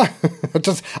 do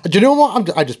you know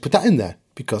what? I just put that in there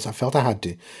because I felt I had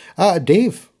to.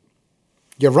 Dave,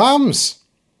 your Rams,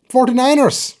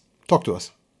 49ers, talk to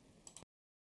us.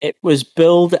 It was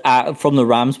billed from the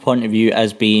Rams' point of view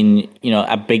as being,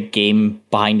 a big game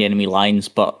behind enemy lines,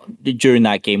 but during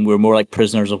that game we were more like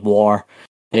prisoners of war.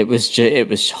 It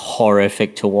was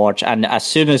horrific to watch, and as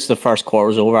soon as the first quarter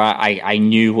was over, I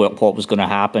knew what was going to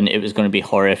happen. It was going to be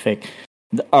horrific.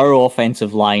 Our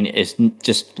offensive line is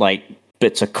just like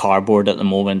bits of cardboard at the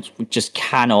moment. We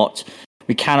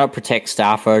cannot protect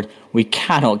Stafford. We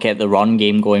cannot get the run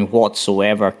game going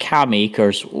whatsoever. Cam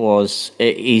Akers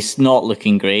he's not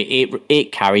looking great.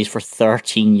 8 carries for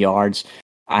 13 yards,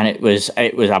 and it was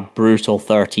a brutal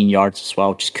 13 yards as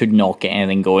well. Just could not get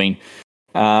anything going.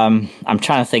 I'm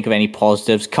trying to think of any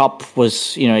positives. Cup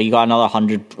was, he got another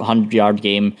 100-yard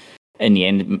game. In the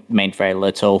end, it meant very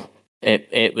little.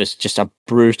 It was just a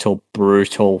brutal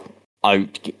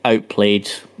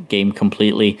outplayed game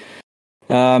completely.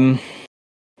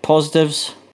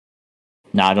 Positives?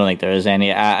 No, I don't think there is any.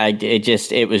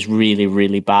 It was really,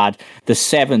 really bad. The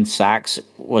 7 sacks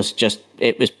was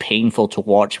painful to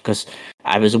watch because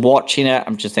I was watching it.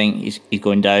 I'm just thinking he's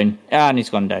going down, and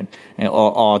he's gone down,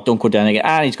 or don't go down again,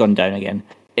 and he's gone down again.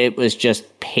 It was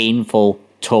just painful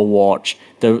to watch.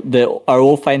 Our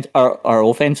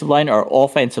offensive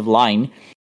line.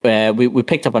 We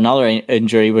picked up another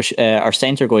injury with our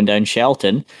centre going down,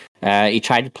 Shelton. He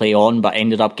tried to play on, but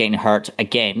ended up getting hurt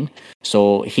again.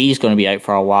 So he's going to be out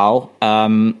for a while.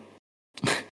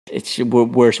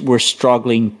 We're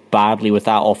struggling badly with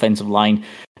that offensive line,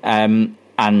 and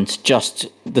just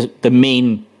the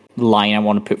main line I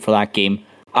want to put for that game.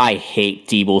 I hate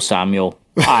Deebo Samuel.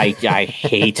 I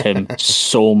hate him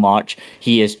so much.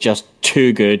 He is just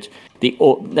too good.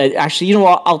 Actually, you know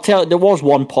what? I'll tell you, there was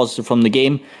one positive from the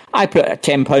game. I put a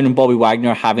 £10 on Bobby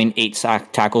Wagner having 8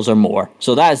 sack tackles or more.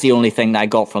 So that is the only thing that I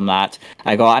got from that.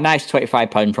 I got a nice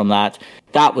 £25 from that.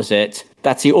 That was it.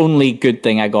 That's the only good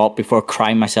thing I got before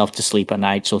crying myself to sleep at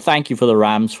night. So thank you for the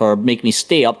Rams for making me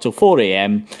stay up till 4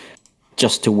 a.m.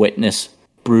 just to witness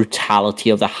brutality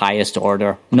of the highest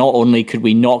order. Not only could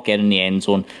we not get in the end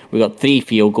zone, we got 3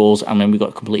 field goals, and then we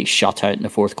got completely shut out in the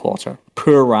fourth quarter.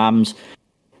 Poor Rams.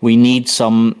 We need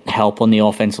some help on the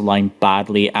offensive line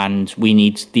badly, and we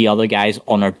need the other guys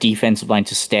on our defensive line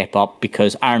to step up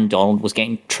because Aaron Donald was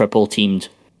getting triple teamed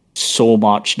so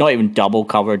much, not even double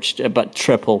coverage, but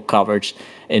triple coverage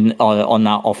on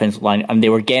that offensive line, and they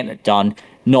were getting it done.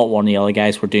 Not one of the other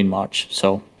guys were doing much.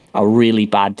 So a really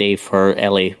bad day for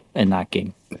LA in that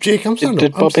game. Jake,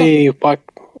 did Bobby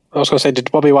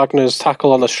Wagner's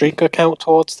tackle on the streaker count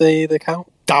towards the count?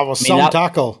 That was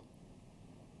tackle.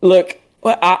 Look,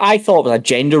 I thought it was a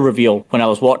gender reveal when I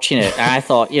was watching it, and I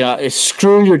thought,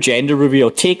 screw your gender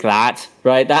reveal, take that,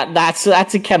 right? That's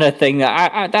the kind of thing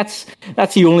that that's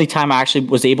the only time I actually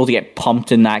was able to get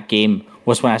pumped in that game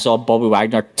was when I saw Bobby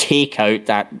Wagner take out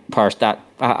that person.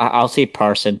 I'll say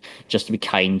person just to be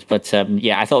kind, but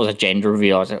I thought it was a gender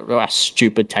reveal. It was a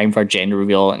stupid time for a gender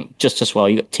reveal, and just as well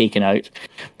you got taken out.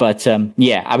 But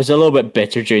I was a little bit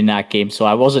bitter during that game, so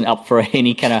I wasn't up for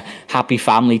any kind of happy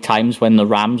family times when the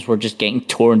Rams were just getting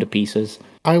torn to pieces.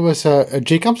 I was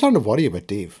Jake. I'm starting to worry about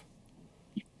Dave.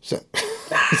 So,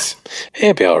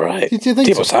 he'll be all right.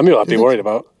 Deebo Samuel, I'd be worried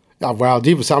about. Oh, well,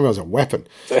 Deebo Samuel's a weapon.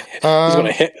 He's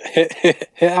going to hit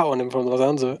out on him from the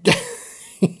sounds of it.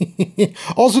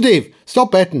 Also, Dave,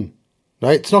 stop betting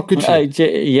right? It's not good for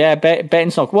you.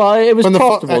 betting's not. Well, it was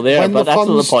profitable there, but that's not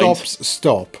the point.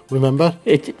 Stop. Remember?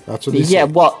 That's what they say. Yeah,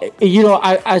 well,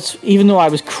 even though I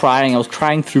was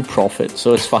crying through profit,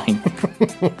 so it's fine.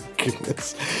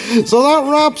 Goodness. So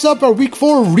that wraps up our Week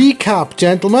 4 recap,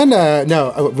 gentlemen.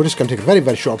 Now, we're just going to take a very,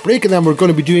 very short break, and then we're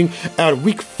going to be doing our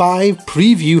Week 5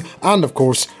 preview and, of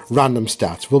course, random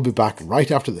stats. We'll be back right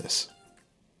after this.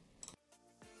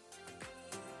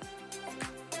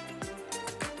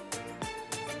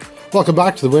 Welcome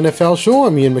back to the WINFL Show.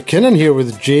 I'm Iain McKinnon here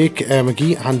with Jake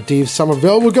McGee and Dave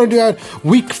Somerville. We're going to do our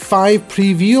Week 5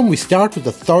 preview, and we start with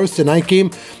the Thursday night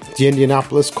game, the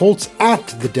Indianapolis Colts at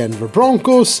the Denver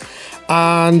Broncos.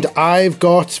 And I've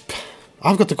got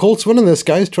the Colts winning this,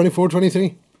 guys,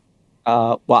 24-23.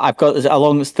 Well, I've got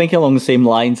thinking along the same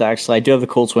lines. Actually, I do have the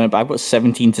Colts winning, but I've got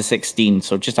 17-16,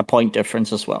 so just a point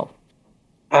difference as well.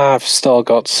 I've still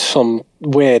got some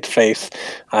weird faith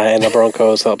in the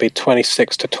Broncos. That'll be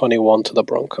 26-21 to the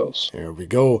Broncos. There we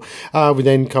go. We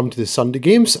then come to the Sunday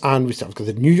games, and we've got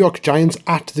the New York Giants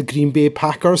at the Green Bay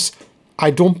Packers.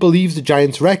 I don't believe the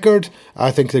Giants' record.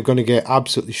 I think they're going to get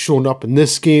absolutely shown up in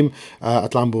this game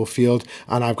at Lambeau Field,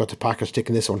 and I've got the Packers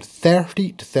taking this one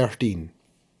 30-13.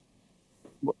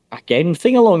 Again,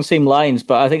 thinking along the same lines,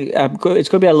 but I think it's going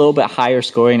to be a little bit higher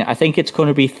scoring. I think it's going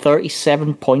to be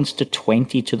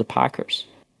 37-20 to the Packers.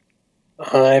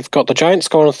 I've got the Giants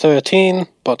scoring 13,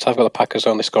 but I've got the Packers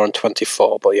only scoring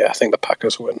 24. But yeah, I think the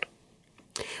Packers win.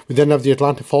 We then have the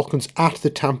Atlanta Falcons at the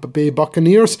Tampa Bay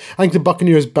Buccaneers. I think the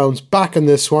Buccaneers bounce back in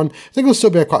this one. I think it'll still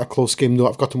be quite a close game, though.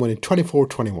 I've got them winning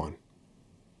 24-21.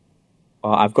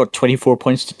 I've got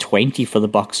 24-20 for the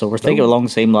Bucs, so we're thinking along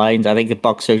the same lines. I think the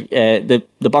Bucs are the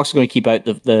Bucs are going to keep out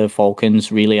the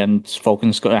Falcons really, and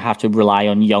Falcons going to have to rely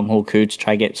on Young Hoku to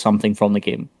try to get something from the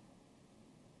game.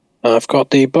 I've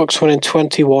got the Bucs winning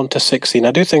 21-16.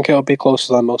 I do think it'll be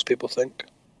closer than most people think.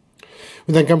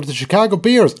 We then come to the Chicago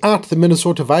Bears at the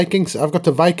Minnesota Vikings. I've got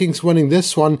the Vikings winning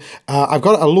this one. I've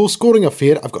got a low-scoring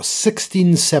affair. I've got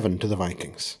 16-7 to the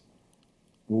Vikings.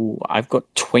 Ooh, I've got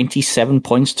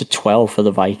 27-12 for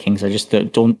the Vikings. I just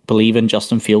don't believe in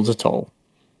Justin Fields at all.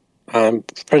 I'm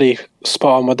pretty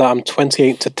spot on with that. I'm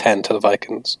 28-10 to the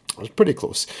Vikings. It was pretty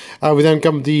close. We then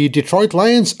come the Detroit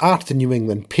Lions at the New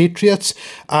England Patriots.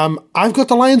 I've got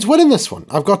the Lions winning this one.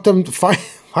 I've got them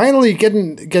finally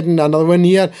getting another win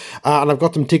here, and I've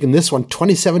got them taking this one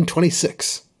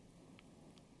 27-26.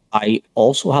 I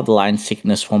also have the Lions taking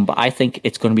this one, but I think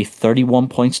it's going to be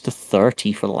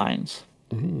 31-30 for the Lions.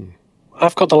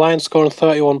 I've got the Lions scoring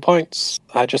 31 points.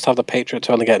 I just have the Patriots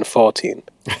only getting 14.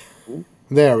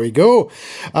 There we go.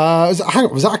 Was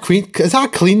that a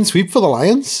clean sweep for the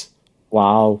Lions?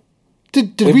 Wow.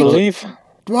 Did we believe?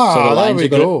 Wow, so there we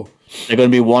go. They're going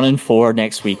to be 1-4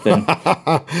 next week then.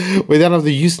 We then have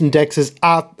the Houston Texans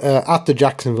at the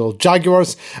Jacksonville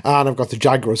Jaguars, and I've got the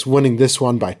Jaguars winning this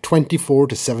one by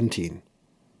 24-17.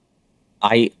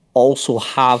 I also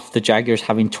have the Jaguars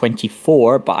having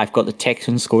 24, but I've got the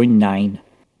Texans scoring 9.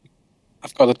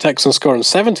 I've got the Texans scoring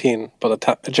 17, but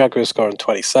the Jaguars scoring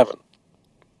 27.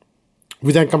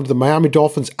 We then come to the Miami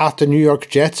Dolphins at the New York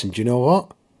Jets, and do you know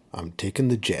what? I'm taking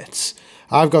the Jets.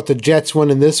 I've got the Jets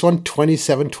winning this one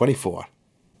 27-24.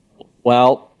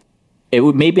 Well, it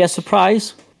would maybe a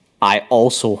surprise. I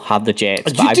also have the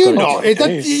Jets. You do not.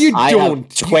 You I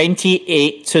don't. Have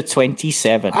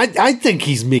 28-27. I think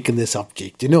he's making this up,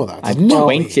 Jake. Do you know that?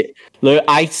 Look,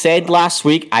 I said last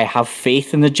week I have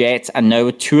faith in the Jets, and now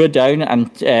with Tua down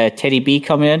and Teddy B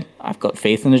coming in, I've got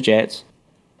faith in the Jets.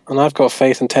 And I've got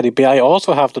faith in Teddy B. I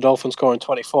also have the Dolphins scoring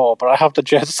 24, but I have the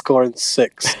Jets scoring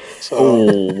 6. So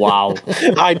oh, wow.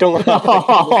 I don't have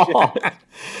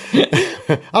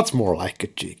That's more like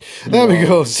it, Jake. There we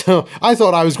go. So I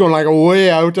thought I was going like way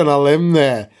out on a limb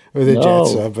there with the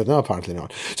Jets, but no, apparently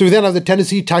not. So we then have the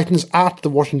Tennessee Titans at the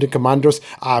Washington Commanders.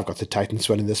 I've got the Titans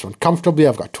winning this one comfortably.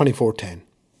 I've got 24-10.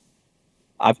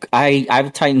 I have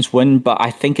the Titans win, but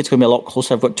I think it's going to be a lot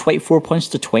closer. I've got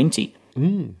 24-20.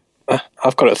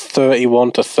 I've got it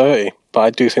 31-30, but I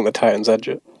do think the Titans edge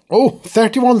it. Oh,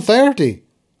 31-30.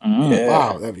 Yeah.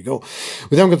 Wow, there we go.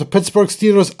 We then got the Pittsburgh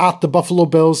Steelers at the Buffalo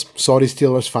Bills. Sorry,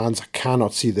 Steelers fans, I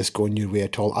cannot see this going your way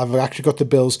at all. I've actually got the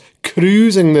Bills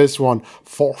cruising this one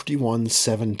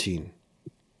 41-17.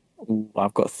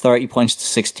 I've got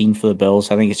 30-16 for the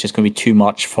Bills. I think it's just going to be too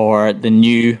much for the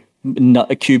new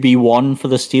QB1 for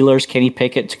the Steelers, Kenny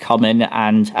Pickett, to come in,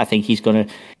 and I think he's going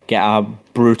to get a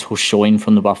brutal showing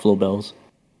from the Buffalo Bills.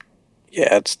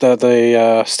 Yeah, it's the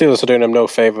Steelers are doing him no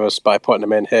favours by putting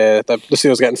him in here. The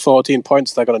Steelers are getting 14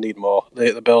 points. They're going to need more.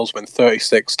 The Bills win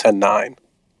 36-9.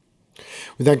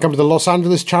 We We then come to the Los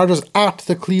Angeles Chargers at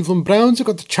the Cleveland Browns. I've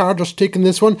got the Chargers taking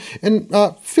this one in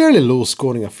a fairly low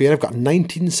scoring affair. I've got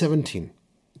 19-17.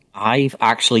 I've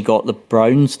actually got the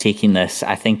Browns taking this.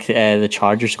 I think the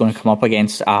Chargers are going to come up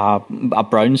against a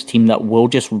Browns team that will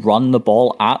just run the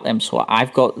ball at them. So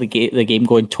I've got the game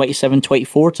going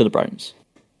 27-24 to the Browns.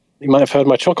 You might have heard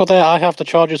my chuckle there. I have the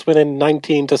Chargers winning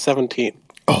 19-17.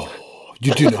 Oh,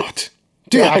 you do not.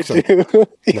 Do you actually? I do.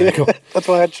 Yeah, that's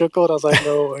why I chuckled. I was like,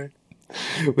 no way.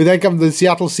 We then come to the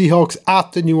Seattle Seahawks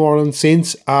at the New Orleans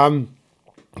Saints. Do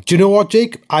you know what,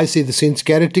 Jake? I say the Saints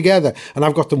get it together, and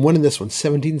I've got them winning this one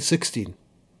 17-16.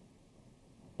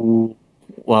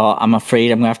 Well, I'm afraid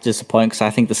I'm going to have to disappoint because I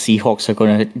think the Seahawks are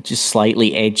going to just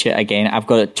slightly edge it again. I've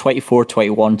got it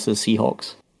 24-21 to the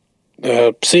Seahawks.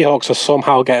 Seahawks are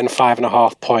somehow getting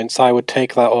 5.5 points. I would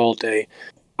take that all day.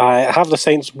 I have the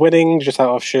Saints winning just out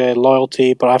of sheer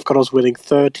loyalty, but I've got us winning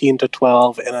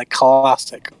 13-12 in a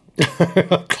classic.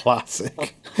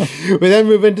 Classic. We then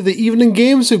move into the evening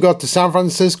games. We've got the San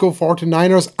Francisco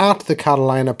 49ers at the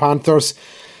Carolina Panthers.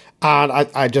 And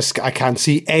I can't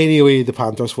see any way the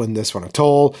Panthers win this one at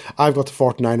all. I've got the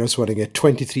 49ers winning it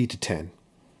 23-10.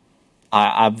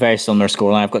 I'm very similar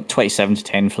scoreline. I've got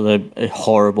 27-10 for the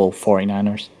horrible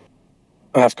 49ers.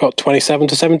 I've got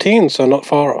 27-17, so not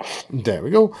far off. There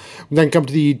we go. We then come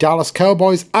to the Dallas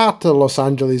Cowboys at the Los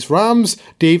Angeles Rams.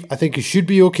 Dave, I think you should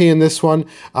be okay in this one.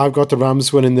 I've got the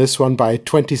Rams winning this one by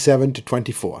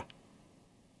 27-24.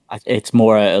 It's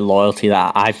more a loyalty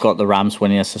that I've got the Rams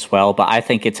winning this as well, but I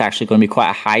think it's actually going to be quite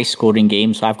a high-scoring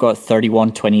game, so I've got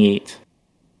 31-28.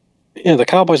 Yeah, the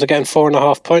Cowboys are getting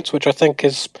 4.5 points, which I think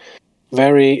is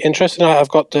very interesting. I've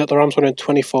got the Rams winning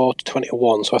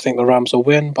 24-21, so I think the Rams will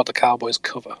win, but the Cowboys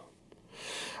cover.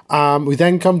 We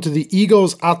then come to the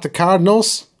Eagles at the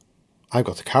Cardinals. I've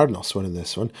got the Cardinals winning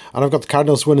this one, and I've got the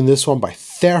Cardinals winning this one by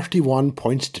 31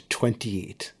 points to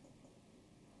 28.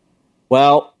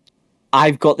 Well,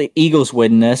 I've got the Eagles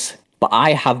win this, but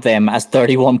I have them as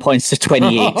 31 points to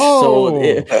 28. So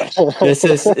this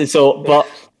is so, but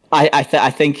I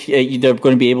think they're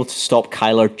going to be able to stop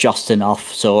Kyler just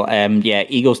enough. So,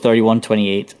 Eagles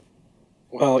 31-28.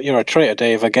 Well, you're a traitor,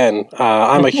 Dave, again.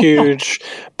 I'm a huge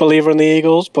believer in the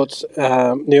Eagles, but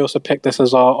Neosa picked this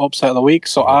as our upset of the week,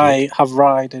 so I have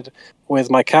rided with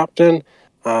my captain.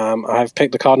 I've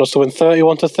picked the Cardinals to win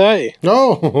 31-30.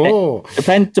 Oh,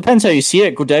 depends how you see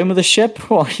it. Go down with the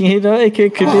ship. Well, it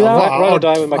could be that. Ride or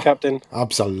die with my captain.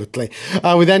 Absolutely.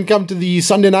 We then come to the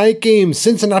Sunday night game.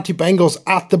 Cincinnati Bengals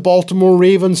at the Baltimore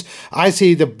Ravens. I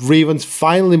say the Ravens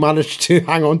finally managed to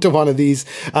hang on to one of these.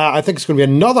 I think it's going to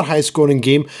be another high-scoring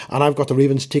game, and I've got the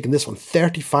Ravens taking this one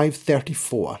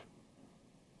 35-34.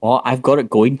 Well, I've got it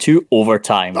going to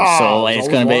overtime. So it's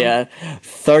going to be a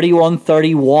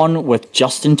 31-31 with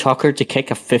Justin Tucker to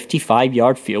kick a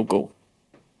 55-yard field goal.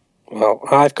 Well,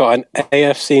 I've got an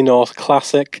AFC North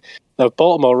classic. The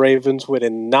Baltimore Ravens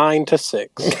winning 9-6.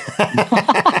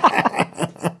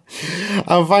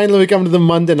 And finally, we come to the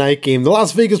Monday night game. The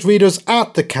Las Vegas Raiders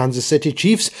at the Kansas City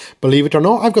Chiefs. Believe it or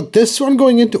not, I've got this one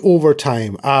going into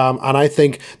overtime. And I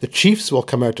think the Chiefs will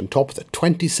come out on top with a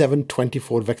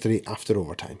 27-24 victory after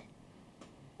overtime.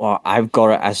 Well, I've got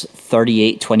it as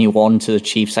 38-21 to the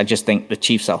Chiefs. I just think the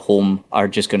Chiefs at home are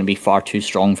just going to be far too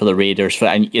strong for the Raiders.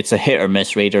 And it's a hit or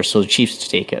miss Raiders, so the Chiefs to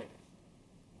take it.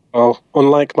 Well,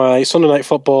 unlike my Sunday Night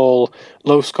Football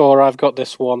low score, I've got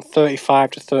this one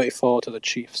 35-34 to the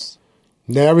Chiefs.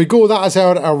 There we go. That is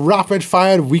our rapid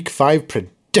fire Week 5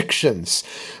 predictions.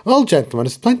 Well, gentlemen,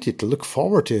 there's plenty to look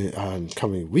forward to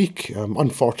coming week.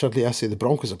 Unfortunately, I say the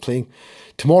Broncos are playing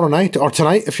tomorrow night, or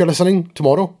tonight if you're listening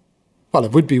tomorrow. Well,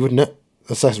 it would be, wouldn't it?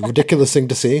 That's a ridiculous thing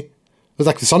to say. It's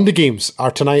like the Sunday games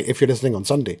are tonight if you're listening on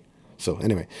Sunday. So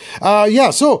anyway,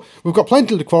 so we've got plenty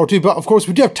to look forward to, but of course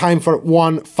we do have time for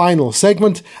one final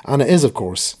segment, and it is, of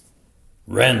course,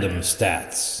 Random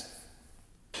Stats.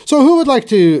 So who would like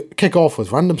to kick off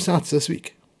with random stats this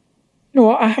week? You know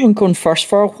what? I haven't gone first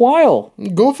for a while.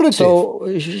 Go for it,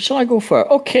 So, shall I go for it?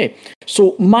 Okay.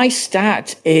 So, my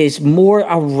stat is more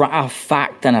a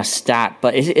fact than a stat,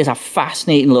 but it is a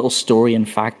fascinating little story and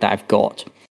fact that I've got.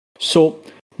 So,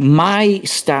 my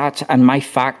stat and my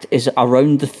fact is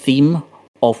around the theme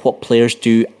of what players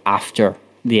do after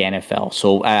the NFL.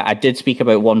 So, I did speak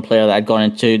about one player that had gone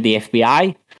into the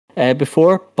FBI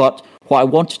before, but what I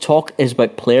want to talk is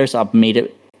about players that have made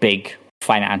it big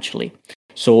financially.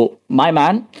 So my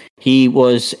man, he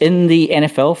was in the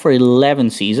NFL for 11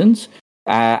 seasons,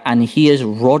 and he is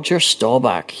Roger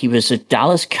Staubach. He was a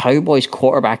Dallas Cowboys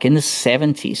quarterback in the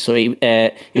 70s. So he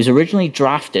was originally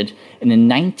drafted in the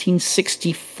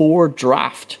 1964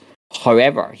 draft.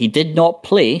 However, he did not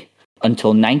play until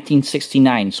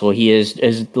 1969. So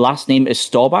his last name is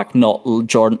Staubach, not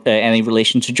Jordan, any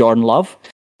relation to Jordan Love.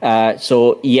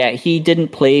 So he didn't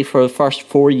play for the first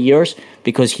 4 years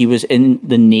because he was in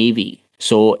the Navy.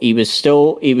 So he was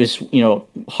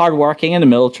hardworking in the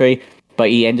military, but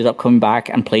he ended up coming back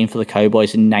and playing for the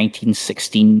Cowboys in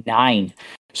 1969.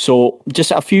 So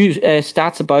just a few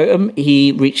stats about him.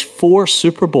 He reached 4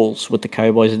 Super Bowls with the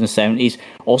Cowboys in the 70s,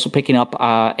 also picking up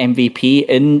MVP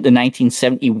in the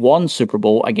 1971 Super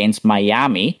Bowl against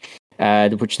Miami,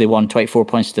 which they won 24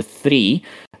 points to 3.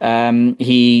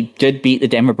 He did beat the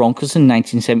Denver Broncos in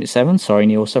 1977. Sorry,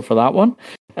 Neosa, for that one.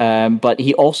 But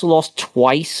he also lost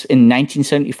twice in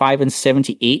 1975 and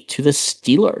 78 to the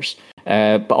Steelers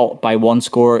by 1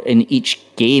 score in each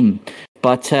game.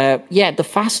 But the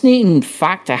fascinating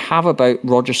fact I have about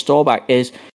Roger Staubach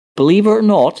is, believe it or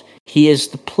not, he is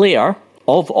the player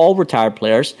of all retired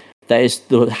players that is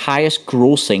the highest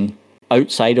grossing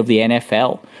outside of the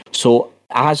NFL. So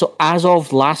as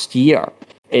of last year,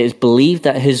 it is believed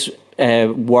that his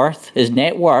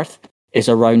net worth, is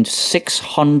around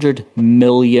 $600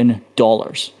 million.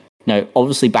 Now,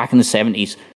 obviously, back in the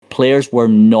 70s, players were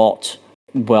not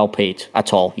well paid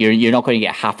at all. You're not going to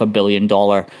get $500 million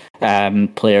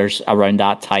players around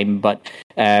that time. But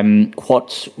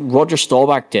what Roger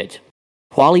Staubach did,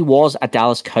 while he was at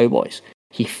Dallas Cowboys,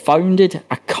 he founded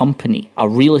a company, a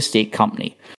real estate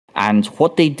company. And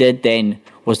what they did then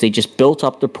was they just built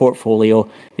up their portfolio.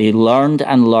 They learned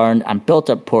and built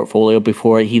up portfolio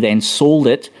before he then sold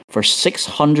it for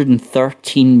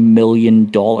 $613 million.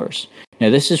 Now,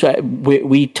 this is what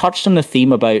we touched on the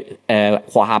theme about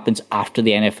what happens after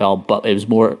the NFL, but it was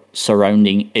more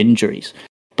surrounding injuries.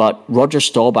 But Roger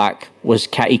Staubach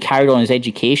he carried on his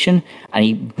education and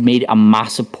he made a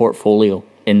massive portfolio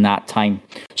in that time.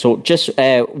 So just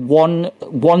one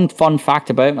fun fact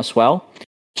about him as well.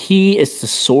 He is the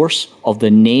source of the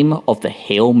name of the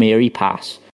Hail Mary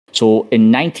pass. So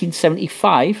in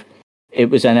 1975, it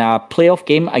was in a playoff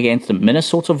game against the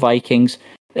Minnesota Vikings.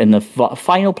 In the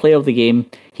final play of the game,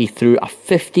 he threw a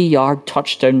 50-yard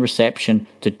touchdown reception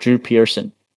to Drew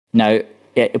Pearson. Now,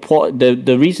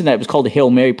 the reason that it was called the Hail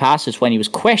Mary pass is when he was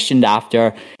questioned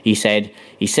after, he said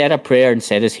a prayer and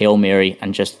said his Hail Mary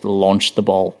and just launched the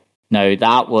ball. Now,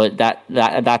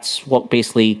 that's what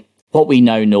we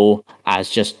now know as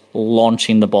just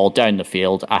launching the ball down the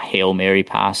field, a Hail Mary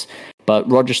pass. But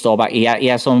Roger Staubach, he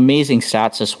has some amazing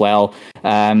stats as well.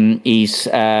 He's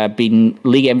been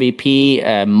league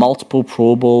MVP, multiple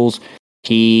Pro Bowls.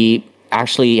 He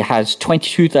actually has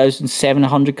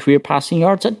 22,700 career passing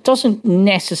yards. It doesn't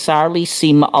necessarily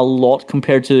seem a lot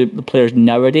compared to the players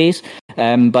nowadays,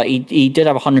 but he did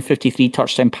have 153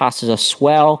 touchdown passes as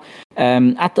well.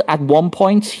 At one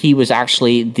point, he was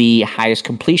actually the highest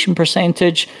completion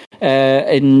percentage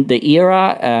in the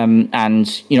era,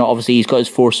 and obviously he's got his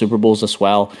 4 Super Bowls as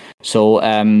well. So,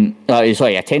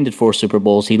 he attended 4 Super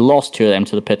Bowls. He lost 2 of them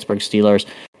to the Pittsburgh Steelers,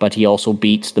 but he also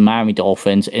beat the Miami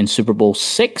Dolphins in Super Bowl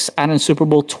 6 and in Super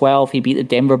Bowl 12. He beat the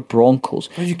Denver Broncos.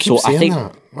 Oh, you keep saying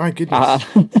that. My goodness.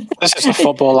 This is a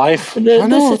football life. I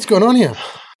know what's going on here.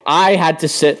 I had to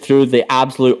sit through the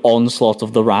absolute onslaught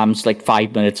of the Rams like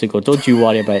 5 minutes ago. Don't you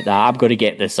worry about that. I'm going to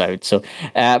get this out. So,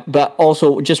 but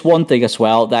also just one thing as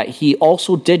well, that he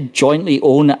also did jointly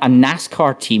own a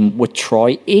NASCAR team with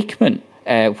Troy Aikman,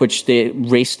 which they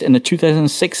raced in the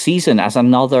 2006 season as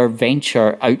another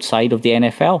venture outside of the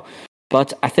NFL.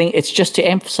 But I think it's just to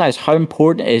emphasize how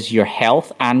important it is your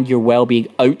health and your well-being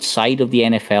outside of the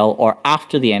NFL or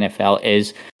after the NFL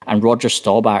is. And Roger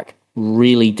Staubach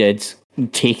really did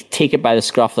take it by the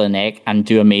scruff of the neck and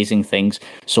do amazing things.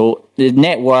 So the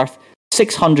net worth,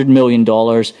 $600 million,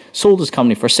 sold his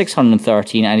company for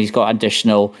 $613, and he's got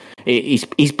additional. He's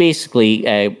basically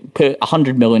put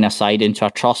 $100 million aside into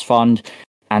a trust fund,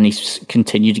 and he's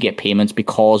continued to get payments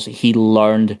because he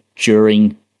learned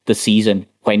during the season.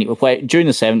 During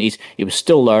the 70s, he was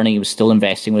still learning, he was still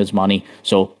investing with his money.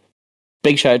 So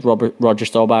big shout out to Roger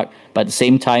Staubach, but at the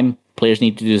same time, players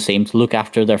need to do the same to look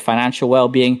after their financial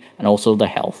well-being and also their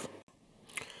health.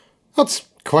 That's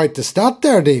quite the stat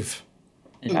there, Dave.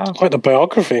 Yeah. Quite a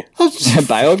biography.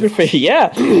 Biography,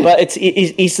 yeah. But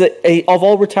he's of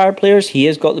all retired players, he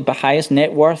has got the highest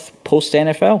net worth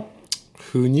post-NFL.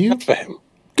 Who knew? Good for him.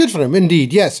 Good for him,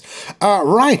 indeed, yes.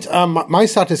 Right, my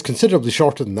stat is considerably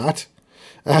shorter than that,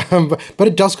 but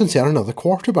it does concern another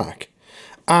quarterback.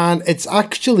 And it's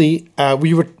actually,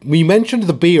 we mentioned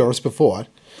the Bears before,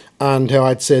 and how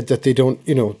I'd said that they don't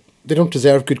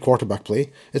deserve good quarterback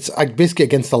play. It's basically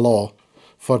against the law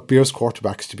for Bears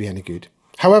quarterbacks to be any good.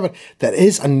 However, there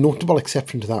is a notable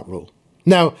exception to that rule.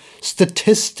 Now,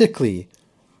 statistically,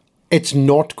 it's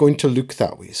not going to look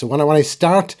that way. So when I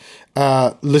start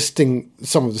listing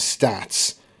some of the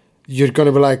stats, you're going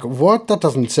to be like, what? That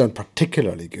doesn't sound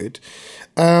particularly good.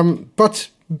 But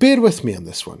bear with me on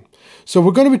this one. So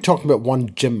we're going to be talking about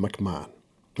one Jim McMahon.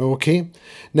 Okay?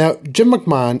 Now, Jim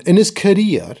McMahon, in his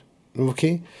career,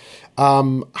 okay,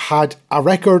 had a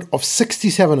record of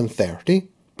 67 and 30.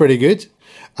 Pretty good.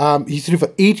 He threw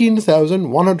for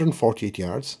 18,148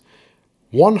 yards,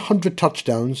 100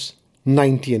 touchdowns,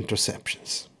 90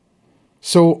 interceptions.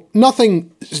 So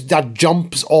nothing that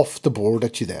jumps off the board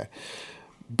at you there.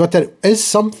 But there is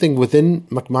something within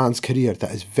McMahon's career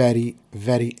that is very,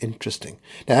 very interesting.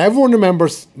 Now, everyone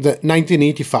remembers the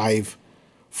 1985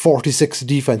 46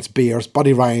 defense Bears,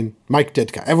 Buddy Ryan, Mike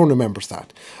Ditka. Everyone remembers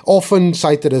that. Often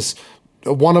cited as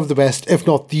one of the best, if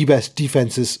not the best,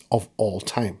 defenses of all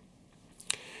time.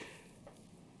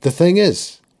 The thing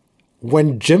is,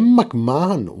 when Jim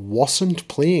McMahon wasn't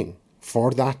playing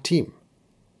for that team,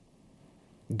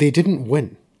 they didn't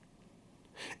win.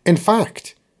 In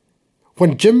fact,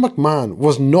 when Jim McMahon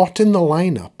was not in the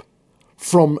lineup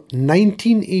from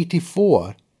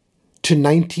 1984 to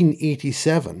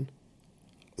 1987,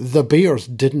 the Bears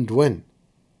didn't win.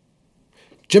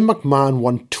 Jim McMahon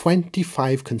won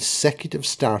 25 consecutive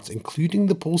starts, including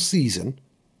the postseason,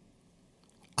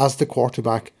 as the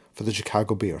quarterback for the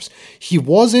Chicago Bears. He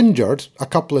was injured a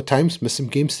couple of times, missed some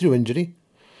games through injury.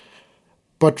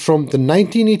 But from the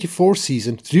 1984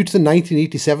 season through to the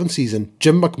 1987 season,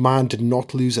 Jim McMahon did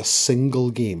not lose a single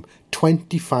game.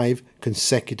 25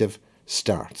 consecutive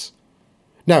starts.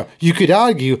 Now, you could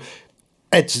argue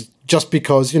it's just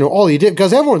because, all he did,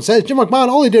 because everyone says Jim McMahon,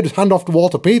 all he did was hand off to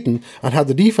Walter Payton and had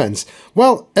the defense.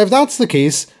 Well, if that's the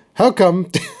case, how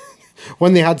come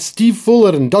when they had Steve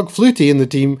Fuller and Doug Flutie in the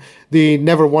team, they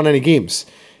never won any games?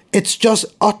 It's just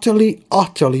utterly,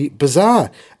 utterly bizarre.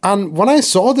 And when I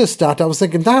saw this stat, I was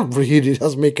thinking, that really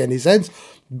doesn't make any sense.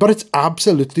 But it's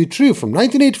absolutely true. From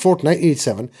 1984 to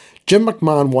 1987, Jim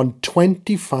McMahon won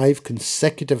 25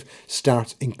 consecutive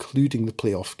starts, including the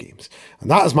playoff games.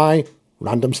 And that is my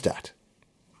random stat.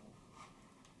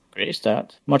 Great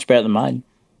stat. Much better than mine.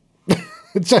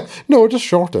 No, just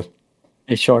shorter.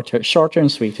 It's shorter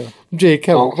and sweeter. Jake,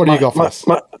 what do you got for us?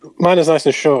 Mine is nice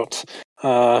and short.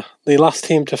 The last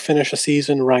team to finish a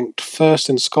season ranked first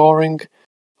in scoring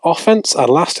offense and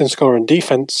last in scoring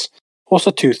defense was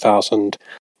the 2000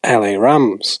 LA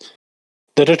Rams.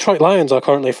 The Detroit Lions are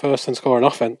currently first in scoring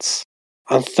offense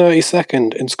and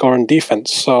 32nd in scoring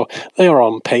defense, so they are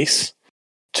on pace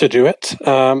to do it.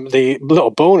 The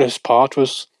little bonus part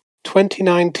was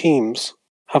 29 teams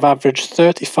have averaged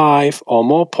 35 or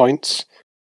more points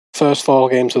first 4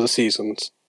 games of the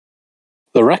seasons.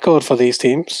 The record for these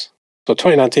teams, so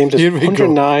 29 teams, is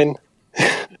 109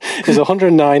 is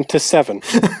 109 to 7.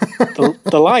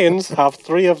 The Lions have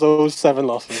 3 of those 7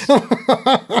 losses.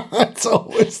 It's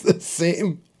always the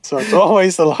same. So it's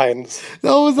always the Lions. It's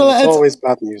always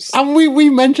bad news. And we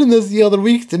mentioned this the other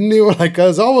week, didn't we? We're like,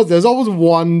 there's always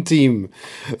one team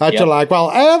that you're like,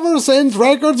 well, ever since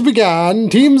records began,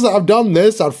 teams that have done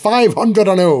this are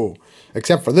 500-0,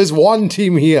 except for this one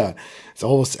team here. It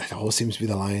always seems to be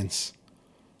the Lions.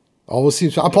 Always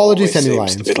seems. Apologies to any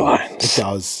Lions. It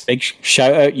does. Big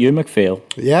shout out, you McPhail.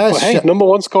 Yes. Well, hey, number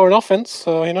 1 scoring offense.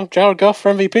 So Jared Goff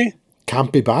for MVP.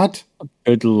 Can't be bad.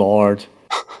 Good Lord.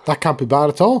 That can't be bad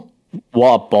at all.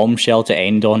 What a bombshell to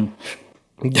end on.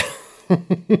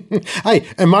 Hey,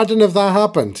 imagine if that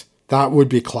happened. That would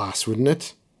be class, wouldn't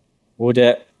it? Would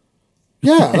it?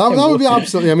 Yeah, that would be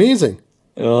absolutely amazing.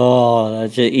 Oh,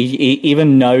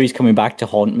 even now he's coming back to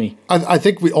haunt me. I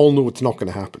think we all know it's not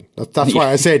going to happen. That's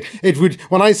why I said it would.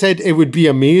 When I said it would be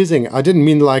amazing, I didn't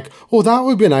mean like, oh, that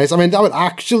would be nice. I mean, that would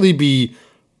actually be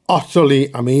utterly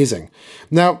amazing.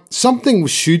 Now, something we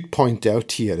should point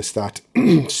out here is that,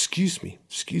 excuse me.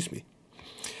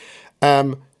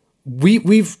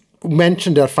 We've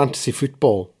mentioned our fantasy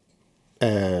football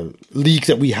league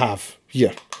that we have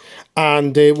here,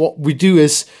 and what we do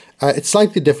is it's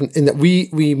slightly different in that we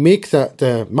make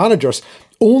the managers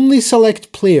only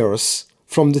select players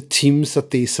from the teams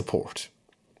that they support.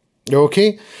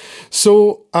 Okay,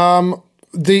 so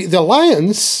the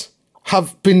Lions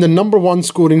have been the number 1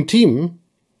 scoring team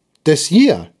this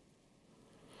year.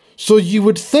 So you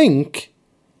would think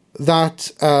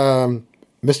that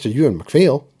Mr. Iain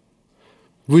McPhail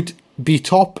would be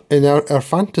top in our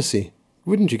fantasy,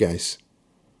 wouldn't you guys?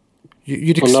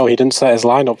 No, he didn't set his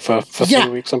lineup for 3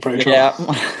 weeks, I'm pretty sure. Yeah.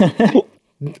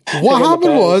 What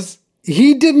happened was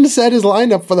he didn't set his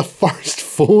lineup for the first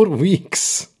 4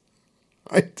 weeks.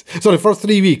 Right. So the first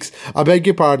 3 weeks, I beg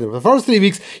your pardon. The first 3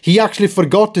 weeks, he actually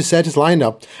forgot to set his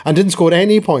lineup and didn't score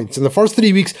any points. In the first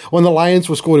 3 weeks, when the Lions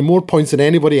were scoring more points than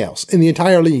anybody else in the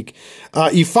entire league,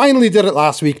 he finally did it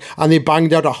last week, and they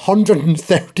banged out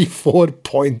 134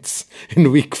 points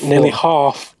in week 4.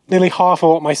 Nearly half of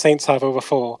what my Saints have over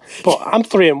 4. But I'm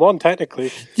 3-1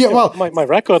 technically. Yeah, well, my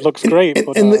record looks great.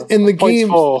 In the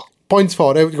game. Points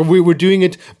for. We were doing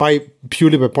it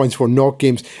purely by points for, not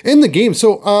games in the game.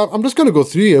 So I'm just going to go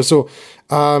through here. So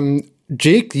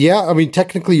Jake,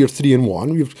 technically you're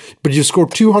 3-1, but you scored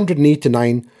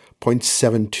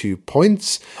 289.72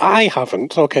 points. I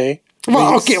haven't. Okay.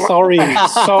 Well, okay.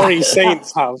 Sorry,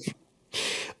 Saints have.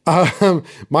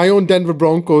 My own Denver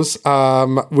Broncos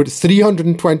with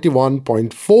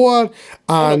 321.4,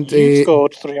 and you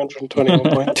scored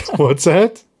 321 points. What's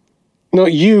that?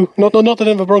 Not you. Not the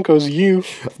Denver Broncos. You.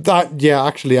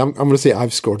 Actually, I'm going to say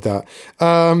I've scored that.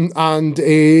 And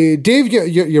Dave,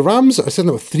 your Rams are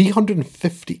sitting with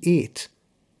 358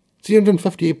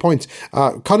 points.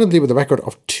 Currently with a record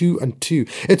of 2-2.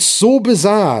 It's so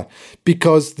bizarre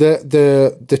because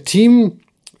the team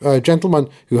gentleman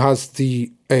who has the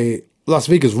Las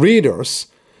Vegas Raiders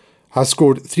has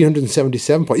scored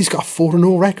 377 points. He's got a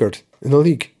 4-0 record in the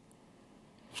league.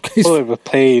 Well, they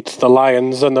played the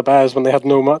Lions and the Bears when they had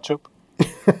no matchup.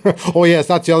 Oh yes,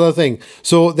 that's the other thing.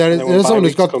 So there's someone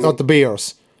who's got the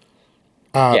Bears.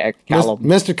 Callum.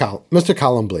 Mr.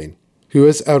 Callum Blaine, who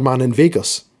is our man in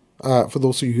Vegas. For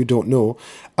those of you who don't know,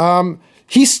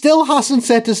 he still hasn't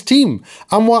set his team.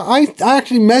 And I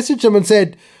actually messaged him and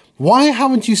said, "Why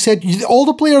haven't you said all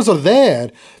the players are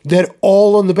there? They're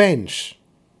all on the bench.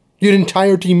 Your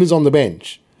entire team is on the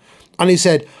bench." And he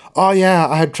said, "Oh yeah,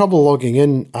 I had trouble logging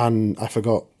in and I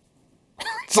forgot."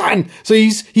 So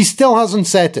he still hasn't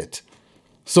set it.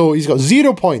 So he's got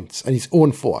 0 points and he's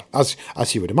 0-4, as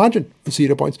you would imagine,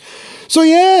 0 points. So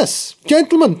yes,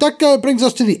 gentlemen, that brings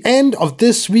us to the end of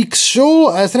this week's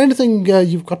show. Is there anything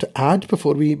you've got to add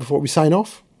before we sign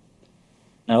off?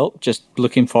 No, just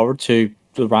looking forward to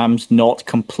the Rams not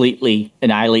completely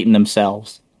annihilating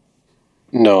themselves.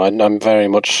 No, I'm very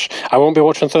much. I won't be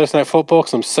watching Thursday Night Football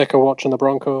because I'm sick of watching the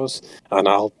Broncos, and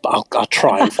I'll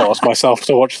try and force myself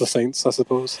to watch the Saints, I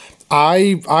suppose.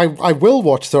 I will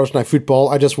watch Thursday Night Football.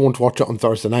 I just won't watch it on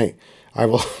Thursday night. I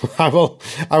will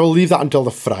leave that until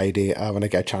the Friday when I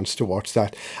get a chance to watch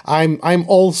that. I'm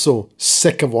also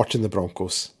sick of watching the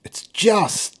Broncos. It's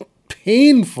just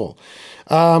painful.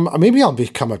 Maybe I'll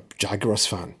become a Jaguars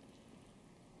fan.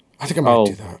 I think I might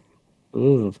do that.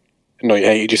 Ooh. No, you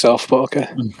hated yourself, but okay.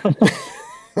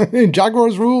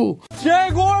 Jaguars rule.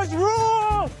 Jaguars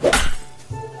rule! The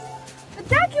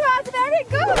Jaguars are very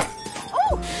good.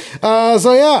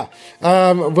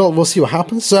 We'll see what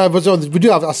happens. But we do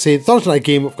have, I say, Thursday night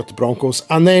game. We've got the Broncos,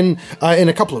 and then in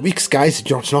a couple of weeks, guys,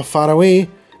 George's not far away.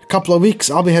 A couple of weeks,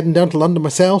 I'll be heading down to London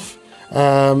myself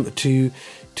to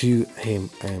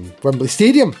Wembley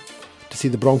Stadium to see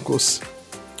the Broncos.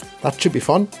 That should be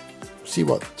fun. See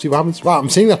what happens. Well, I'm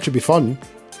saying that should be fun.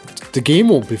 The game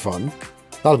won't be fun.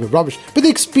 That'll be rubbish. But the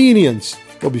experience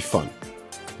will be fun.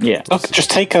 Yeah. Look, just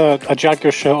take a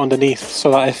Jaguars shirt underneath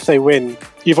so that if they win,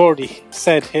 you've already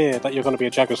said here that you're going to be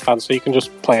a Jaguars fan, so you can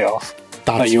just play it off.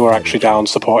 That you were actually down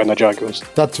supporting the Jaguars.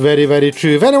 That's very, very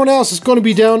true. If anyone else is going to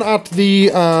be down at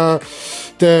the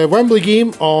Wembley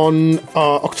game on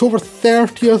October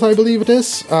 30th, I believe it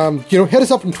is, hit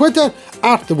us up on Twitter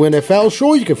at the WINFL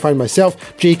Show. You can find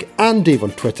myself, Jake, and Dave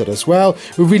on Twitter as well.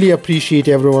 We really appreciate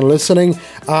everyone listening,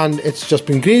 and it's just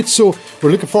been great. So we're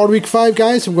looking forward to week 5,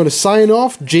 guys. I'm going to sign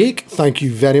off. Jake, thank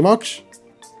you very much.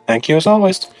 Thank you as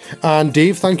always. And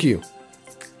Dave, thank you.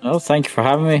 Oh, thank you for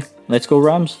having me. Let's go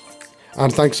Rams.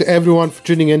 And thanks to everyone for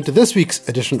tuning in to this week's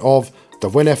edition of the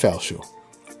WINFL Show.